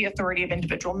 0143, authority of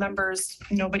individual members.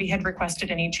 Nobody had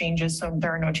requested any changes, so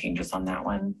there are no changes on that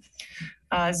one.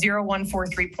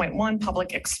 0143.1,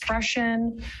 public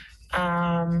expression.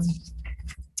 I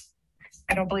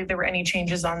don't believe there were any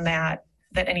changes on that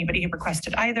anybody had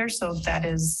requested either. So that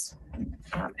is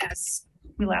as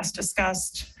we last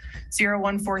discussed.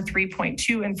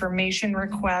 0143.2 information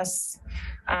requests.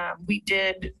 We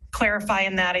did clarify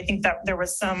in that. I think that there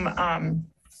was some,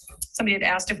 somebody had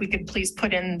asked if we could please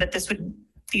put in that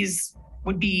these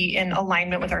would be in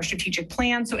alignment with our strategic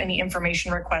plan. So any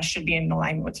information requests should be in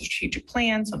alignment with the strategic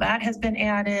plan. So that has been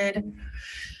added.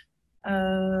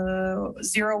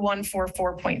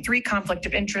 0144.3 conflict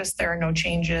of interest. There are no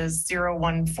changes.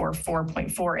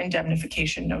 0144.4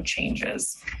 indemnification, no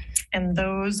changes. And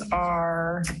those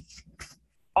are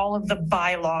all of the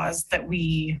bylaws that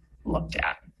we looked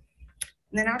at.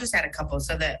 And then I'll just add a couple.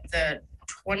 So the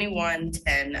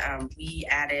 2110, we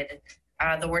added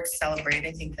the word celebrate.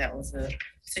 I think that was a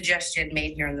suggestion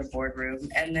made here in the boardroom.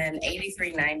 And then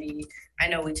 8390, I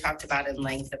know we talked about in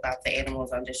length about the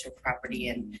animals on district property,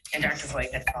 and Dr.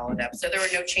 Hoyt had followed up. So there were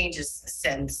no changes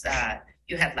since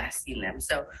you had last seen them.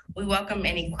 So we welcome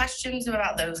any questions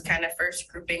about those kind of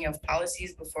first grouping of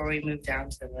policies before we move down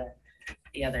to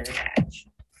the other badge.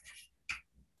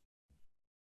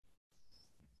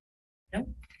 No?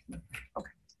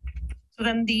 Okay. So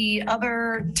then the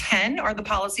other 10 are the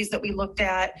policies that we looked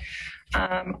at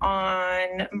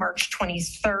on March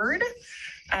 23rd.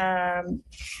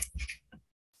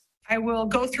 I will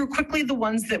go through quickly the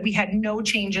ones that we had no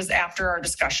changes after our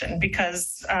discussion,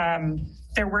 because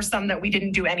there were some that we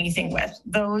didn't do anything with.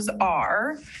 Those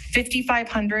are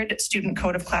 5500 Student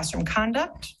Code of Classroom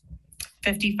Conduct,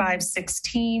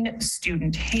 5516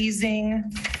 Student Hazing,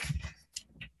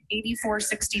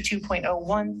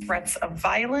 8462.01 Threats of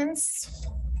Violence,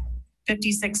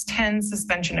 5610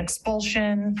 Suspension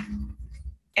Expulsion,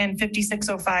 and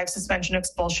 5605 suspension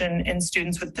expulsion in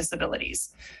students with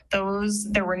disabilities.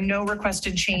 There were no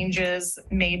requested changes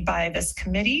made by this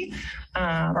committee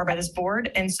or by this board.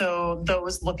 And so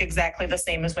those look exactly the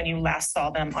same as when you last saw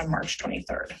them on March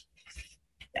 23rd.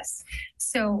 Yes.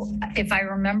 So if I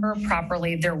remember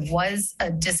properly, there was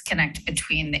a disconnect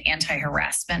between the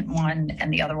anti-harassment one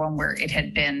and the other one where it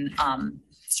had been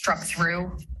struck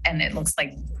through, and it looks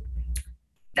like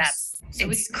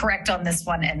it's correct on this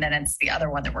one, and then it's the other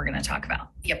one that we're going to talk about.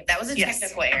 Yep, that was a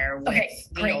technical error with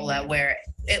Neola where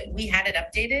we had it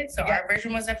updated, so our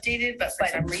version was updated, but for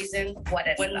some reason,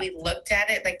 when we looked at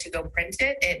it, like to go print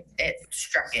it, it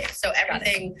struck it. So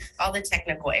everything, all the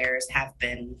technical errors have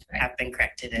been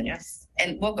corrected,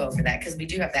 and we'll go over that because we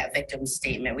do have that victim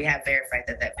statement. We have verified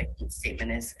that victim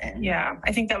statement is in. Yeah,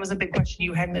 I think that was a big question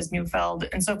you had, Ms. Neufeld.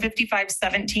 And so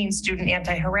 5517 student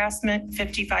anti-harassment,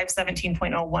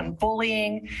 5517.01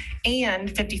 bullying, and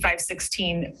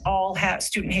 5516 all have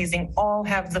student hazing, all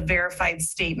have the verified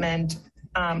statement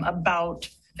about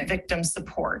victim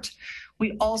support.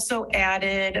 We also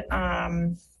added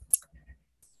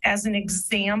as an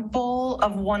example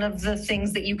of one of the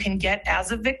things that you can get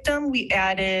as a victim, we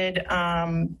added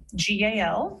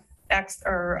GAL,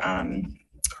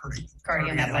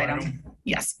 guardian ad litem.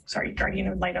 Yes, sorry, guardian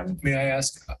ad litem. May I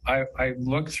ask, I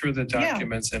looked through the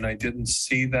documents and I didn't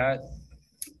see that.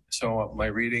 So my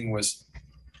reading was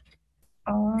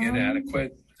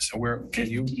inadequate. So where, can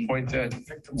you point that?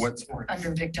 What's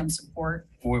under victim support?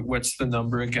 What's the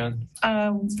number again?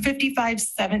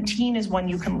 5517 is one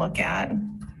you can look at.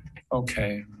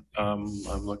 Okay, I'm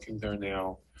looking there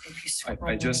now.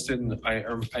 I just didn't,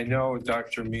 I know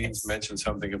Dr. Means mentioned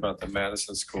something about the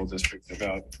Madison School District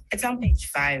about. It's on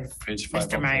page 5. Page 5.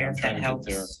 Mr. Meyer, I'm if trying that to get helps.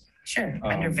 there. Sure,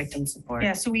 under victim support.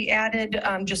 Yeah, so we added,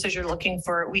 just as you're looking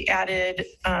for it, we added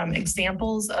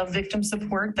examples of victim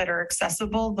support that are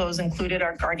accessible. Those included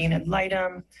our guardian ad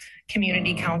litem,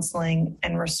 community counseling,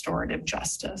 and restorative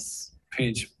justice.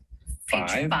 Page 5?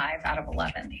 Page 5 out of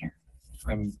 11 here.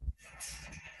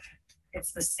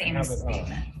 It's the same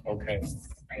statement. Okay.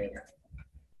 Right here.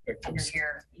 Under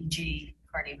here, e.g.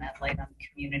 guardian ad litem,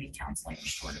 community counseling,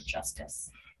 restorative justice.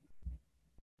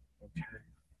 Okay.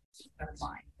 Third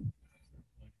line.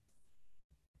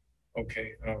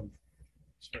 Okay.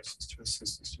 Services to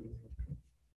assist the student.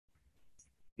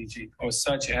 E.g. Oh,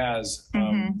 such as.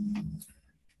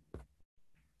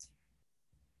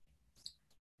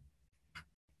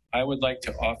 I would like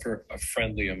to offer a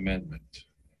friendly amendment.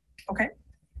 Okay.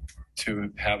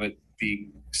 To have it be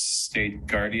state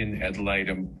guardian ad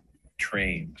litem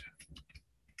trained.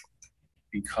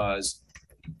 Because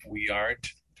we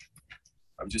aren't,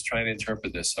 I'm just trying to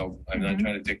interpret this, so I'm not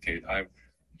trying to dictate.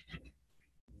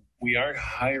 We aren't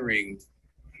hiring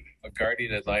a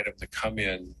guardian ad litem to come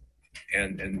in,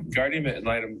 and guardian ad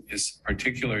litem is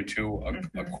particular to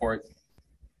a court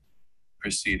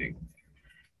proceeding.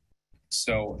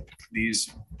 So these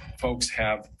folks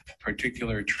have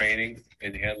particular training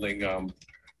in handling,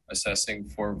 assessing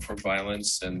for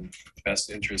violence and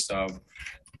best interest of.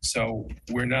 So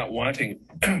we're not wanting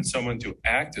someone to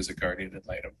act as a guardian ad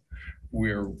litem.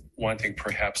 We're wanting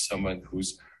perhaps someone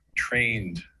who's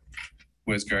trained,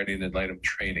 who has guardian ad litem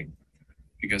training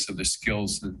because of the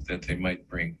skills that they might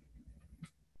bring.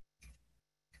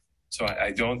 So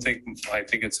I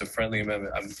think it's a friendly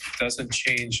amendment. It doesn't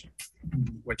change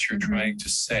what you're trying to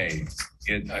say.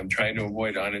 I'm trying to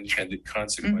avoid unintended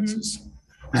consequences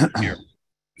here.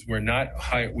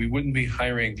 We wouldn't be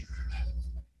hiring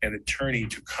an attorney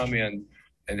to come in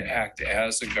and act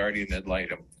as a guardian ad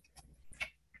litem.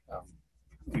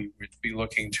 We would be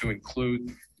looking to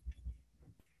include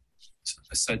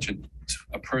such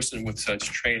a person with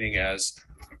such training as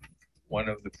one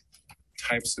of the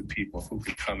types of people who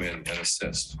could come in and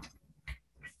assist.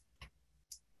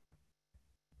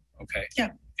 Okay. Yeah.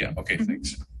 Yeah. Okay.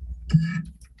 Thanks.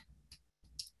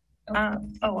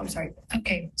 I'm sorry.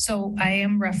 Okay, so I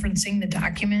am referencing the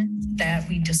document that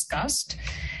we discussed.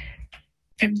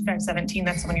 5517,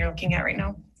 that's the one you're looking at right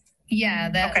now? Yeah,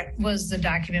 that was the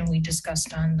document we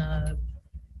discussed on the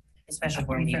special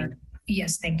board meeting.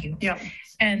 Yes, thank you. Yeah.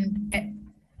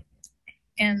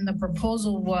 And the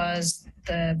proposal was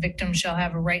the victim shall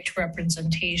have a right to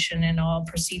representation in all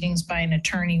proceedings by an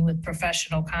attorney with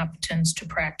professional competence to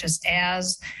practice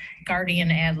as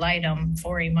guardian ad litem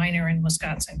for a minor in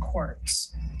Wisconsin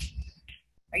courts.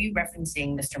 Are you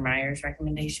referencing Mr. Meyer's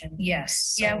recommendation?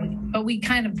 Yes. Yeah. But we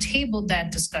kind of tabled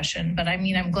that discussion, but I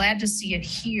mean, I'm glad to see it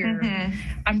here.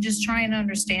 I'm just trying to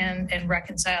understand and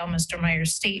reconcile Mr.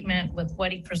 Meyer's statement with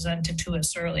what he presented to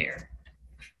us earlier.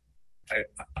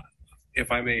 If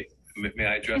I may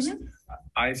I address?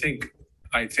 I think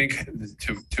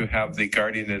to have the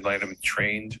guardian ad litem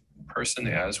trained person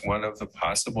as one of the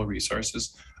possible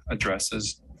resources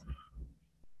addresses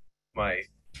my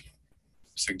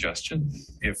suggestion.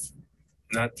 If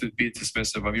not to be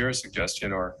dismissive of your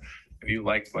suggestion, or if you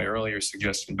liked my earlier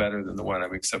suggestion better than the one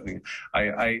I'm accepting,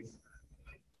 I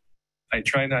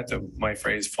try not to, my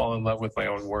phrase, fall in love with my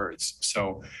own words.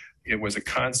 So it was a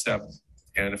concept,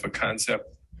 and if a concept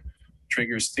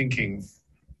triggers thinking,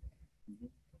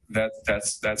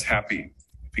 that's happy,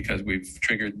 because we've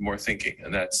triggered more thinking,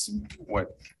 and that's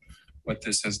what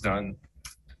this has done.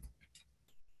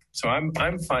 So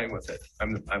I'm fine with it.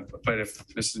 But if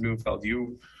Mrs. Moonfeld,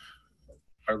 you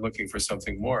are looking for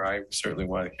something more, I certainly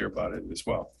want to hear about it as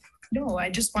well. No, I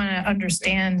just want to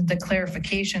understand the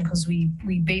clarification, because we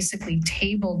basically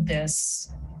tabled this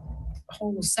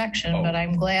whole section, but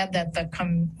I'm glad that the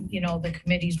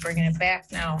committee's bringing it back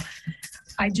now.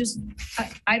 I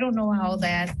don't know how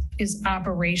that is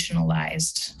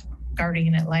operationalized,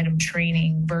 guardian ad litem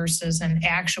training versus an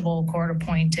actual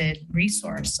court-appointed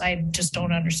resource. I just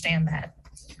don't understand that.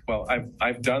 Well,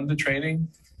 I've done the training.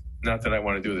 Not that I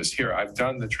want to do this here. I've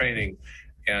done the training,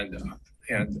 and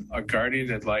a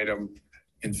guardian ad litem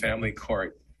in family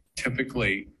court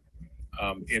typically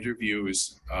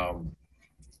interviews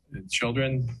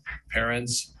children,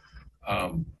 parents,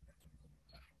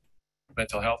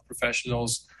 mental health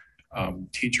professionals,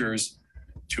 teachers,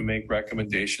 to make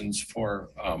recommendations for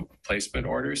placement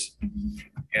orders.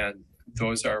 And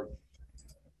those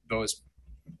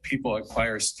people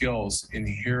acquire skills in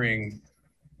hearing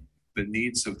the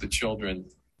needs of the children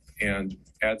and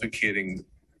advocating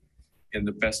in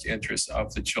the best interest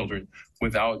of the children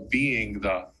without being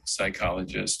the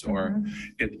psychologist, or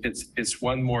it's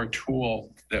one more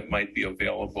tool that might be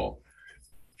available.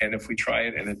 And if we try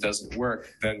it and it doesn't work,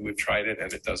 then we've tried it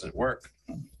and it doesn't work.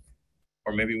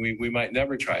 Or maybe we might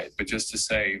never try it, but just to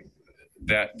say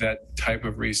that type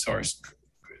of resource,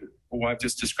 well, I've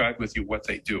just described with you what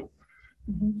they do.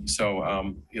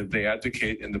 So they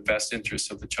advocate in the best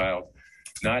interest of the child,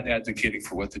 not advocating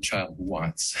for what the child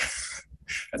wants.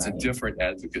 That's a different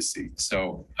advocacy.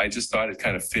 So I just thought it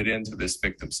kind of fit into this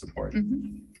victim support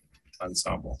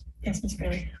ensemble. Yes, Ms.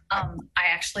 Bailey. I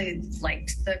actually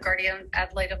liked the guardian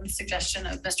ad litem suggestion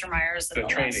of Mr. Myers. The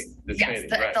training, right.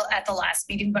 At the last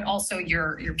meeting, but also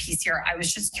your piece here. I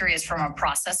was just curious from a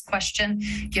process question,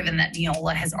 given that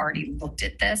Neola has already looked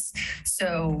at this.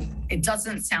 So it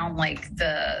doesn't sound like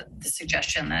the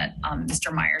suggestion that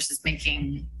Mr. Myers is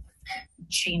making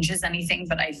changes anything,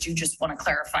 but I do just want to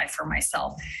clarify for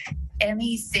myself.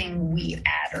 Anything we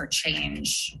add or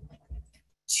change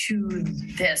to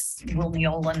this, will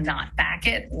Neola not back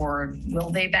it, or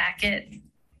will they back it?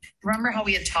 Remember how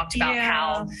we had talked about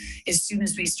how as soon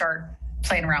as we start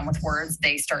playing around with words,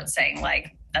 they start saying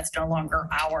like, that's no longer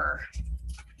our,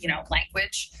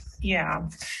 language. Yeah.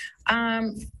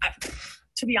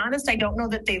 To be honest, I don't know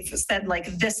that they've said like,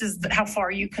 this is how far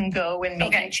you can go in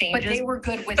making changes. But they were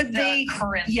good with the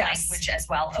current language as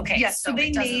well. Okay. Yes. So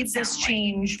they made this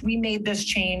change. We made this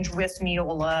change with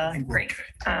Neola. Great.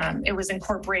 It was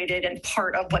incorporated and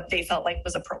part of what they felt like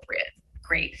was appropriate.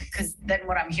 Great. Because then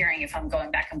what I'm hearing, if I'm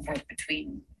going back and forth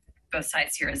between both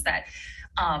sides here, is that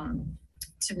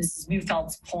to Mrs.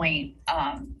 Neufeld's point,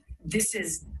 this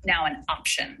is now an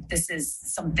option. This is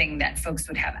something that folks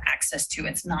would have access to.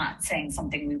 It's not saying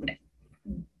something we would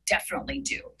definitely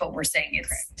do, but we're saying it's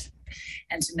correct.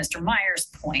 And to Mr. Meyer's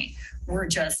point, we're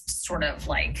just sort of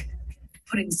like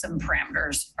putting some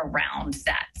parameters around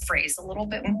that phrase a little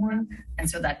bit more. And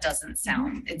so that doesn't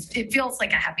sound, it feels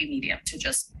like a happy medium to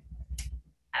just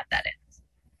add that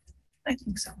in. I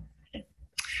think so.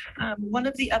 One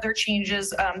of the other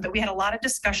changes that we had a lot of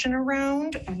discussion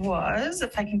around was,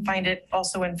 if I can find it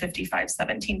also in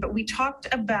 5517, but we talked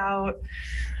about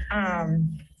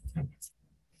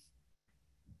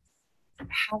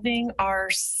having our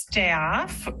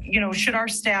staff, should our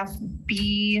staff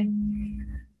be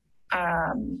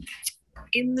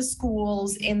in the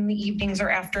schools in the evenings or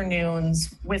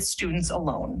afternoons with students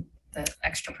alone? The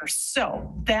extra person.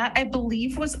 So that I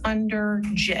believe was under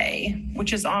J,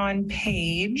 which is on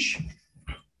the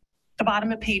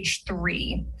bottom of page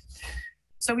 3.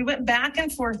 So we went back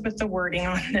and forth with the wording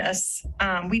on this.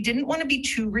 We didn't want to be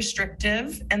too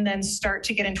restrictive and then start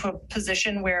to get into a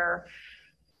position where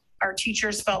our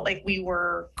teachers felt like we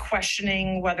were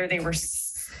questioning whether they were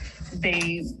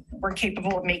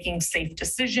capable of making safe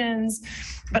decisions,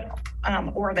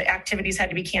 or the activities had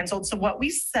to be canceled. So what we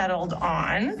settled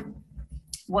on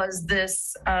was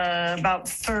this about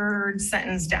third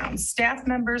sentence down. Staff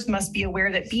members must be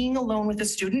aware that being alone with a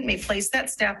student may place that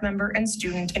staff member and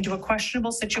student into a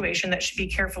questionable situation that should be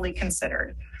carefully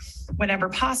considered. Whenever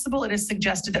possible, it is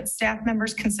suggested that staff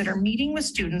members consider meeting with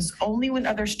students only when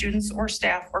other students or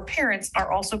staff or parents are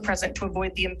also present to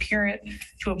avoid the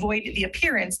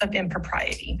appearance of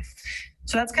impropriety.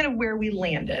 So that's kind of where we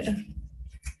landed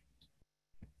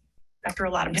after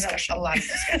a lot of discussion. A lot of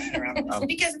discussion around this.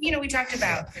 Because, we talked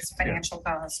about It's financial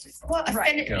costs. well,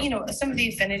 Right. some of the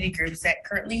affinity groups that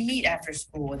currently meet after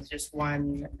school with just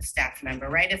one staff member,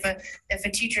 right? If a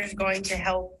teacher is going to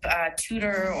help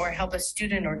tutor or help a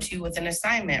student or two with an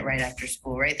assignment right after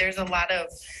school, right? There's a lot of,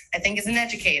 I think as an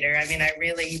educator, I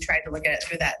really tried to look at it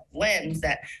through that lens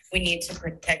that we need to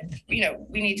protect, we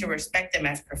need to respect them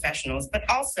as professionals, but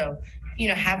also,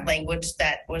 have language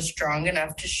that was strong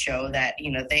enough to show that,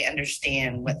 they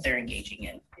understand what they're engaging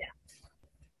in. Yeah.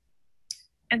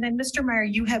 And then Mr. Meyer,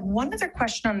 you had one other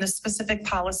question on this specific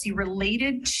policy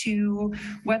related to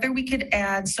whether we could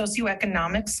add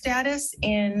socioeconomic status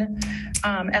in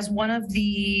as one of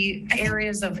the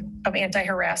areas of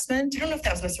anti-harassment. I don't know if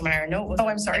that was Mr. Meyer. No, it was. Oh,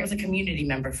 I'm sorry. It was a community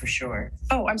member for sure.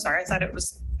 Oh, I'm sorry. I thought it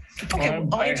was. Okay, Well,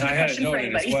 I'll answer the I had it question for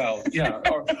noted as anybody. well. Yeah,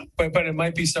 but it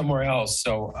might be somewhere else.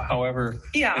 So however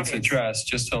it's addressed,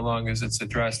 just so long as it's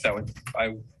addressed, I would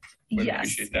Yes.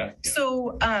 appreciate that. Yeah.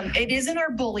 So it is in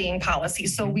our bullying policy.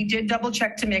 So we did double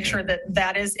check to make sure that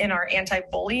that is in our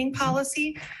anti-bullying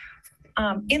policy.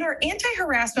 In our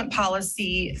anti-harassment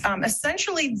policy,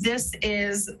 essentially this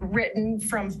is written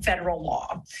from federal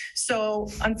law. So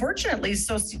unfortunately,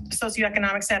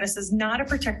 socioeconomic status is not a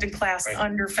protected class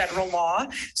under federal law.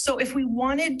 So if we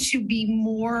wanted to be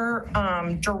more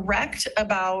direct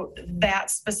about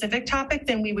that specific topic,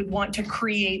 then we would want to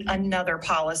create another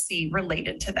policy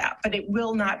related to that. But it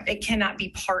cannot be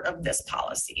part of this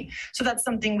policy. So that's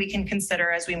something we can consider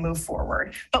as we move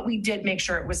forward. But we did make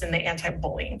sure it was in the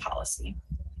anti-bullying policy.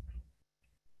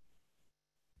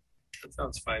 That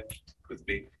sounds fine with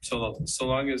me. So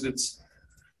long as it's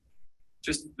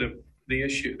just the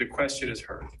issue, the question is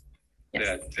heard.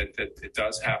 Yes. That it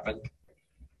does happen.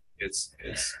 It's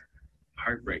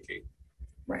heartbreaking.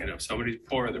 Right. If somebody's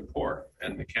poor, they're poor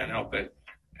and they can't help it.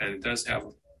 And it does have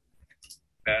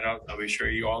bad outcome. I'm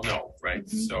sure you all know, right?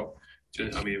 Mm-hmm. So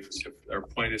if our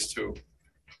point is to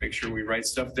make sure we write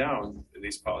stuff down in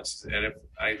these policies. And if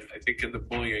I think in the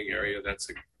bullying area, that's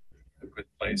a good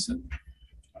place. And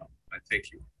I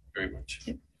thank you very much.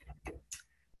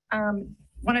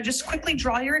 Want to just quickly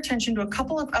draw your attention to a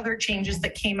couple of other changes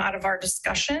that came out of our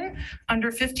discussion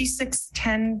under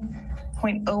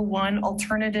 5610.01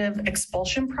 alternative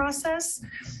expulsion process.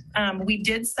 We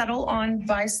did settle on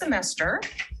by semester.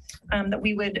 That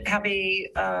we would have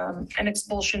an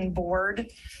expulsion board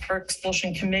or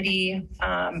expulsion committee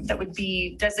that would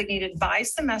be designated by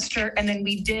semester, and then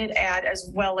we did add as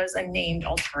well as a named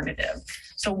alternative.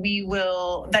 So the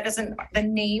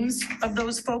names of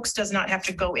those folks does not have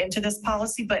to go into this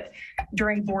policy, but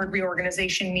during board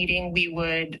reorganization meeting, we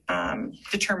would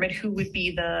determine who would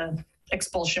be the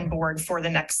expulsion board for the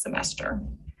next semester.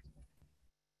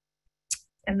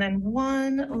 And then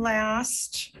one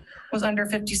last was under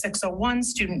 5601,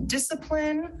 student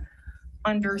discipline.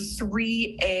 Under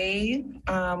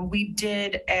 3A, we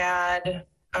did add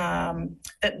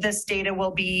that this data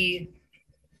will be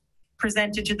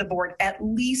presented to the board at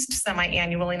least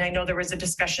semi-annually. And I know there was a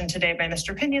discussion today by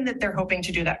Mr. Pinion that they're hoping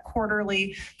to do that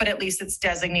quarterly, but at least it's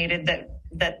designated that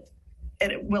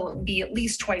it will be at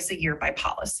least twice a year by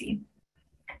policy.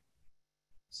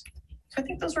 So I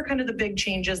think those were kind of the big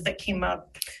changes that came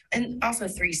up. And also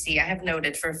 3C, I have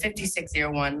noted for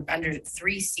 5601 under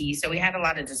 3C. So we had a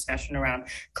lot of discussion around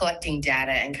collecting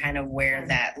data and kind of where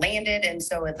that landed. And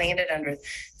so it landed under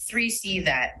 3C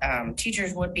that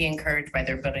teachers would be encouraged by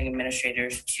their building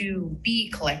administrators to be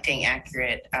collecting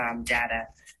accurate data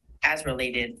as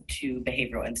related to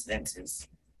behavioral incidences.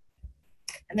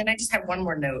 And then I just have one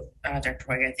more note, Dr.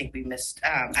 Hoy, I think we missed.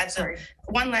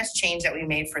 One last change that we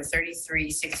made for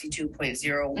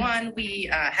 3362.01, we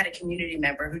had a community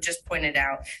member who just pointed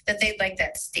out that they'd like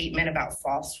that statement about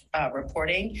false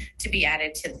reporting to be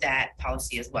added to that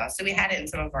policy as well. So we had it in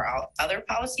some of our other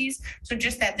policies. So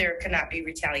just that there could not be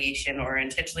retaliation or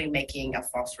intentionally making a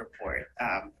false report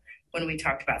when we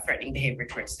talked about threatening behavior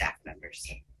towards staff members.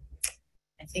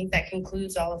 I think that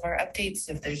concludes all of our updates.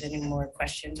 If there's any more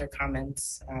questions or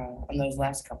comments on those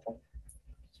last couple.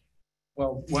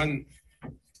 Well,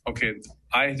 okay,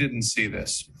 I didn't see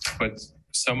this, but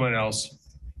someone else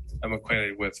I'm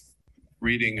acquainted with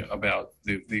reading about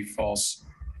the false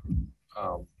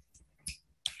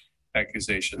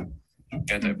accusation,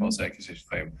 anti-false accusation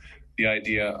claim, the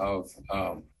idea of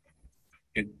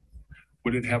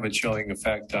would it have a chilling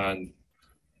effect on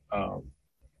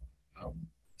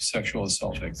sexual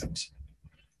assault victims?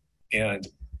 And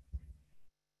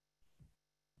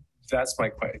that's my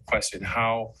question.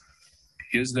 How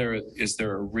is there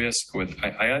a risk with,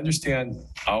 I understand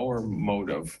our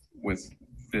motive with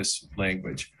this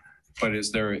language, but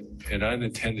is there an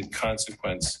unintended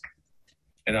consequence?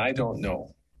 And I don't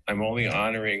know. I'm only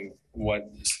honoring what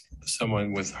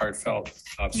someone with heartfelt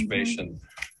observation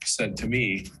said to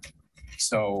me.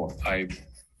 So I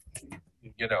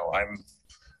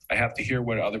have to hear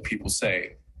what other people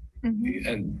say.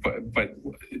 And but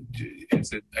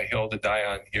is it a hill to die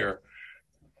on here?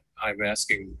 I'm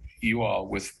asking you all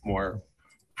with more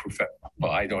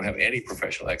well, I don't have any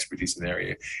professional expertise in the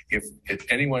area. If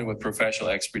anyone with professional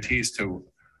expertise to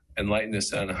enlighten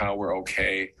us on how we're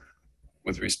okay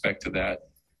with respect to that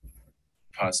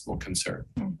possible concern.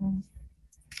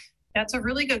 That's a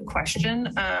really good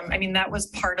question. I mean, that was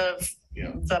part of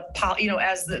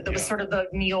that was sort of the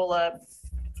Neola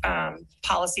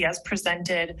policy as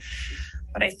presented.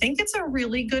 But I think it's a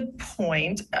really good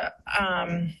point.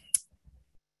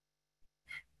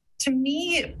 To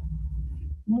me,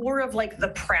 more of like the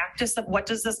practice of what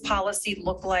does this policy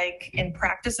look like in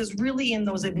practice is really in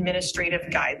those administrative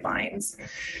guidelines.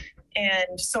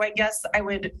 And so I guess I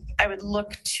would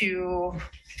look to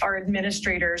our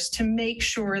administrators to make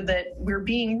sure that we're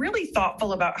being really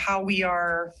thoughtful about how we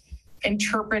are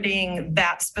interpreting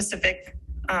that specific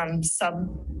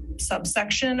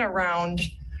subsection around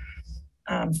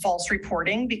false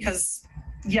reporting, because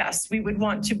yes, we would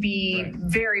want to be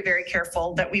very, very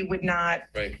careful that we would not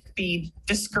be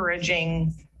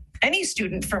discouraging any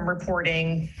student from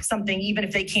reporting something, even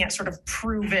if they can't sort of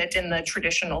prove it in the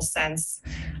traditional sense,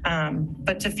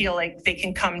 but to feel like they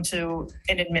can come to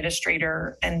an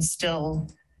administrator and still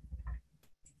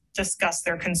discuss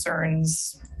their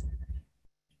concerns.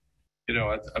 You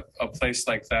know, a place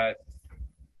like that,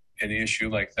 an issue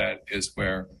like that is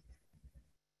where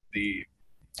the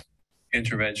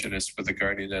interventionist with the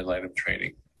guardian ad litem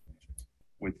training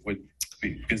would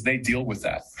be, because they deal with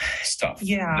that stuff.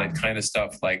 Yeah. That kind of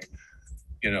stuff, like,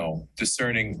 you know,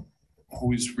 discerning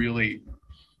who's really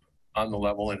on the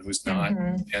level and who's not.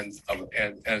 And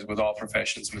as with all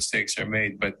professions, mistakes are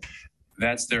made, but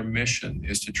that's their mission,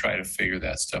 is to try to figure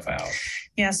that stuff out.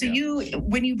 Yeah. So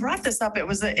when you brought this up, it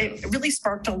really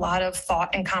sparked a lot of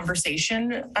thought and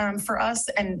conversation for us.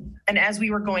 And as we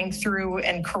were going through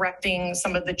and correcting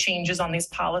some of the changes on these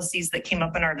policies that came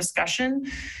up in our discussion,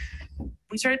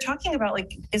 we started talking about,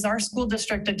 like, is our school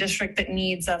district a district that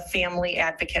needs a family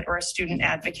advocate or a student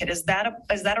advocate? Is that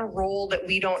a role that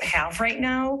we don't have right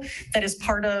now, that is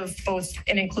part of both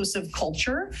an inclusive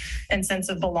culture and sense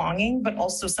of belonging, but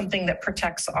also something that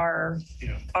protects our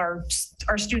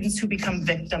students who become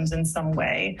victims in some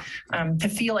way, to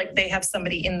feel like they have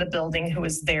somebody in the building who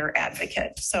is their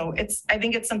advocate. So I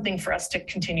think it's something for us to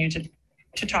continue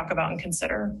to talk about and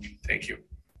consider. Thank you.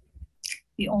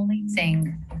 The only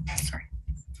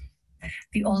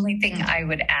thing I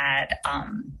would add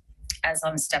as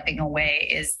I'm stepping away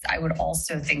is I would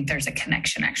also think there's a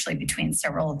connection actually between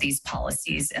several of these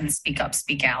policies and Speak Up,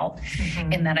 Speak Out,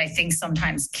 in that I think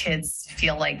sometimes kids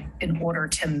feel like in order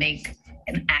to make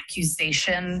an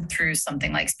accusation through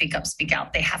something like Speak Up, Speak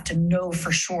Out, they have to know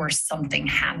for sure something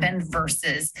happened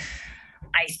versus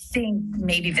I think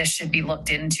maybe this should be looked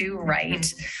into,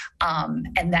 right?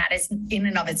 And that is in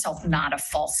and of itself not a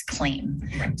false claim.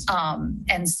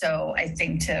 And so I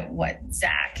think to what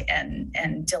Zach and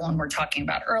Dylan were talking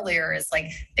about earlier is like,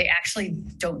 they actually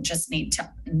don't just need to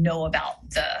know about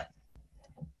the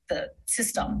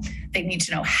system. They need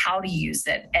to know how to use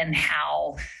it and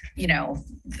how,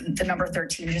 the number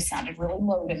 13 just sounded really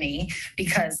low to me,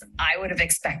 because I would have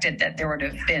expected that there would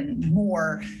have been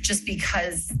more, just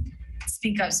because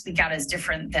speak up, speak out is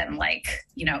different than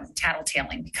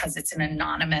tattletaling, because it's an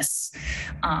anonymous,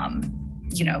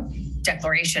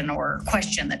 declaration or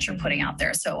question that you're putting out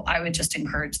there. So I would just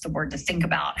encourage the board to think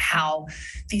about how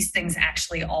these things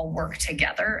actually all work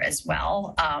together as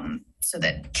well, so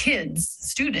that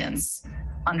students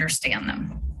understand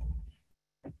them.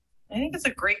 I think it's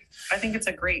a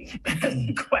great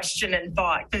question and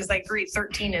thought, because I agree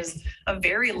 13 is a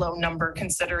very low number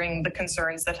considering the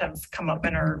concerns that have come up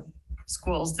in our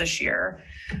schools this year.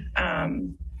 I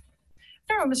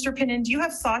don't know, Mr. Pinnon, do you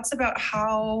have thoughts about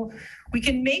how we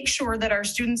can make sure that our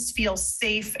students feel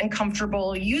safe and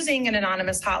comfortable using an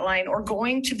anonymous hotline or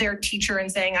going to their teacher and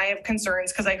saying, I have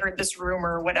concerns because I heard this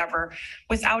rumor or whatever,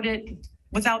 without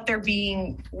there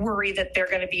being worry that they're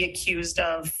going to be accused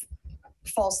of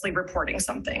falsely reporting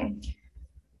something?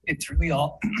 It's really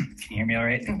all, can you hear me all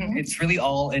right? Mm-hmm. It's really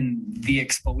all in the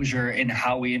exposure and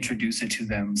how we introduce it to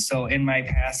them. So in my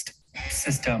past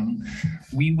system,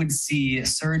 we would see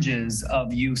surges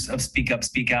of use of speak up,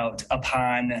 speak out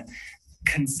upon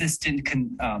consistent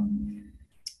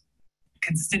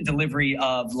delivery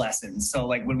of lessons. So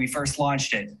like when we first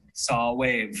launched it, saw a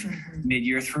wave.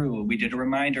 Mid-year through, we did a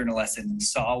reminder in a lesson,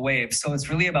 saw a wave. So it's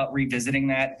really about revisiting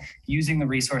that, using the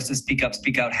resources Speak Up,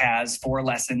 Speak Out has for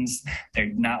lessons.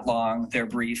 They're not long, they're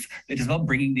brief. It is about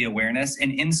bringing the awareness,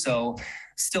 and in so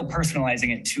still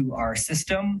personalizing it to our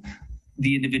system,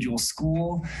 the individual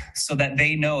school, so that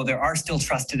they know there are still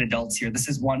trusted adults here. This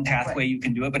is one pathway you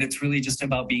can do it, but it's really just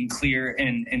about being clear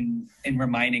and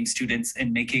reminding students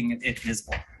and making it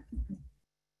visible.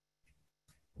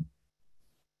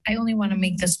 I only want to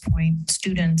make this point,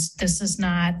 students, this is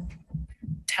not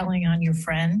telling on your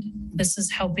friend. This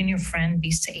is helping your friend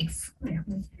be safe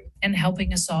and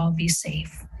helping us all be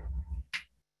safe.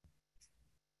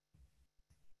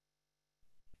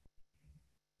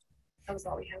 That was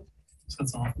all we have. So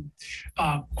that's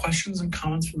all. Questions and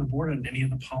comments from the board on any of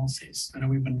the policies? I know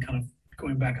we've been kind of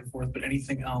going back and forth, but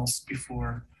anything else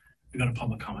before we go to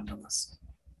public comment on this?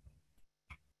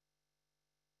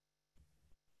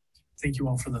 Thank you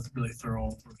all for the really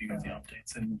thorough review of the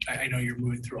updates. And I know you're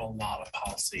moving through a lot of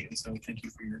policy, and so thank you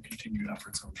for your continued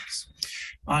efforts on this.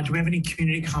 Do we have any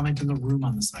community comment in the room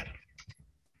on this item?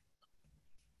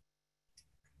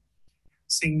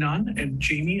 Seeing none, and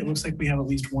Jamie, it looks like we have at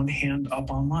least one hand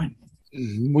up online.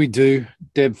 We do.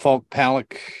 Deb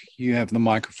Falk-Palak, you have the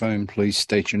microphone. Please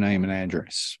state your name and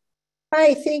address.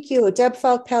 Hi, thank you. Deb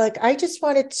Falk-Palak. I just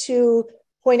wanted to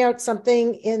point out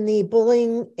something in the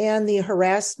bullying and the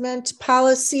harassment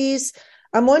policies.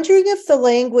 I'm wondering if the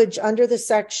language under the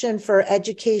section for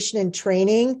education and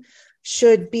training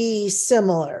should be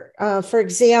similar. For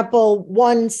example,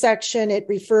 one section, it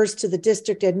refers to the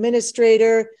district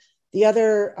administrator. The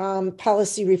other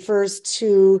policy refers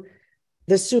to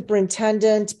the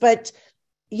superintendent, but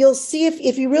you'll see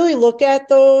if you really look at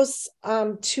those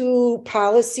two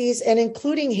policies, and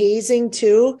including hazing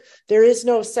too, there is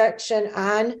no section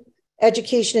on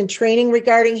education and training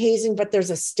regarding hazing, but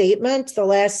there's a statement, the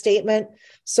last statement.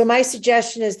 So my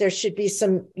suggestion is there should be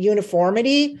some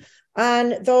uniformity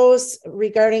on those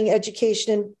regarding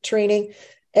education and training.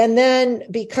 And then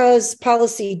because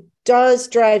policy does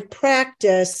drive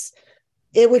practice,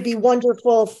 it would be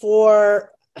wonderful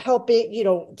for helping,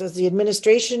 does the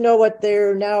administration know what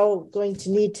they're now going to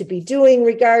need to be doing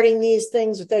regarding these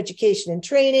things with education and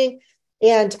training?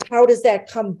 And how does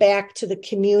that come back to the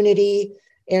community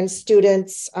and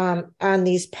students on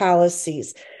these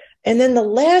policies? And then the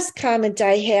last comment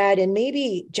I had, and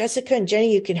maybe Jessica and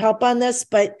Jenny, you can help on this,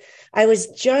 but I was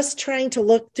just trying to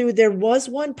look through, there was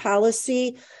one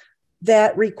policy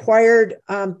that required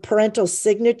parental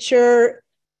signature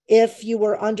if you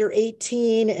were under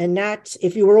 18 and not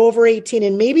if you were over 18.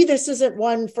 And maybe this isn't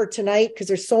one for tonight because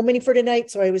there's so many for tonight.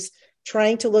 So I was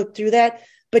trying to look through that.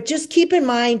 But just keep in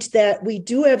mind that we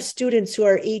do have students who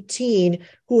are 18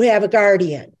 who have a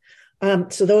guardian.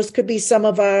 So those could be some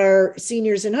of our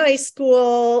seniors in high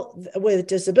school with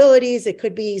disabilities. It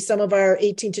could be some of our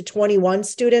 18 to 21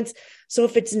 students. So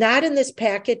if it's not in this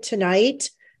packet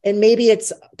tonight, and maybe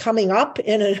it's coming up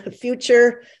in a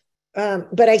future,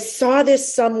 but I saw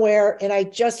this somewhere and I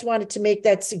just wanted to make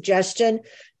that suggestion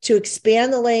to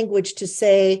expand the language to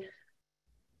say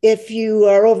if you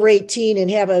are over 18 and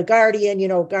have a guardian,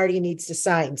 guardian needs to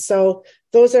sign. So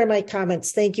those are my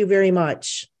comments. Thank you very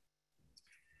much.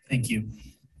 Thank you.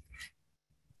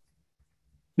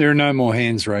 There are no more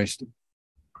hands raised.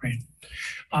 Great.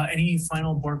 Any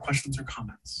final board questions or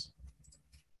comments?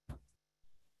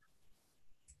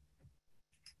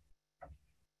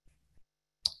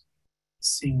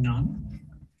 Seeing none.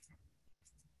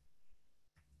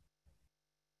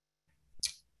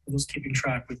 For those keeping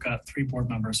track, we've got 3 board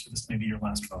members, so this may be your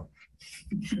last vote.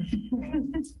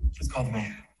 Please call the roll.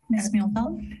 Ms.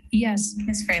 Muehlfeld? Yes.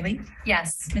 Ms. Fraley?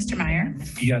 Yes. Mr. Meyer?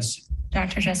 Yes.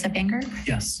 Dr. Jessup Banger?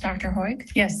 Yes. Dr. Hoig?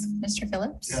 Yes. Mr.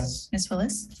 Phillips? Yes. Ms.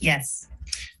 Willis? Yes.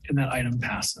 And that item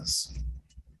passes.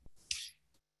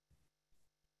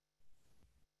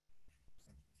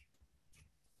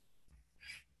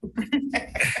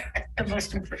 The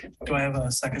most important. Do I have a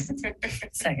second?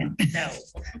 Second. No.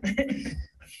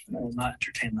 I will not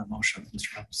entertain that motion, Mr.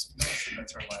 Phelps.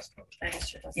 That's our last vote.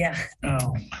 Yeah.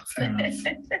 Oh, fair enough.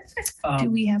 Do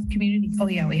we have community? Oh,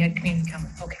 yeah, we had community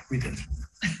comment. Okay. We did.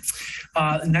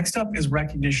 Next up is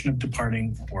recognition of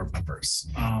departing board members.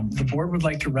 The board would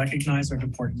like to recognize our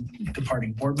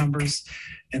departing board members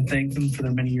and thank them for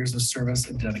their many years of service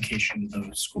and dedication to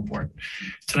the school board.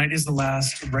 Tonight is the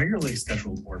last regularly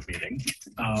scheduled board meeting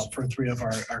for 3 of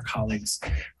our colleagues,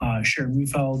 Sharon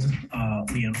Neufeld,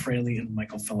 Leanne Fraley, and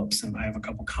Michael Phillips. And I have a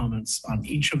couple comments on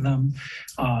each of them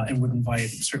and would invite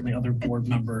certainly other board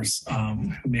members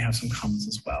who may have some comments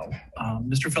as well.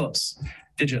 Mr. Phillips,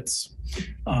 digits.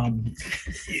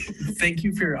 Thank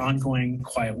you for your ongoing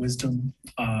quiet wisdom,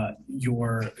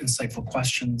 your insightful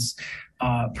questions,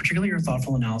 particularly your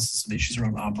thoughtful analysis of issues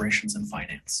around operations and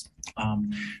finance.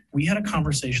 We had a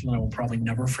conversation that I will probably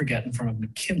never forget in front of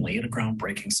McKinley at a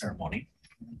groundbreaking ceremony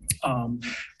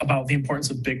about the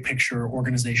importance of big picture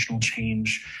organizational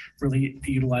change, really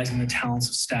utilizing the talents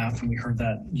of staff. And we heard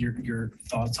that your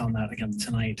thoughts on that again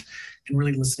tonight, and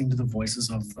really listening to the voices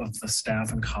of the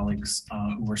staff and colleagues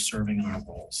who are serving in our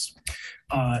roles.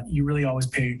 You really always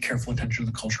pay careful attention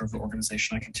to the culture of the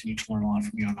organization. I continue to learn a lot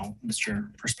from you, and I'll miss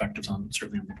your perspectives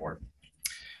certainly on the board.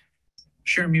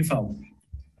 Sharon Neufeld,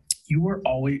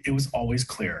 it was always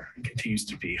clear and continues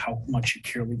to be how much you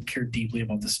care deeply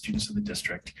about the students of the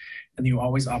district, and you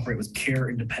always operate with care,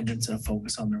 independence, and a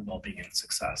focus on their well-being and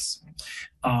success.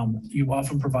 You've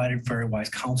often provided very wise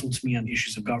counsel to me on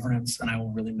issues of governance, and I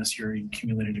will really miss your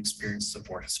accumulated experience as a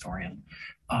board historian.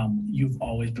 You've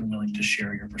always been willing to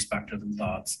share your perspective and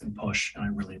thoughts and push, and I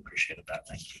really appreciated that.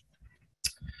 Thank you.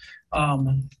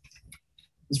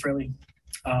 Ms. Fraley,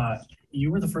 you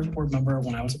were the first board member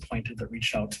when I was appointed that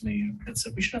reached out to me and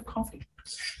said, we should have coffee.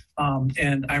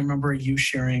 And I remember you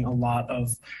sharing a lot of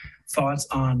thoughts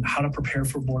on how to prepare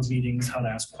for board meetings, how to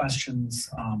ask questions,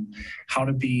 how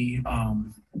to be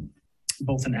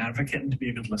both an advocate and to be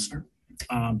a good listener.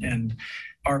 And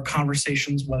our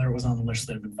conversations, whether it was on the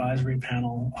legislative advisory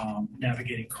panel,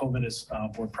 navigating COVID as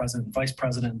board president, vice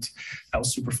president, that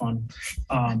was super fun.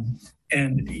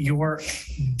 And your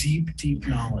deep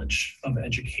knowledge of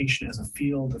education as a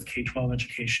field of K-12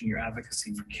 education, your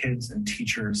advocacy for kids and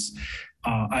teachers,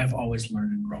 I've always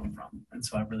learned and grown from. And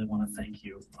so I really want to thank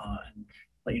you and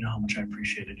let you know how much I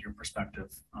appreciated your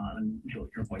perspective, and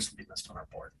your voice will be missed on our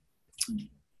board.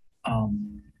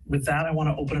 With that, I want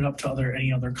to open it up to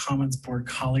any other comments board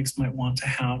colleagues might want to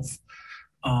have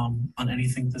on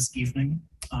anything this evening.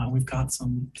 We've got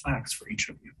some plaques for each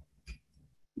of you.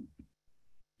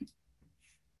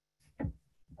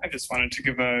 I just wanted to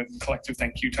give a collective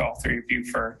thank you to all 3 of you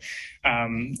for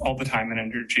all the time and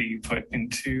energy you put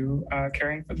into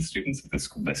caring for the students of the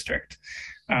school district.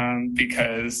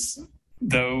 Because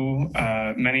though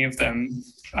many of them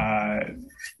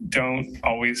don't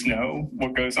always know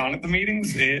what goes on at the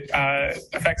meetings, it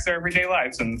affects their everyday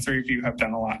lives, and the 3 of you have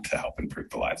done a lot to help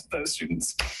improve the lives of those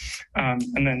students. And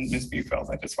then Ms. Neufeld,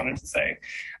 I just wanted to say,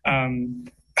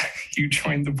 you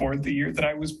joined the board the year that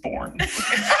I was born.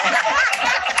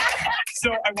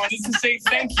 So I wanted to say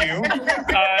thank you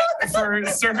for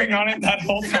serving on it that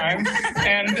whole time.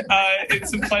 And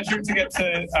it's a pleasure to get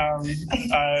to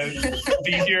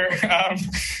be here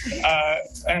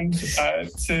and to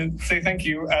say thank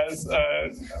you as a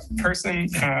person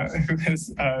who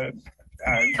has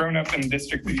grown up in the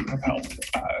district that you have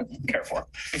helped care for.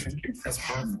 So thank you. That's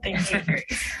wonderful. Thank you.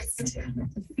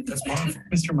 That's wonderful.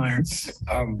 Mr. Myers.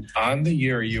 On the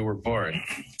year you were born,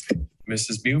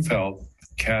 Mrs. Neufeld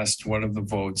cast one of the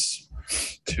votes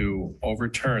to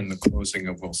overturn the closing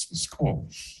of Wilson School.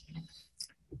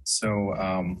 So,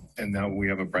 and now we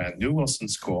have a brand new Wilson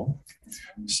School.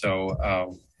 So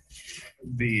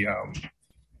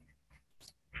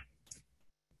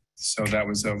so that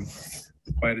was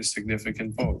quite a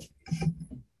significant vote.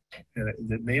 And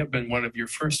it may have been one of your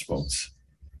first votes,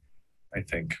 I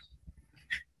think.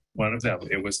 One of them.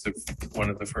 It was one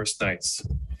of the first nights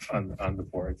on the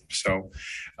board. So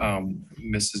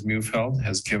Mrs. Mufeld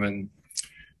has given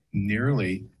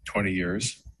nearly 20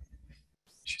 years.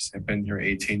 She's been here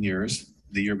 18 years.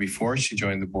 The year before she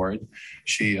joined the board,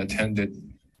 she attended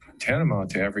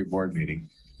tantamount to every board meeting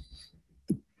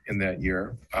in that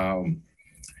year,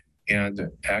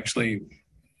 and actually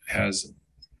has,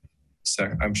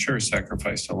 I'm sure,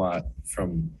 sacrificed a lot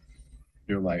from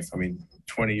your life. I mean,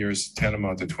 20 years,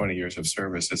 tantamount to 20 years of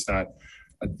service. It's not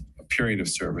a period of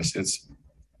service. It's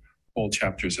whole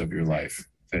chapters of your life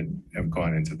that have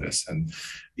gone into this. And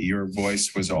your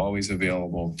voice was always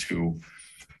available to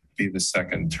be the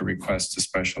second to request a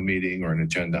special meeting or an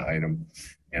agenda item.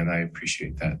 And I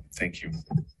appreciate that. Thank you.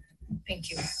 Thank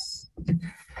you.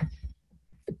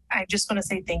 I just want to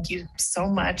say thank you so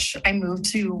much. I moved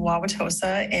to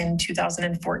Wauwatosa in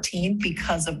 2014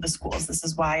 because of the schools. This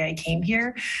is why I came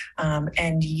here.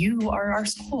 And you are our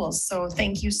schools. So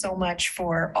thank you so much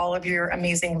for all of your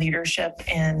amazing leadership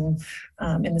in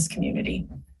this community.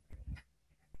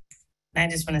 I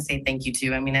just want to say thank you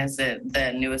too. I mean, as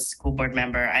the newest school board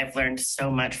member, I've learned so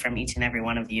much from each and every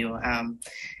one of you.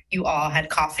 You all had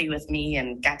coffee with me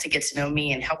and got to get to know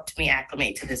me and helped me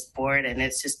acclimate to this board. And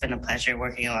it's just been a pleasure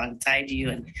working alongside you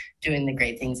and doing the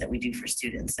great things that we do for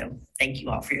students. So thank you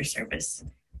all for your service.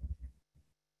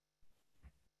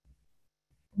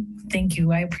 Thank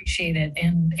you. I appreciate it.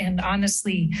 And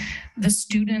honestly, the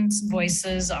students'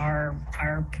 voices are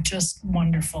just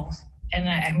wonderful. And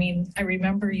I mean, I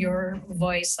remember your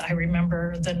voice. I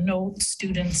remember the notes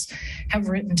students have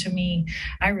written to me.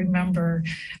 I remember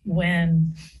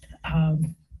when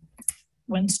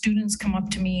students come up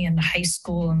to me in high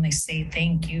school and they say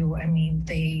thank you. I mean,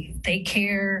 they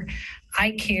care.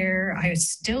 I care. I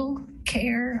still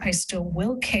care. I still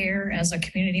will care as a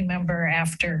community member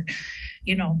after,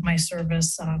 my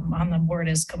service on the board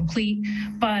is complete.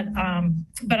 But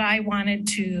I wanted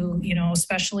to,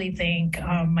 especially thank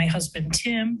my husband,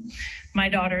 Tim, my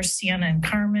daughters, Sienna and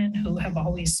Carmen, who have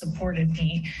always supported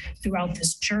me throughout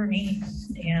this journey.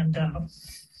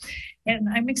 And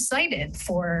I'm excited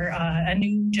for a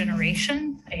new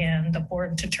generation and the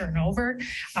board to turn over.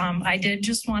 I did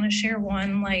just want to share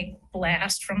one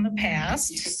blast from the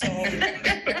past.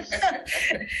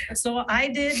 So I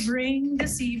did bring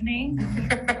this evening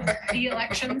the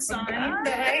election sign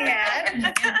that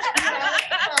I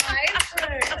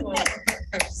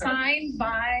had. Signed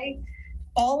by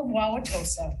all of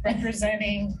Wauwatosa,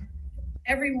 representing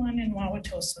everyone in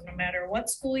Wauwatosa, no matter what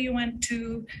school you went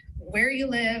to, where you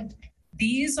lived.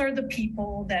 These are the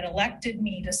people that elected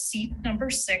me to seat number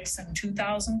 6 in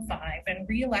 2005 and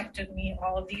re-elected me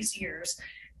all of these years.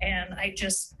 And I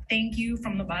just thank you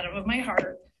from the bottom of my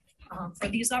heart for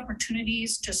these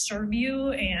opportunities to serve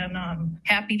you, and I'm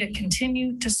happy to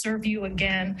continue to serve you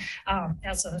again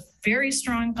as a very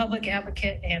strong public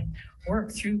advocate and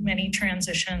work through many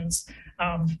transitions,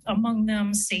 among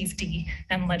them safety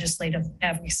and legislative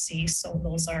advocacy. So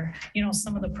those are,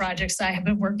 some of the projects I have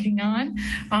been working on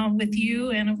with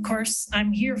you. And of course,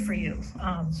 I'm here for you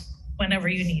whenever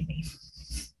you need me.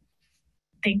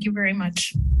 Thank you very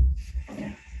much.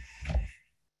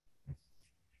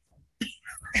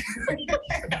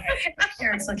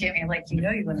 Eric's looking at me like, you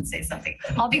wouldn't say something.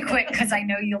 I'll be quick because I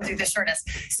know you'll do the shortest.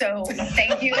 So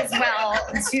thank you as well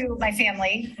to my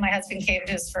family. My husband came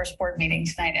to his first board meeting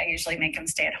tonight. I usually make him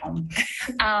stay at home.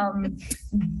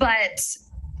 But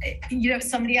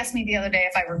somebody asked me the other day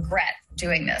if I regret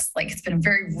doing this. It's been a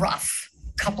very rough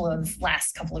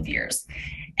last couple of years.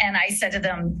 And I said to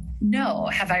them, no.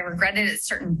 Have I regretted it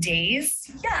certain days?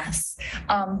 Yes.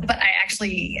 But I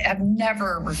actually have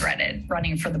never regretted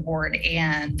running for the board.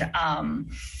 And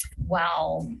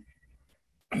while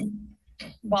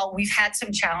we've had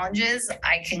some challenges,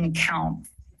 I can count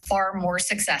far more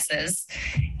successes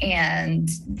and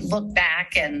look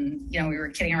back and, we were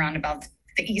kidding around about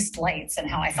the East Lights and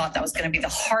how I thought that was going to be the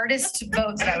hardest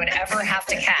vote that I would ever have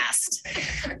to cast.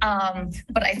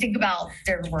 But I think about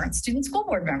there weren't student school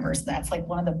board members. That's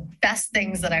one of the best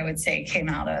things that I would say came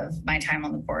out of my time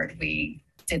on the board. We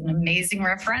did an amazing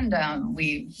referendum.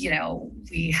 We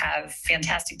have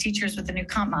fantastic teachers with the new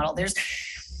comp model.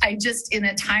 In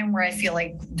a time where I feel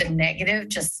like the negative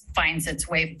just finds its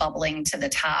way bubbling to the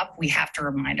top, we have to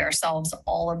remind ourselves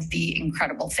all of the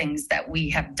incredible things that we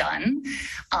have done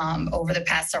over the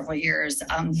past several years.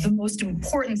 The most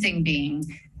important thing being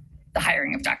the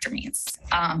hiring of Dr. Means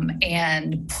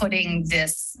and putting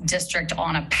this district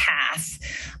on a path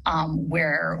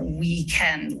where we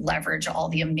can leverage all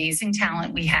the amazing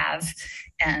talent we have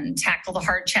and tackle the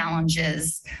hard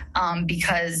challenges.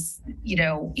 Because, you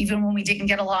know, even when we didn't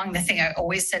get along, the thing I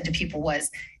always said to people was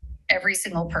every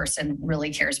single person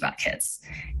really cares about kids,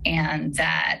 and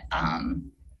that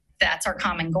that's our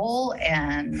common goal.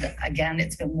 And again,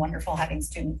 it's been wonderful having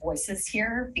student voices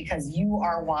here, because you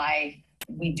are why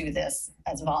we do this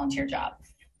as a volunteer job.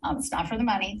 It's not for the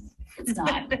money. It's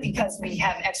not because we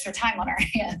have extra time on our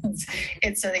hands.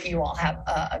 It's so that you all have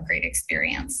a great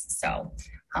experience. So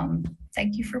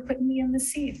thank you for putting me in the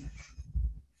seat.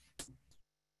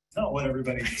 Not what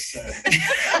everybody just said.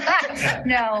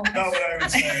 No. No, but I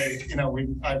would say, you know,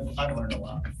 I've learned a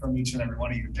lot from each and every one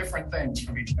of you, different things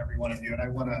from each and every one of you. And I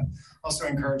want to also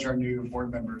encourage our new board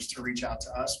members to reach out to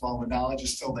us while the knowledge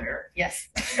is still there. Yes.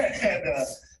 And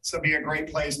so be a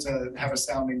great place to have a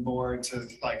sounding board to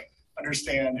like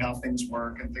understand how things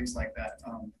work and things like that.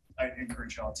 I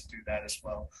encourage y'all to do that as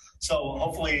well. So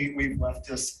hopefully we've left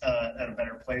this at a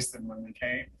better place than when we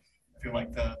came. I feel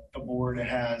like the board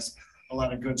has a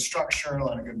lot of good structure, a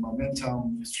lot of good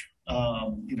momentum,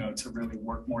 you know, to really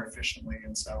work more efficiently.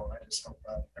 And so I just hope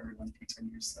everyone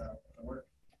continues the work.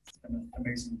 It's been an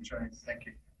amazing journey. Thank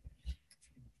you.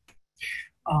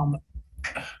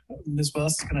 Ms.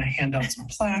 Willis is going to hand out some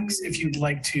plaques. If you'd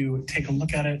like to take a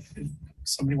look at it, if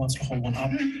somebody wants to hold one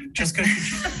up, just because.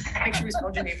 Make sure we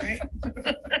spelled your name right.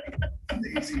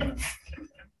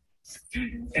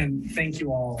 And thank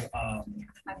you all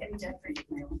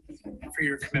for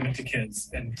your commitment to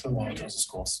kids and to the Wauwatosa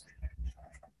schools.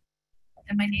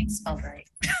 And my name's spelled right.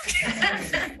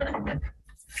 That's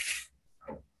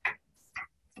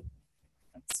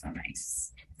so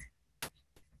nice.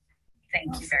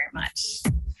 Thank you very much.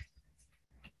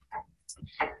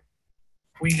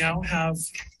 We now have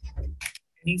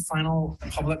any final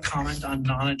public comment on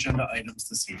non-agenda items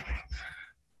this evening.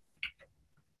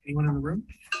 Anyone in the room?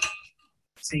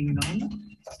 Seeing none?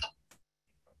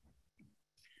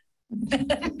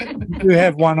 We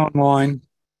have one online.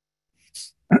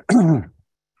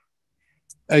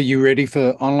 Are you ready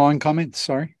for online comments?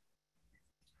 Sorry.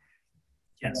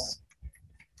 Yes.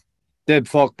 Deb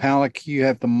Falk-Palak, you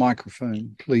have the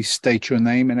microphone. Please state your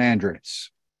name and address.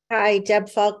 Hi, Deb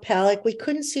Falk-Palak. We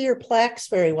couldn't see your plaques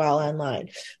very well online,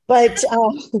 but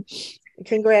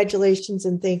congratulations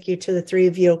and thank you to the three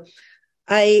of you.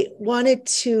 I wanted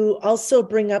to also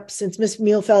bring up, since Ms.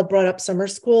 Muehlfeld brought up summer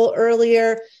school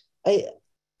earlier,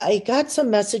 I got some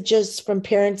messages from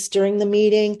parents during the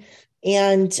meeting,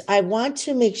 and I want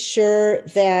to make sure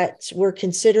that we're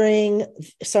considering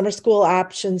summer school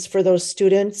options for those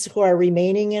students who are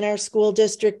remaining in our school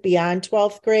district beyond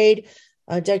 12th grade.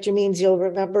 Dr. Means, you'll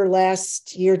remember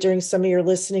last year during some of your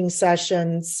listening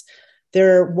sessions,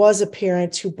 there was a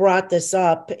parent who brought this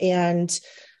up, and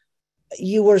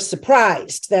you were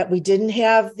surprised that we didn't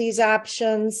have these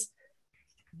options.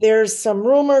 There's some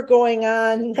rumor going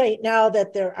on right now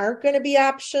that there aren't going to be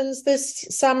options this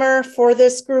summer for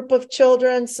this group of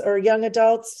children or young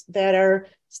adults that are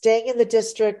staying in the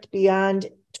district beyond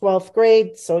 12th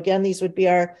grade. So again, these would be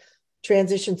our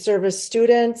transition service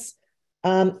students.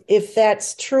 If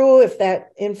that's true, if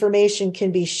that information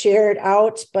can be shared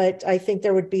out, but I think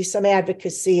there would be some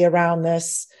advocacy around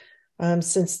this,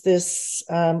 since this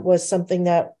was something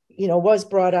that, you know, was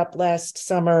brought up last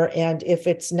summer. And if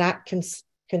it's not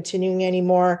continuing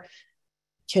anymore,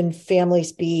 can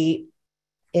families be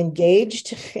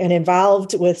engaged and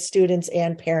involved with students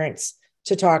and parents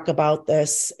to talk about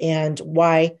this and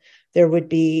why there would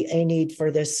be a need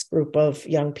for this group of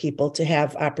young people to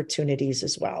have opportunities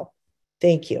as well.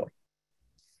 Thank you.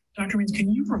 Dr. Means, can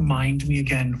you remind me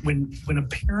again, when a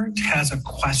parent has a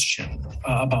question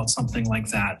about something like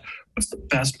that, what's the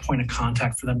best point of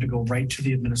contact for them to go right to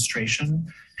the administration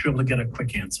to be able to get a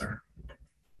quick answer?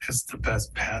 That's the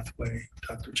best pathway,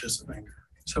 Dr. Chesapeake.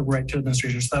 So right to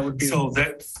administration. So that would be. So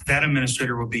that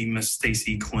administrator will be Ms.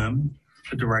 Stacy Clem,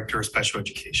 the director of special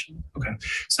education. Okay.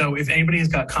 So if anybody has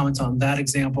got comments on that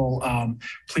example,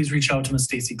 please reach out to Ms.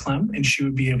 Stacy Clem, and she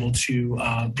would be able to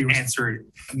answer it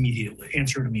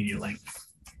immediately.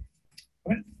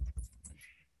 Okay.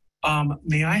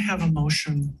 May I have a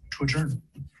motion to adjourn?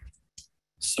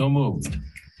 So moved.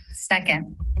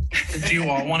 Second. Do you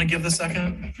all want to give the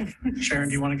second? Sharon,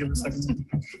 do you want to give the second?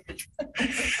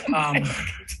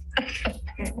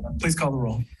 Please call the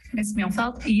roll. Ms.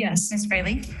 Muehlfeld? Yes. Ms.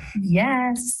 Fraley?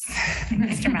 Yes.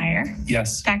 Mr. Meyer?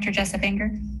 Yes. Dr. Jessup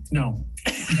Anger? No.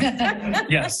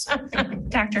 Yes.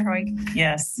 Dr. Hoig?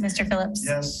 Yes. Mr. Phillips?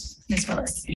 Yes. Ms. Willis?